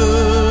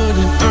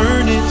couldn't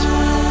earn it,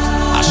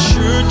 I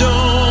sure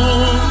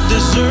don't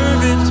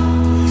deserve it.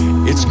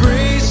 It's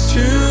grace too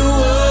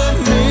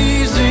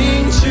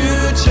amazing to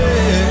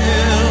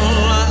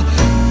tell.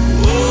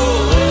 Oh,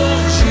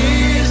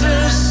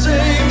 Jesus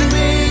saved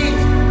me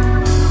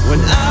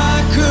when I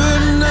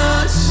could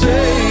not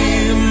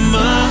save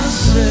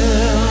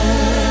myself.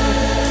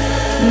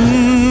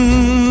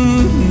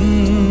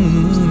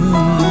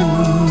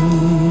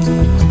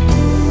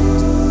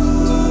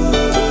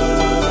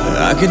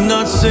 I could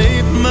not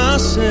save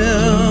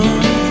myself.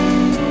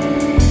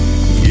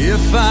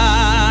 If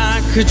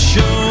I could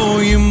show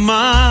you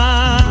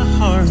my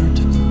heart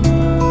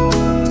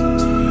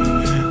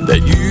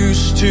that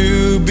used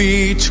to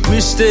be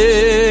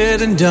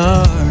twisted and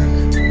dark,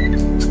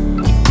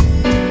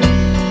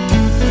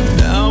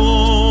 now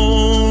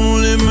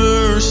only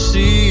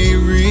mercy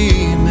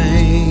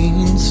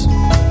remains.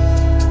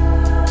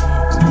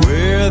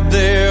 Where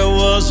there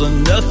was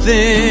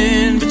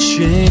nothing but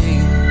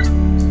shame,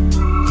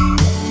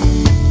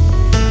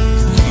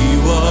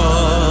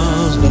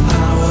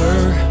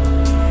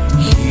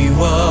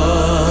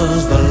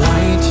 was the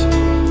light.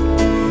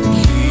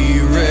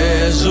 He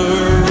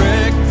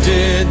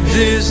resurrected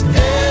this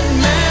dead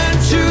man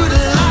to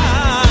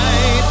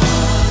life.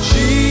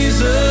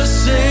 Jesus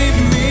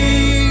saved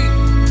me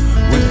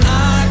when I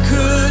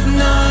could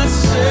not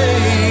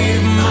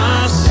save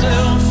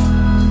myself.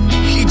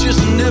 He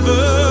just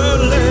never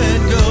let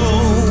go.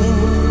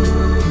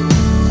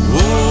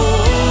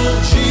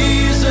 Oh,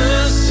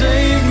 Jesus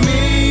saved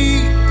me.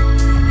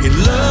 He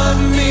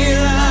loved me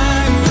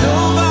like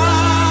nobody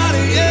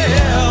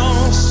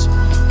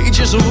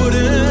just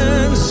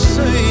wouldn't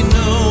say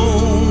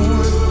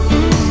no.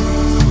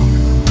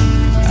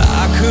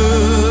 I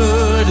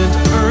couldn't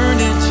earn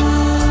it,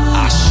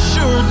 I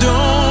sure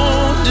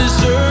don't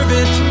deserve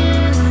it.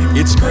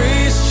 It's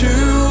grace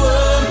too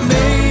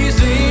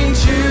amazing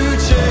to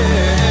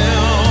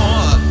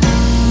tell.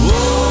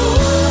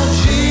 Oh,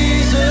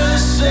 Jesus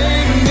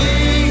saved me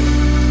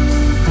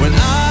when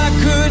I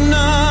could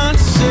not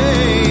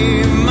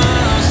save myself.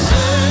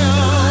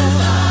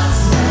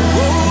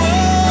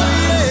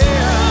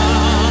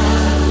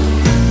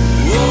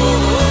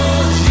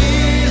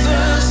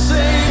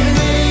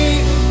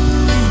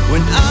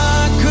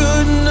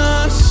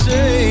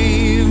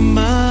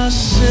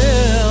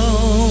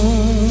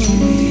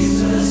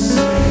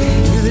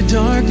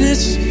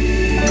 Darkness,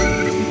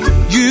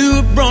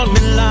 You brought me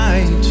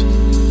light.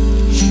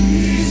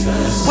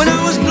 Jesus. When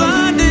I was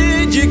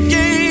blinded, you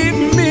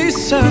gave me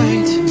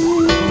sight.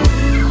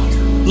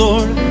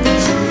 Lord,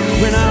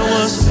 when I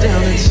was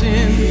down in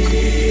sin,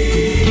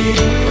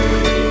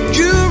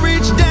 you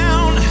reached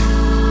down.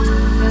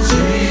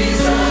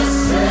 Jesus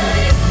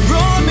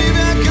brought me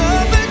back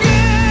up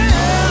again.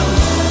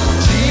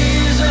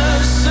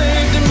 Jesus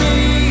saved me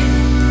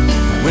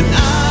when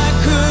I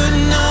could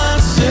not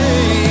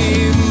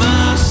save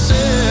myself.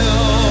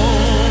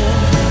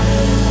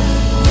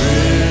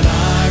 When I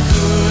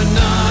could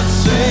not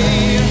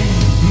save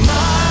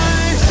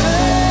myself.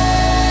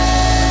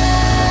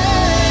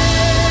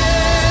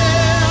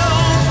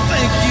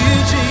 Thank you,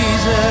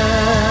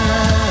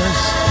 Jesus.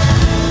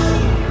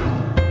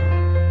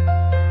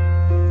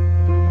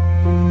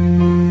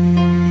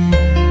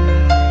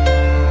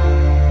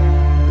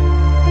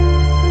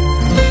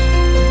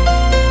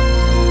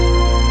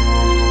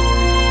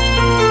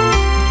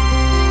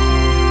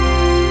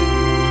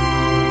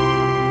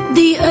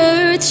 The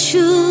earth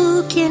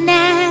shook in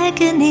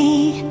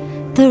agony,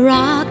 the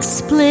rocks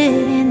split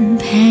in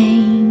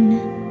pain.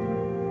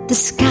 The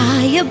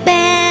sky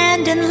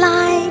abandoned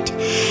light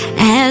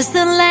as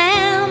the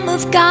Lamb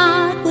of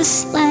God was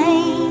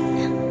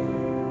slain.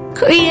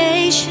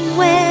 Creation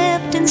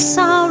wept in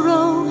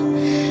sorrow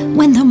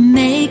when the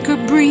Maker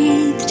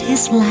breathed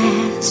his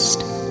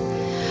last.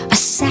 A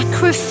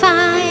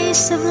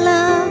sacrifice of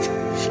love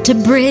to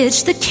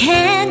bridge the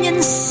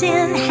canyon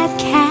sin had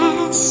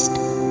cast.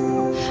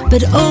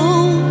 But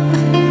oh,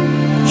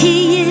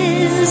 he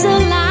is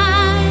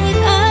alive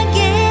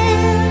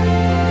again.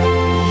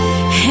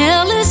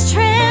 Hell is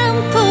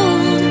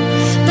trampled,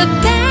 the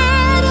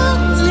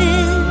battle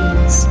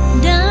is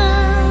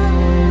done.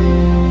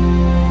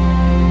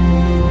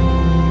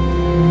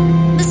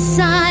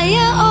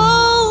 Messiah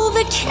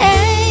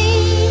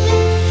overcame,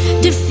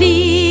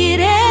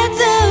 defeated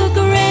the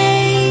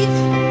grave.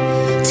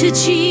 To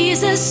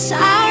Jesus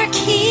our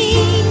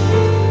King,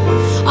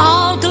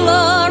 all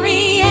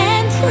glory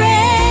and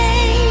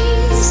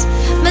praise.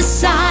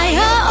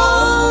 Messiah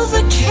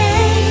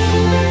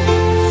overcame,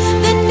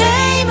 the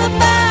name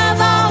above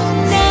all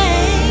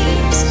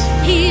names.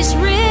 He's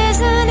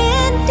risen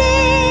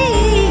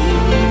indeed.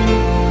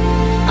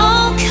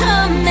 Oh,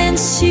 come and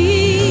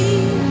see.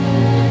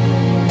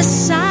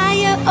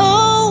 Messiah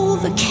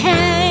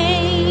overcame.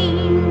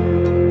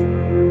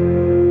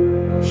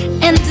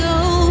 And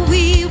though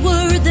we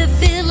were the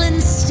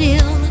villains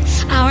still,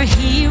 our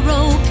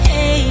hero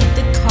paid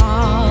the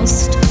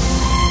cost.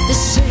 The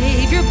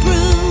Savior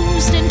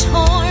bruised and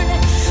torn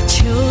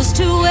chose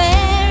to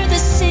wear the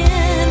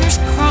sinner's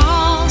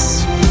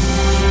cross.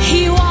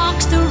 He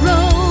walked the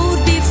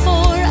road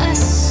before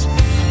us,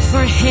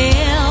 for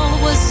hell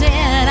was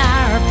at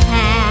our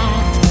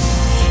path.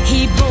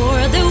 He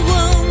bore the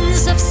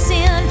wounds of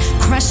sin,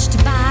 crushed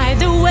by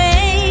the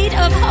weight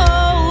of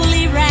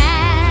holy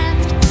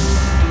wrath.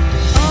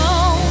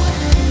 Oh,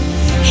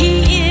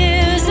 he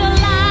is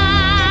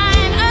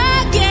alive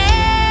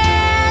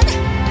again.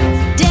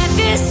 Death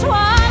is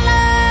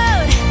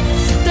swallowed,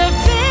 the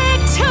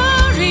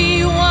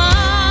victory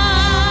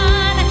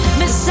won.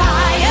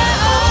 Messiah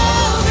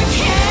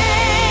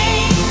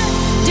overcame,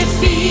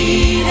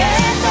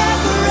 defeated the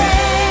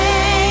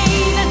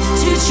grave.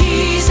 To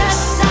Jesus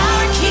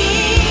our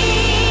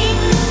King,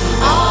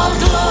 all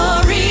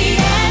glory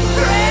and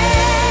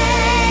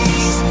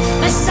praise.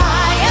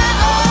 Messiah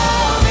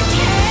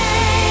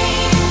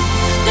overcame,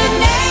 the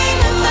name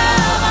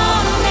above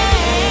all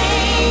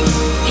names.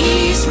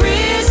 He's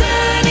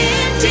risen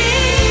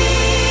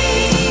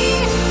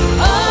indeed.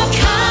 Oh,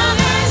 come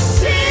and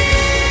sing.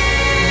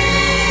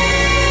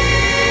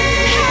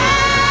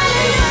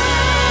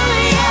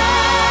 Hallelujah.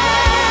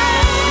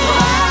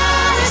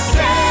 What a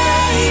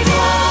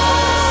Savior.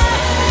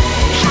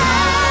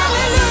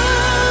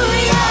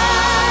 Hallelujah.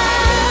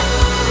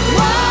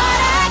 What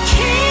a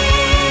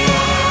King.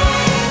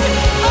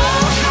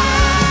 Oh,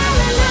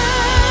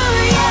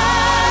 hallelujah.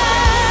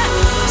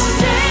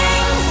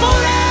 Sing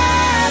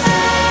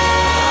forever.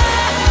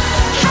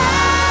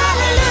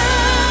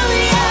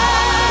 Hallelujah.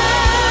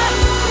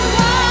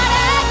 What a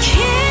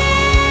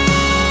King.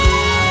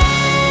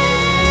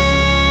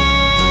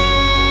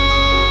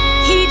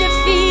 He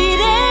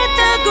defeated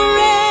the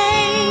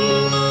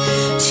grave.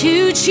 To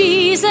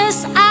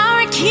Jesus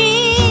our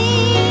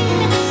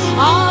King,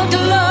 all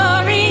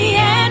glory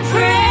and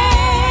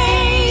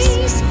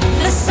praise.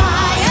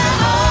 Messiah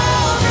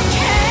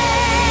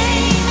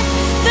overcame,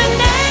 the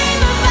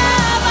name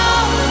above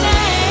all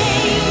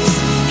names.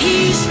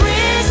 He's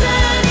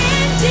risen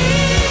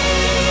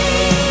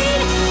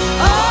indeed.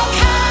 Oh,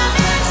 come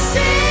and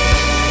sing.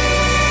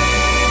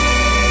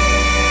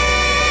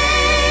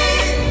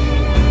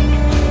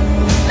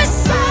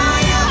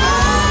 Messiah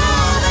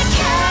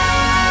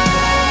overcame.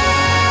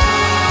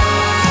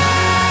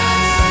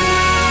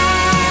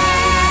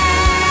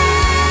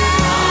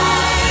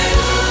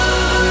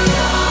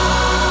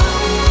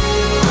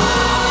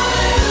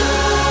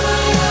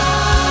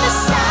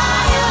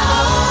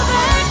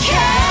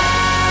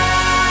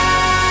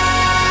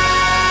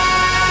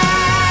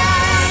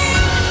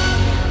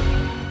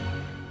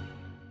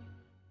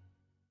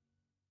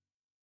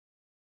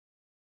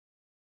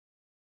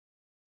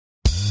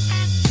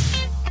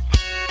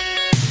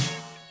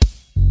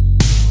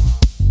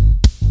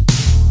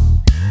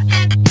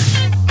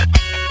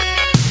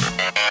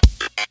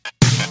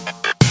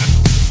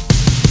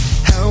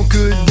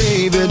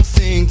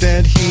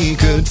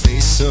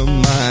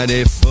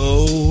 mighty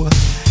foe,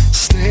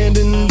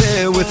 standing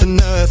there with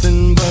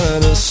nothing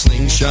but a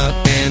slingshot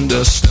and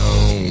a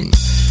stone.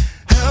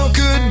 How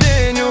could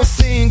Daniel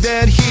think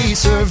that he'd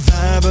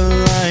survive a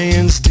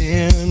lion's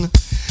den?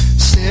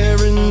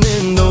 Staring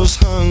in those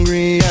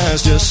hungry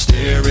eyes, just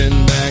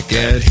staring back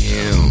at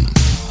him.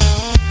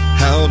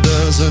 How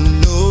does a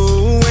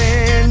no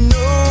and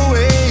no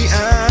way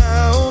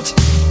out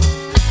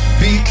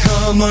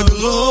become a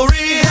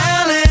glory,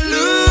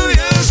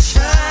 hallelujah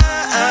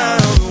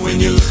shout? When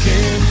you're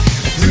looking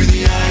through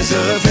the eyes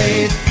of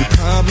faith, the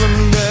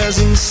problem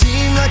doesn't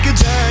seem like a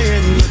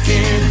giant.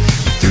 Looking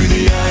through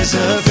the eyes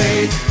of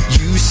faith,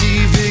 you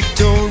see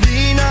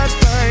victory, not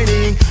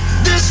fighting.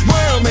 This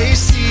world may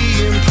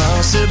seem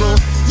impossible.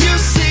 You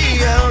see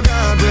how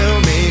God will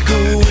make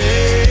a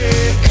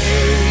way.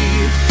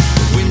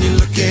 When you're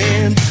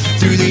looking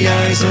through the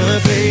eyes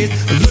of faith,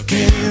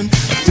 looking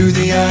through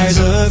the eyes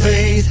of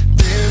faith,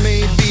 there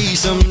may be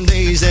some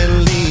days that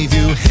leave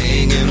you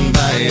hanging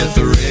by a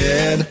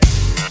thread,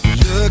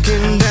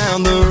 looking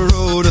down the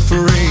road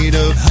afraid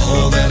of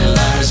all that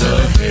lies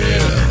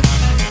ahead.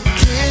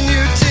 Can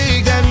you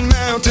take that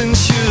mountain?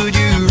 Should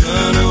you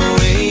run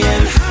away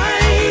and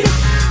hide?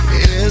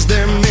 Is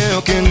there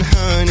milk and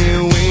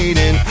honey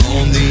waiting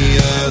on the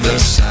other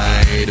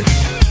side?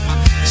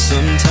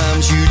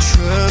 Sometimes you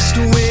trust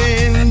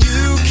when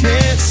you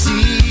can't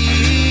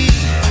see.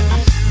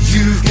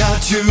 You've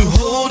got to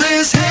hold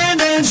his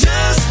hand and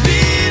just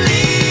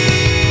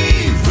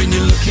believe. When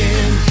you're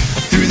looking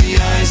through the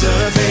eyes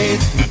of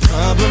faith, the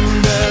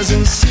problem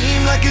doesn't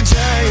seem like a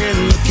giant.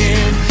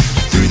 Looking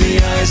through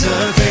the eyes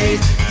of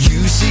faith,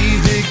 you see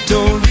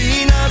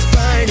victory, not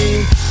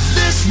fighting.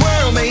 This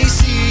world may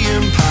seem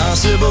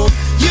impossible.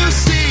 You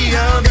see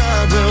how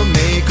God will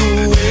make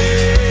a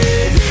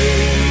way.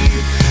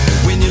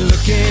 When you're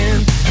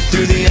looking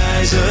through the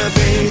eyes of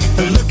faith,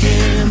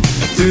 looking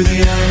through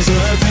the eyes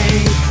of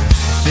faith,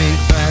 think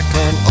back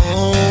on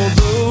all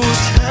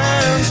those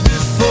times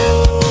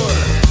before.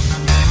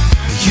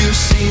 You've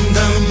seen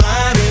the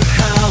mighty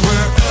power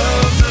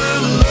of the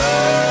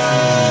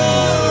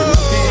Lord.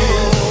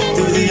 Looking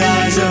through the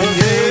eyes of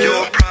faith,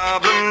 your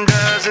problem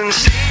doesn't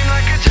seem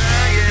like a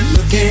giant.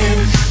 Looking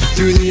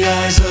through the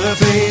eyes of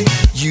faith,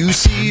 you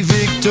see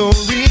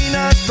victory,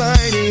 not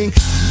fighting.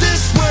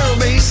 This world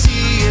may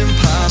seem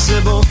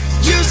impossible.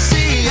 You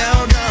see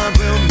how God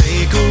will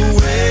make a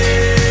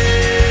way.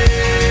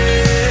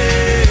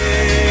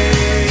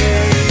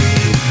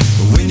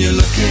 When you're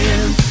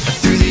looking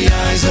through the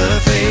eyes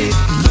of faith,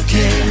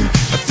 looking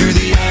through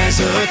the eyes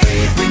of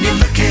faith. When you're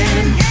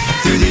looking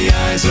through the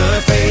eyes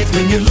of faith,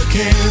 when you're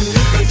looking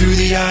through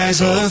the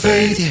eyes of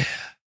faith, yeah.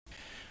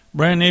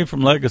 Brand new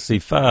from Legacy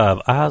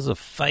 5, Eyes of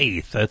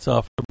Faith. That's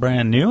off the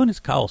brand new, and it's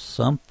called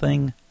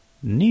Something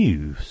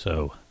New.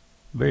 So,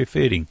 very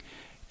fitting.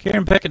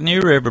 Karen Peck and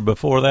New River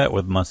before that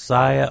with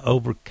Messiah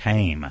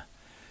Overcame,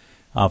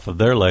 off of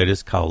their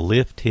latest called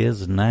Lift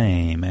His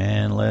Name.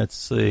 And let's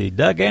see,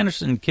 Doug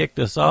Anderson kicked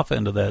us off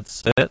into that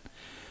set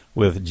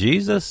with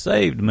Jesus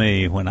Saved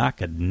Me When I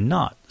Could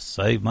Not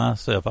Save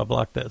Myself. I've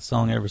liked that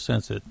song ever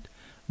since it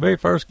very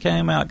first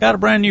came out. Got a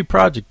brand new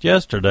project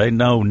yesterday,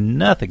 know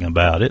nothing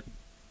about it.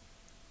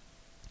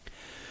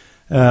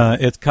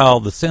 It's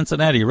called the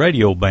Cincinnati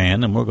Radio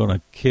Band, and we're going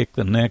to kick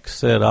the next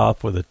set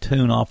off with a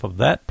tune off of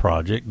that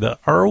project. The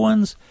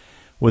Irwins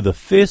with the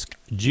Fisk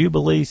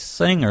Jubilee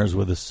Singers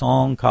with a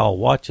song called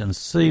Watch and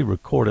See,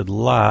 recorded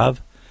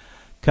live.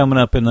 Coming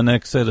up in the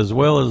next set, as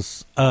well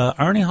as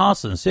Ernie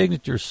Hawson,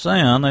 Signature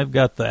Sound. They've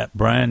got that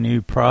brand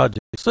new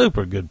project,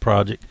 super good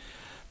project.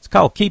 It's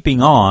called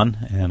Keeping On,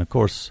 and of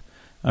course,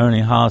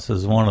 Ernie Haas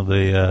is one of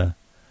the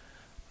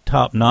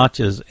top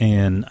notches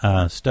in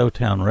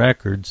Stowtown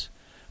Records.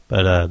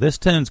 But this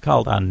tune's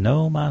called I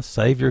Know My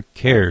Savior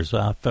Cares.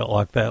 I felt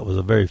like that was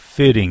a very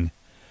fitting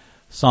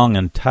song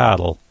and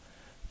title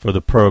for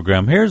the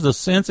program. Here's the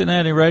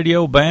Cincinnati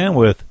Radio Band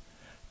with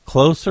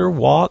Closer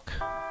Walk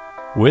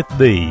with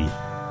Thee.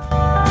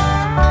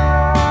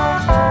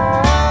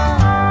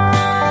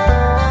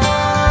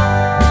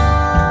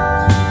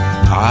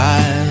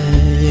 I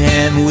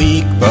am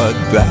weak, but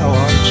thou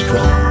art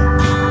strong.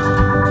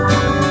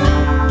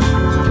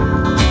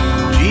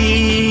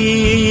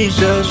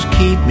 Jesus,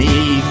 keep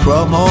me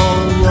from all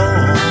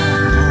wrong.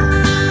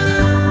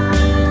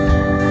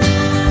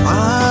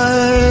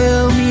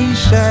 I'll be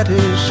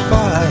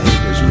satisfied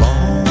as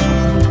long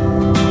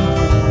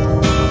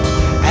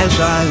as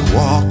I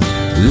walk.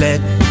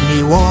 Let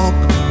me walk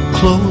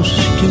close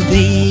to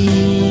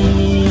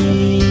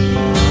thee.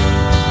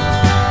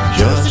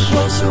 Just a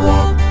closer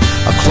walk,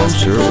 a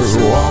closer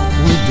walk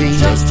with thee.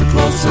 Just a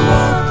closer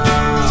walk,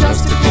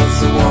 just a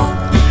closer walk.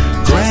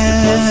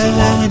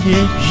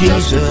 Granted,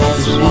 Jesus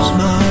is my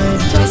plea.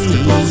 Just a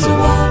closer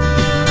walk,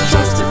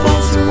 just a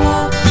closer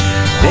walk.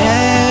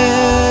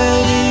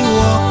 Daddy,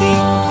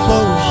 walking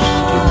close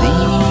to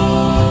thee.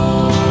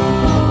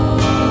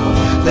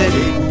 Let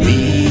it be,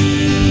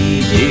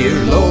 dear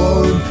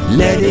Lord,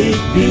 let it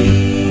be.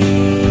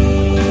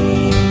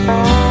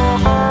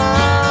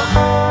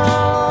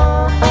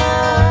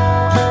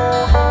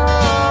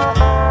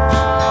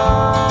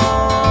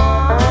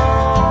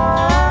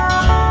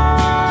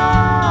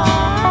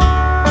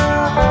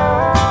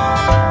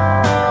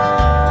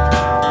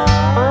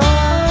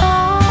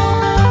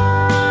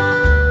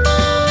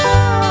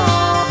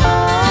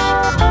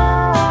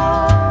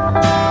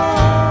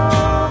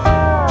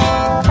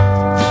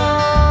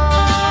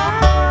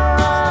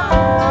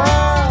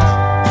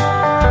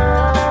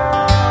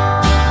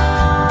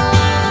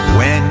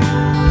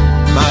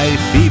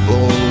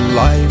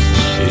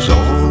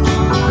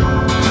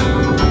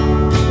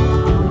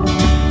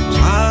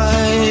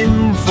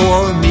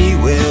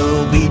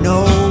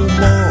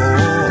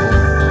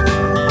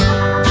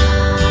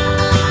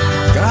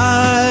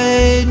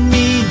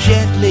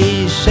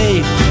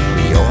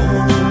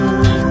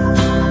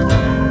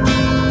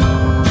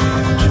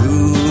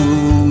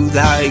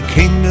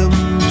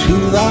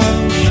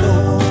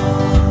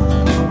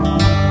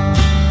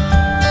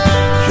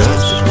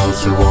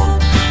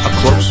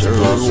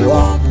 closer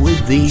walk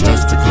with thee.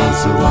 Just a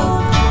closer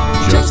walk.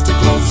 Just a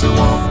closer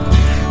walk.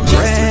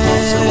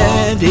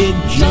 Granted,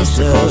 Jesus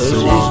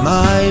is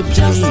my plea.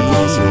 Just a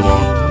closer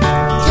walk.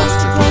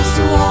 Just a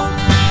closer walk.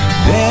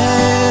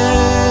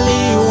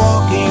 Barely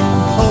walking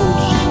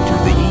close to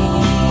thee.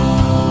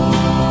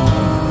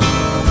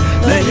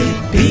 Let it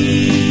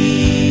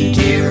be,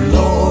 dear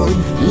Lord,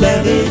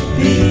 let it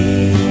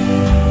be.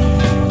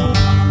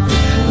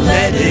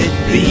 Let it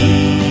be,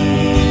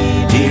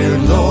 dear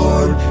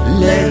Lord,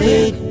 let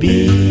it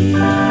be.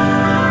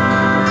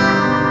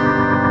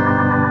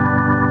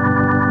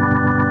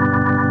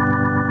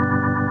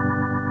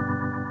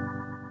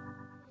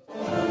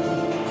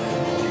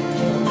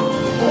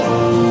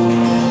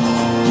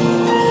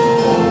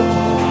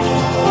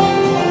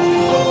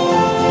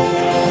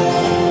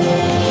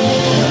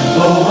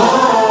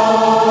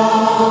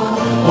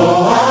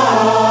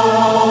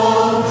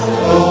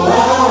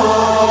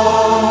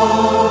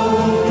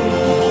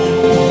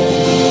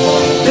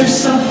 There's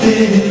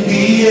something in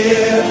the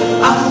air,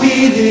 I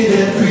feel it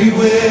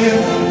everywhere.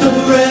 The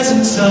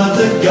presence of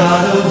the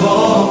God of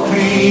all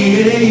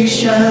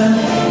creation.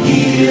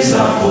 He is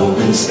our hope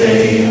and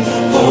stay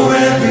for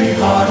every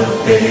heart of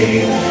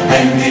faith.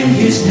 And in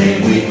His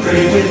name we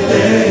pray with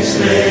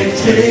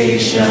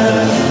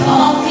expectation.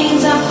 All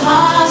things are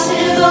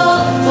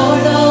possible for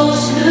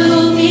those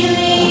who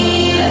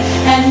believe,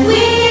 and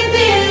we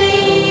believe.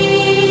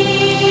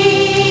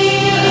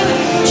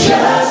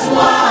 Just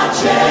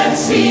watch and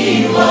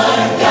see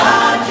what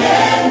God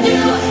can do.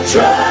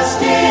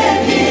 Trust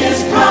in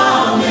His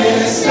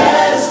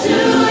promises to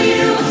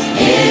you.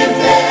 If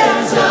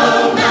there's a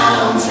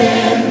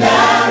mountain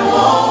that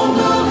won't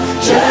move,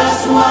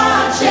 just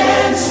watch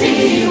and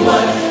see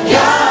what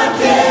God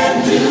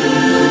can do.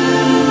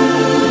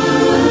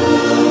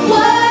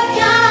 What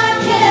God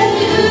can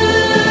do.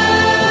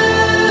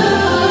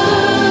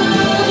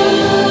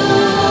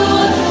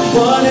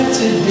 What if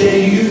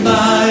today you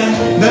find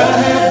the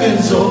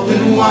heavens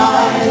open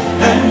wide,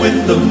 and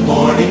with the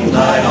morning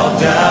light all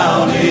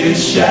doubt is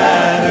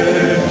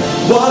shattered?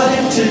 What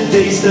if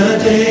today's the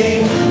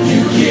day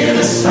you hear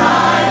the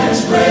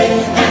silence break,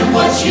 and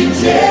what you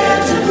dare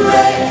to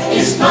pray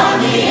is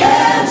finally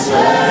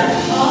answered?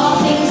 All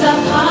things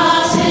are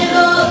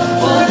possible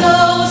for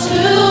those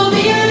who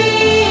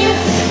believe,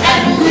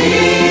 and we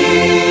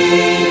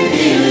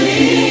believe.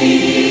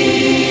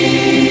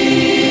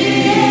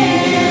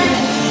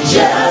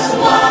 Just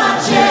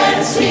watch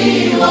and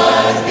see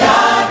what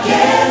God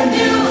can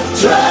do.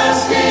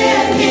 Trust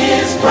in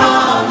His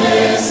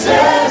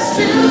promises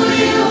to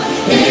you.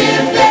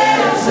 If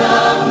there's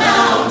a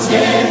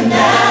mountain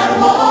that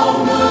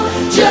won't move,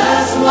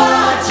 just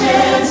watch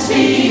and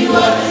see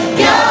what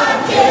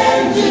God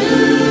can do.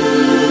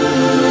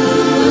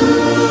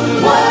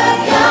 What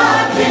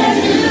God can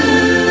do.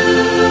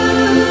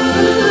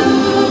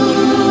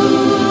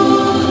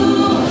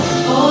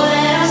 Oh,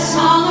 let our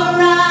song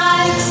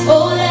arise.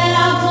 Oh, let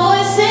our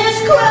voices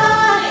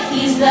cry.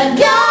 He's the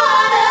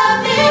God of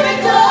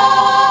miracles.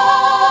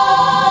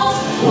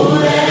 Oh,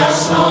 let our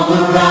song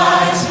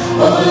arise.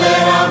 Oh,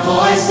 let our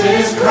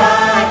voices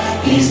cry.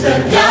 He's the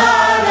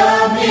God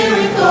of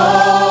miracles.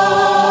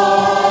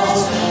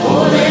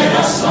 Oh, let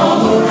our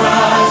song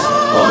arise.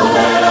 Oh,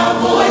 let our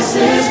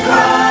voices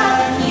cry.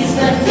 He's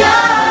the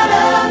God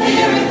of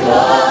miracles.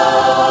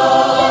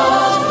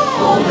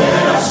 Oh,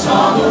 let our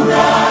song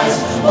arise.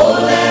 Oh,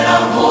 let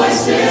our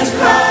voices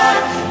cry.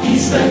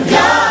 He's the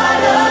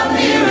God of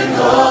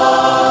miracles.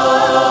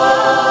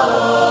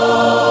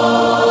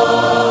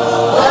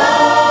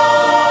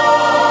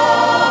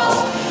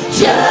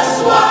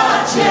 Just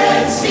watch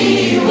and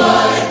see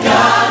what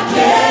God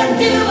can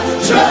do.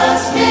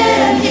 Trust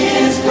in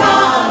His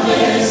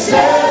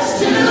promises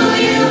to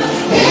you.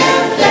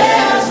 If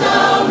there's a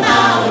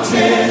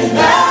mountain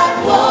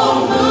that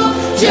won't move,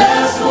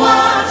 just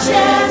watch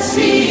and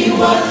see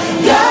what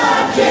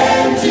God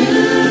can do.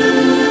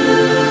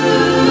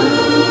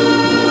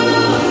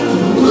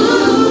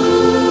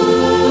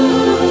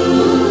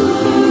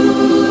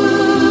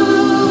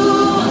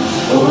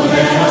 Oh,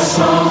 let our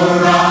song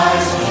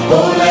arise.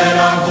 Oh, let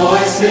our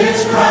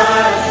voices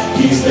cry.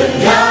 He's the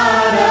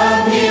God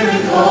of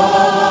miracles.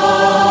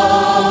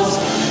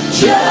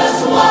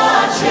 Just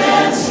watch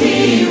and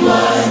see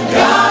what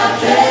God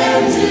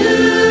can do.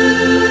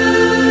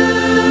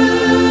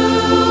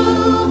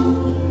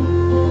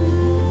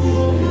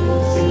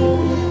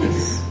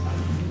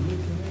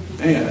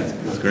 Man,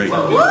 that's great.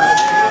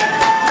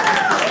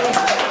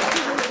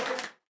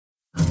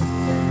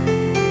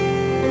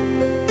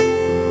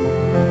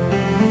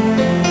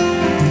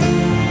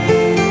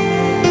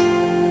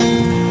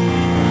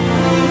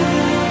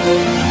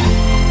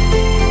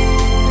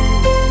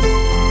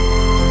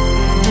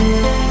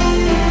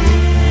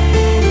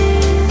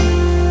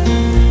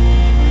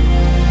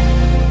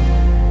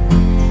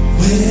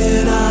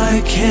 When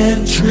I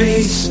can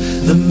trace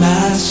the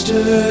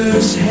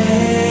Master's hand,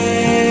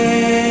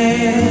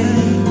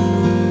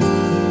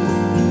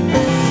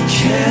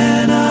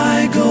 can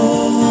I go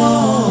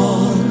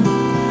on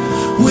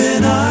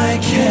when I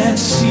can't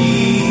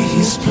see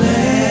His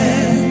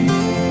plan?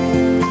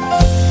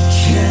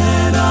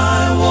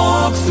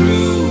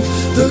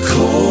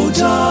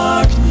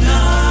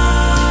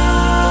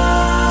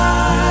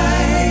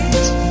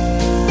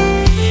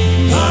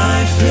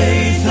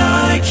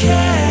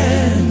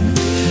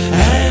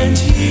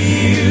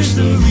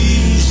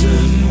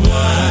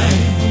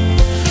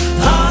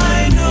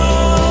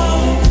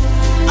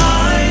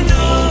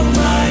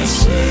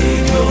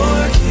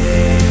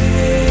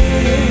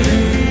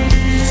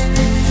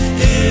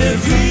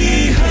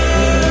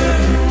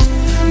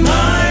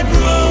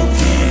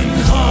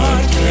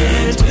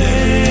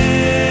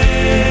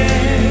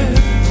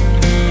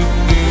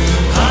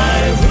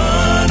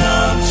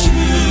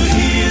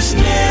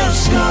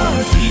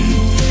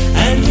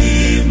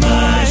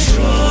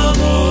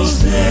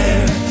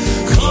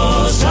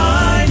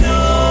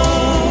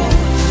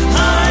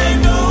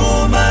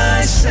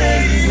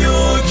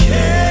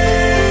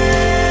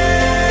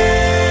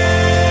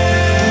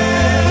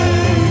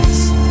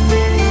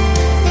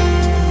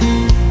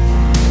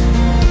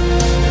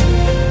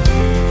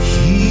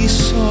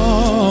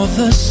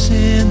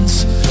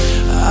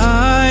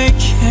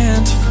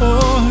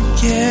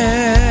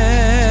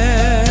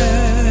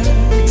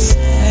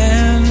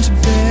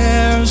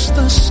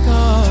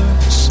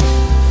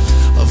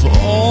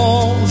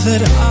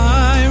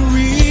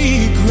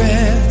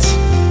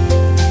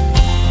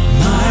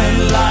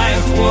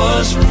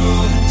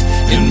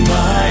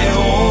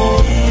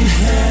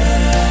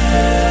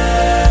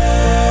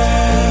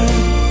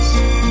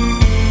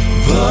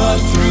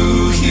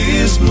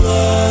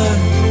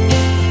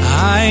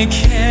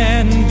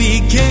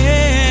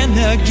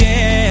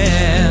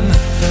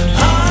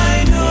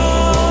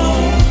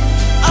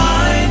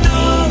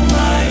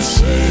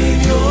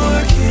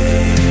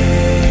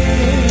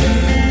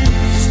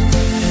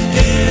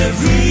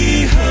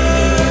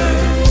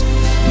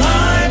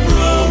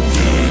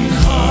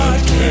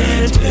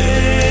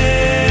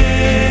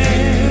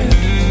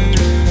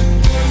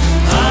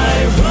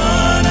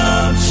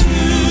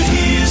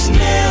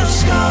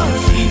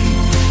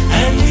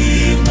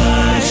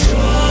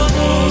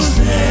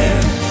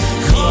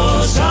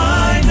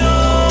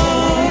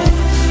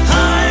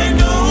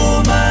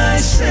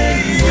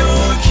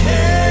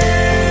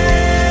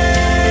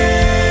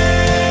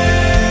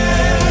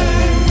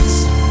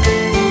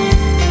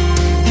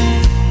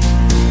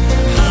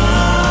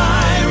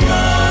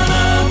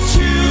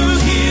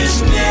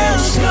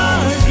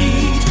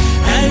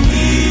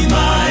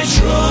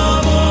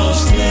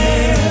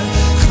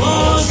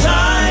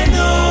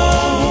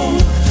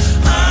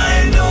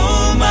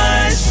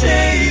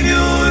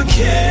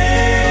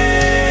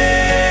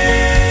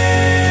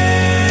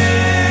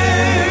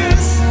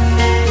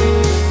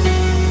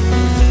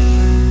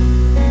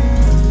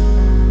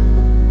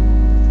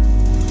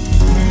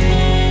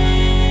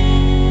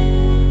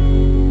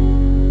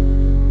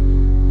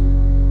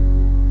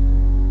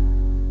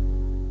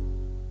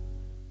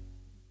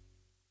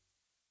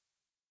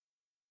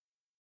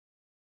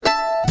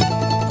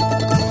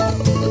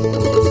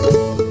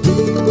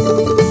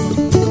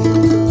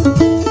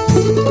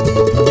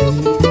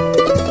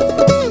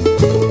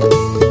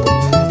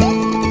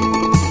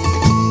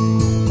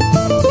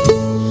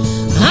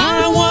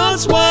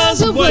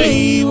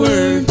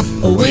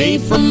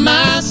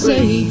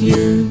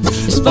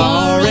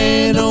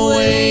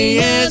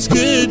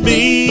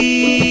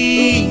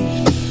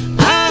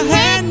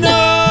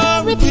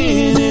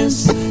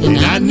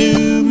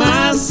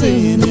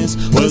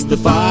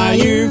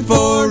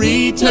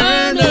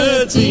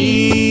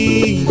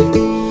 eternity.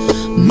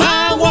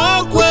 My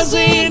walk was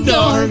in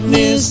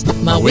darkness,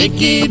 my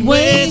wicked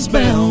ways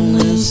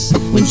boundless,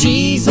 when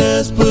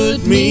Jesus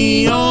put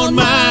me on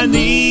my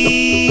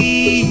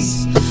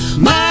knees.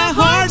 My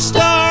heart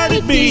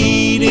started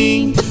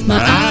beating,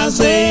 my eyes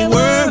they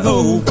were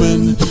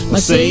open, my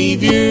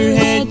Savior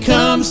had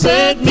come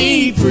set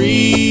me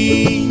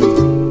free.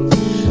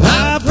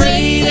 I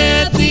prayed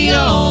at the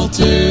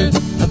altar,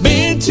 I've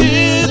been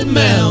to the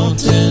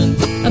mountain,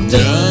 I've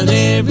done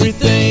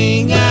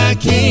everything I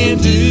can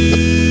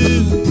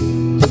do.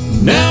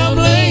 Now I'm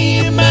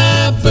laying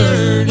my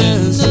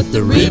burdens at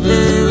the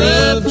river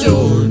of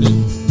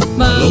Jordan.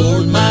 My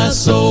Lord, my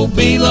soul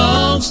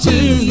belongs to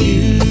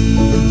you.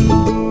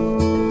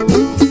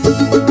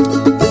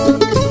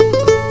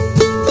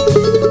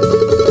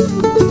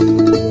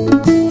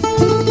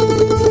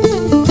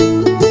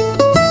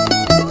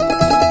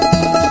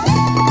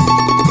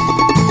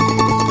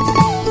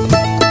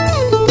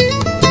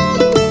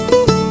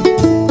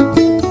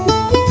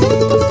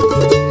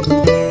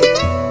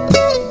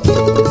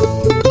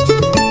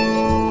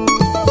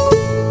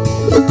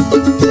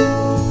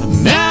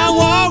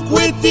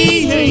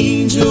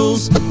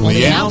 On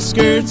the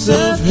outskirts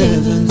of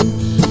heaven,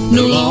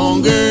 no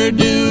longer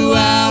do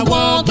I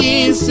walk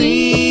in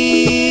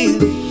sin,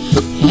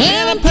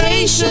 and I'm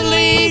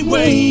patiently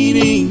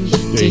waiting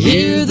to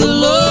hear the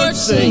Lord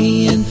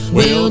saying,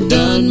 well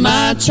done,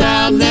 my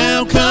child,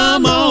 now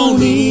come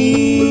on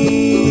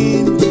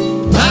in.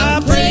 I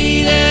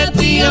prayed at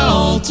the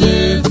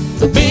altar,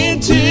 I've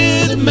been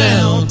to the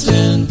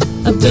mountain,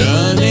 I've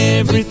done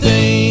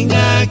everything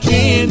I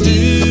can do.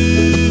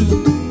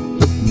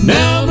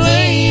 Now I'm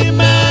laying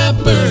my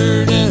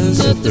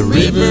burdens at the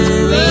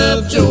river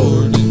of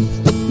Jordan.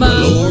 My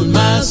Lord,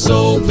 my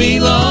soul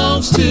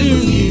belongs to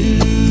you.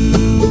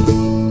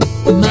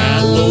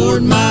 My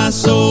Lord, my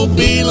soul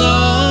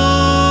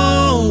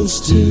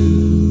belongs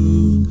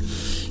to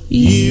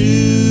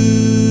you.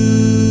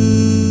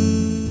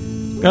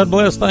 God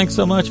bless. Thanks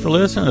so much for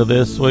listening to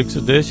this week's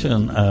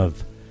edition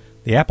of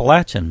the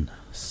Appalachian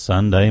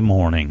Sunday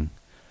Morning.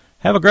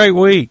 Have a great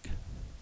week.